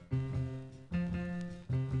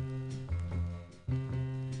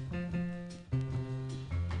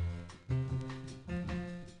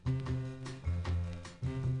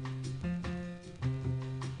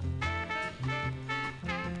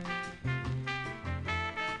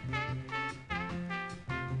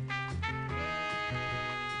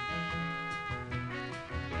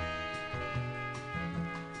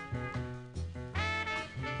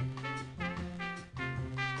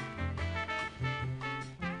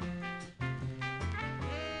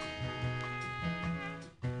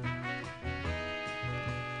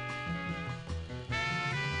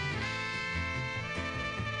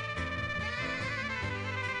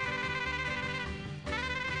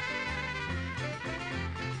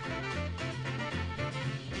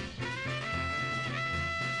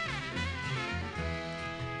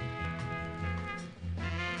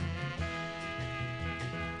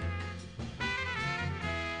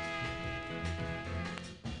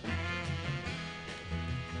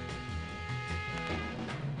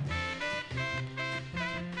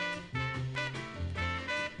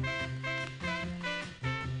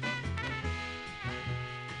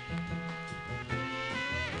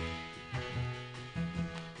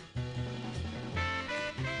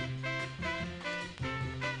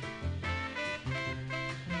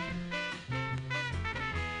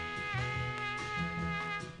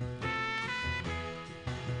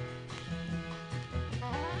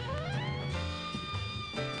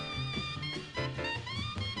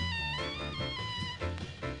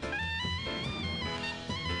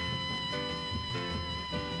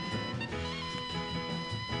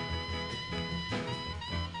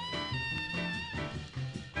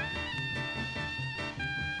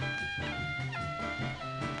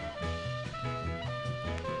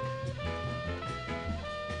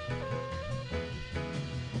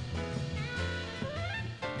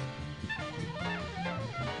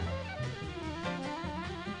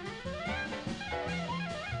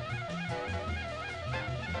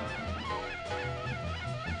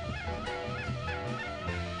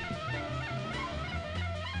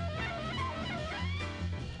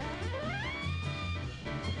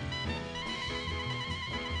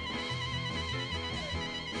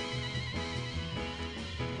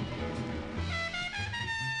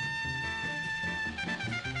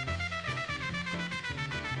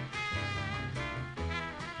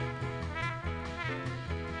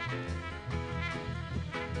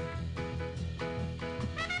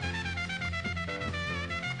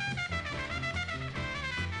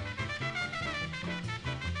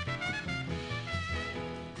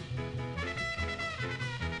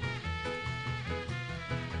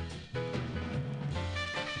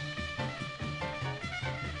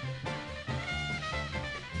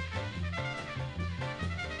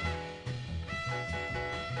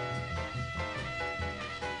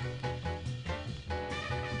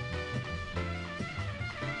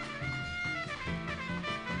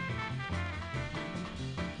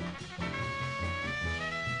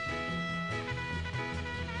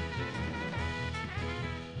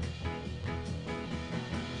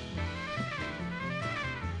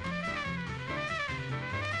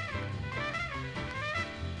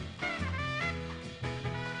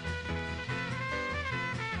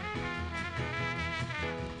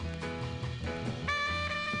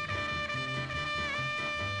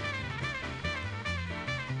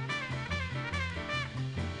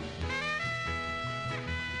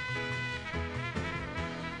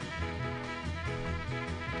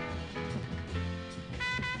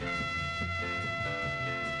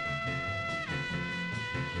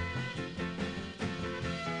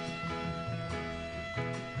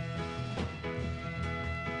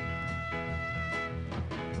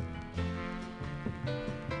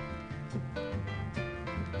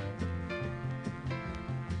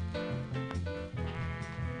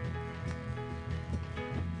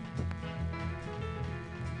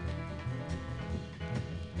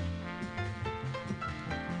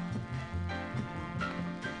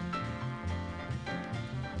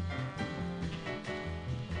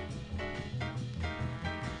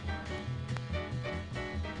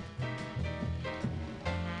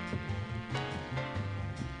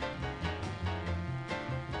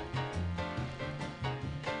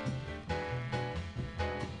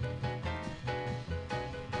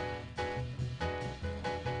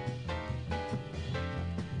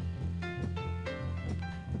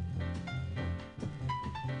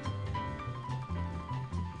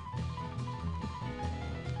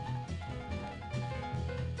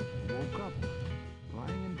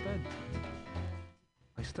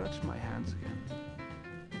 Please touch my hands again.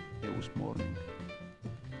 It was morning.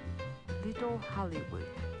 Little Hollywood.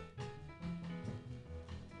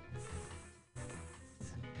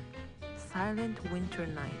 Silent winter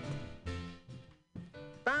night.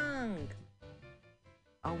 Bang!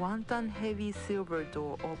 A one-ton heavy silver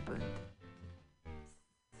door opened.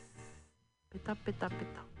 Peta peta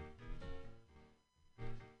peta.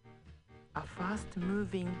 A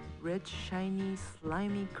fast-moving, red, shiny,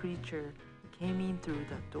 slimy creature came in through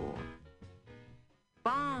the door.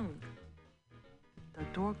 Bang! The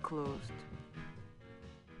door closed.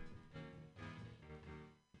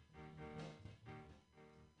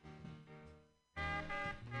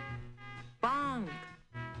 Bang!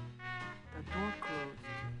 The door closed.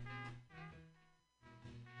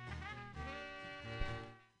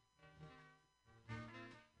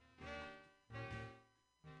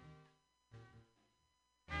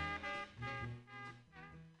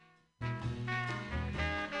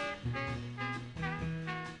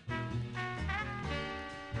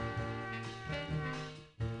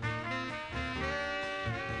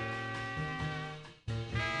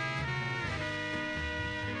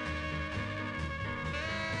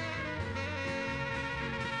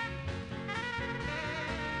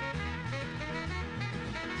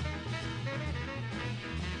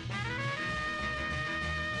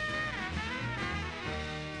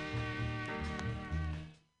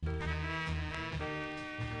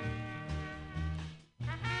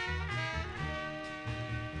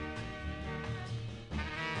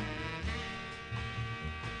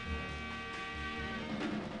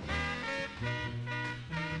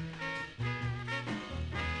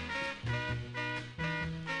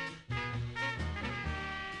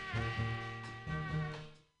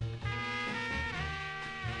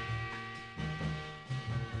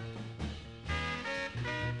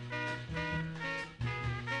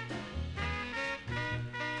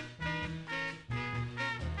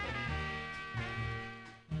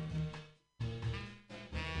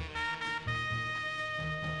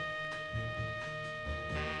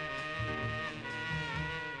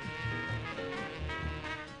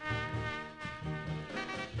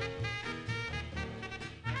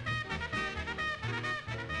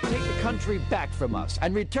 Take the country back from us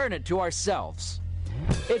and return it to ourselves.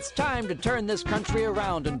 It's time to turn this country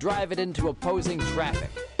around and drive it into opposing traffic.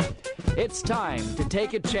 It's time to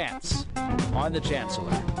take a chance on the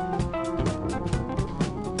Chancellor.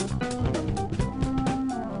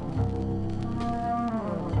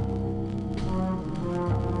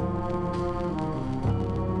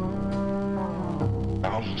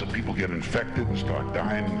 Thousands of people get infected and start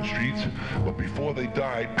dying in the streets, but before they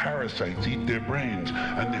die, parasites eat their brains,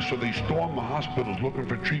 and so they storm the hospitals looking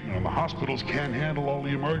for treatment, and the hospitals can't handle all the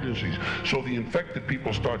emergencies, so the infected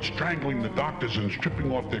people start strangling the doctors and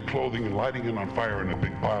stripping off their clothing and lighting it on fire in a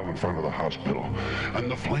big pile in front of the hospital, and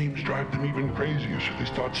the flames drive them even crazier, so they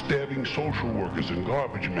start stabbing social workers and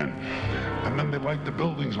garbage men, and then they light the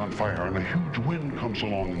buildings on fire, and a huge wind comes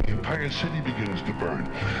along, and the entire city begins to burn,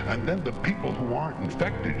 and then the people who aren't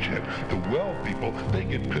infected yet, the well people, they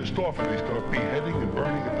get pissed off and they start beheading and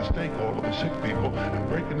burning at the stake all of the sick people and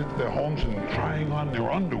breaking into their homes and trying on their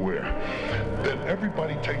underwear. Then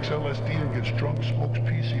everybody takes LSD and gets drunk, smokes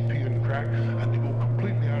PCP and crack, and they go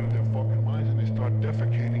completely out of their fucking minds and they start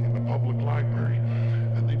defecating in the public library.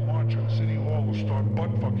 And they march on City Hall and start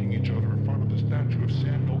butt-fucking each other in front of the statue of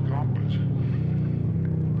Samuel Gompers.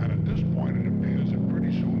 And at this point it appears that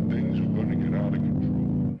pretty soon things are going to get out of control.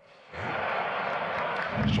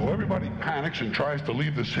 So everybody panics and tries to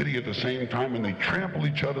leave the city at the same time, and they trample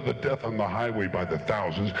each other to death on the highway by the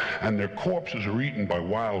thousands, and their corpses are eaten by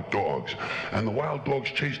wild dogs. And the wild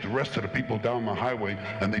dogs chase the rest of the people down the highway,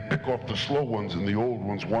 and they pick off the slow ones and the old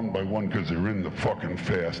ones one by one because they're in the fucking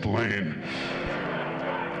fast lane.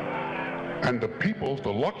 And the people,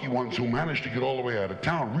 the lucky ones who manage to get all the way out of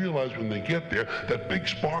town, realize when they get there that big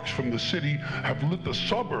sparks from the city have lit the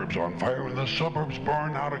suburbs on fire, and the suburbs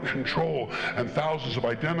burn out of control. And thousands of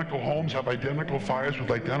identical homes have identical fires with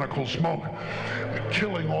identical smoke,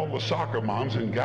 killing all the soccer moms and